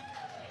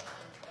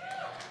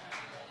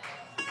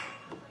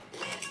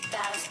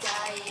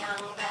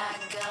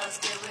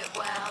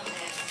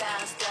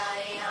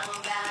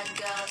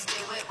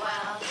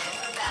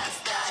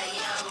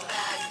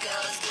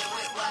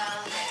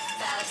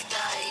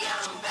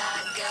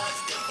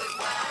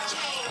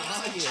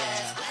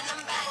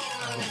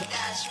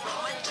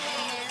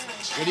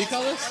 What do you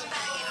call this?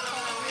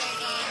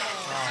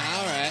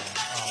 All right.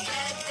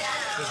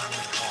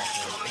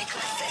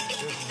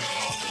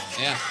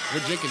 Yeah,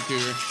 we're drinking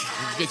Cougar.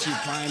 We'll get you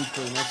primed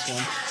for the next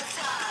one.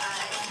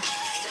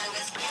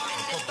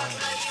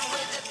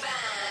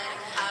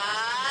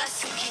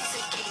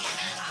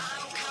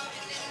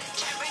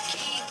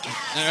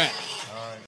 All right.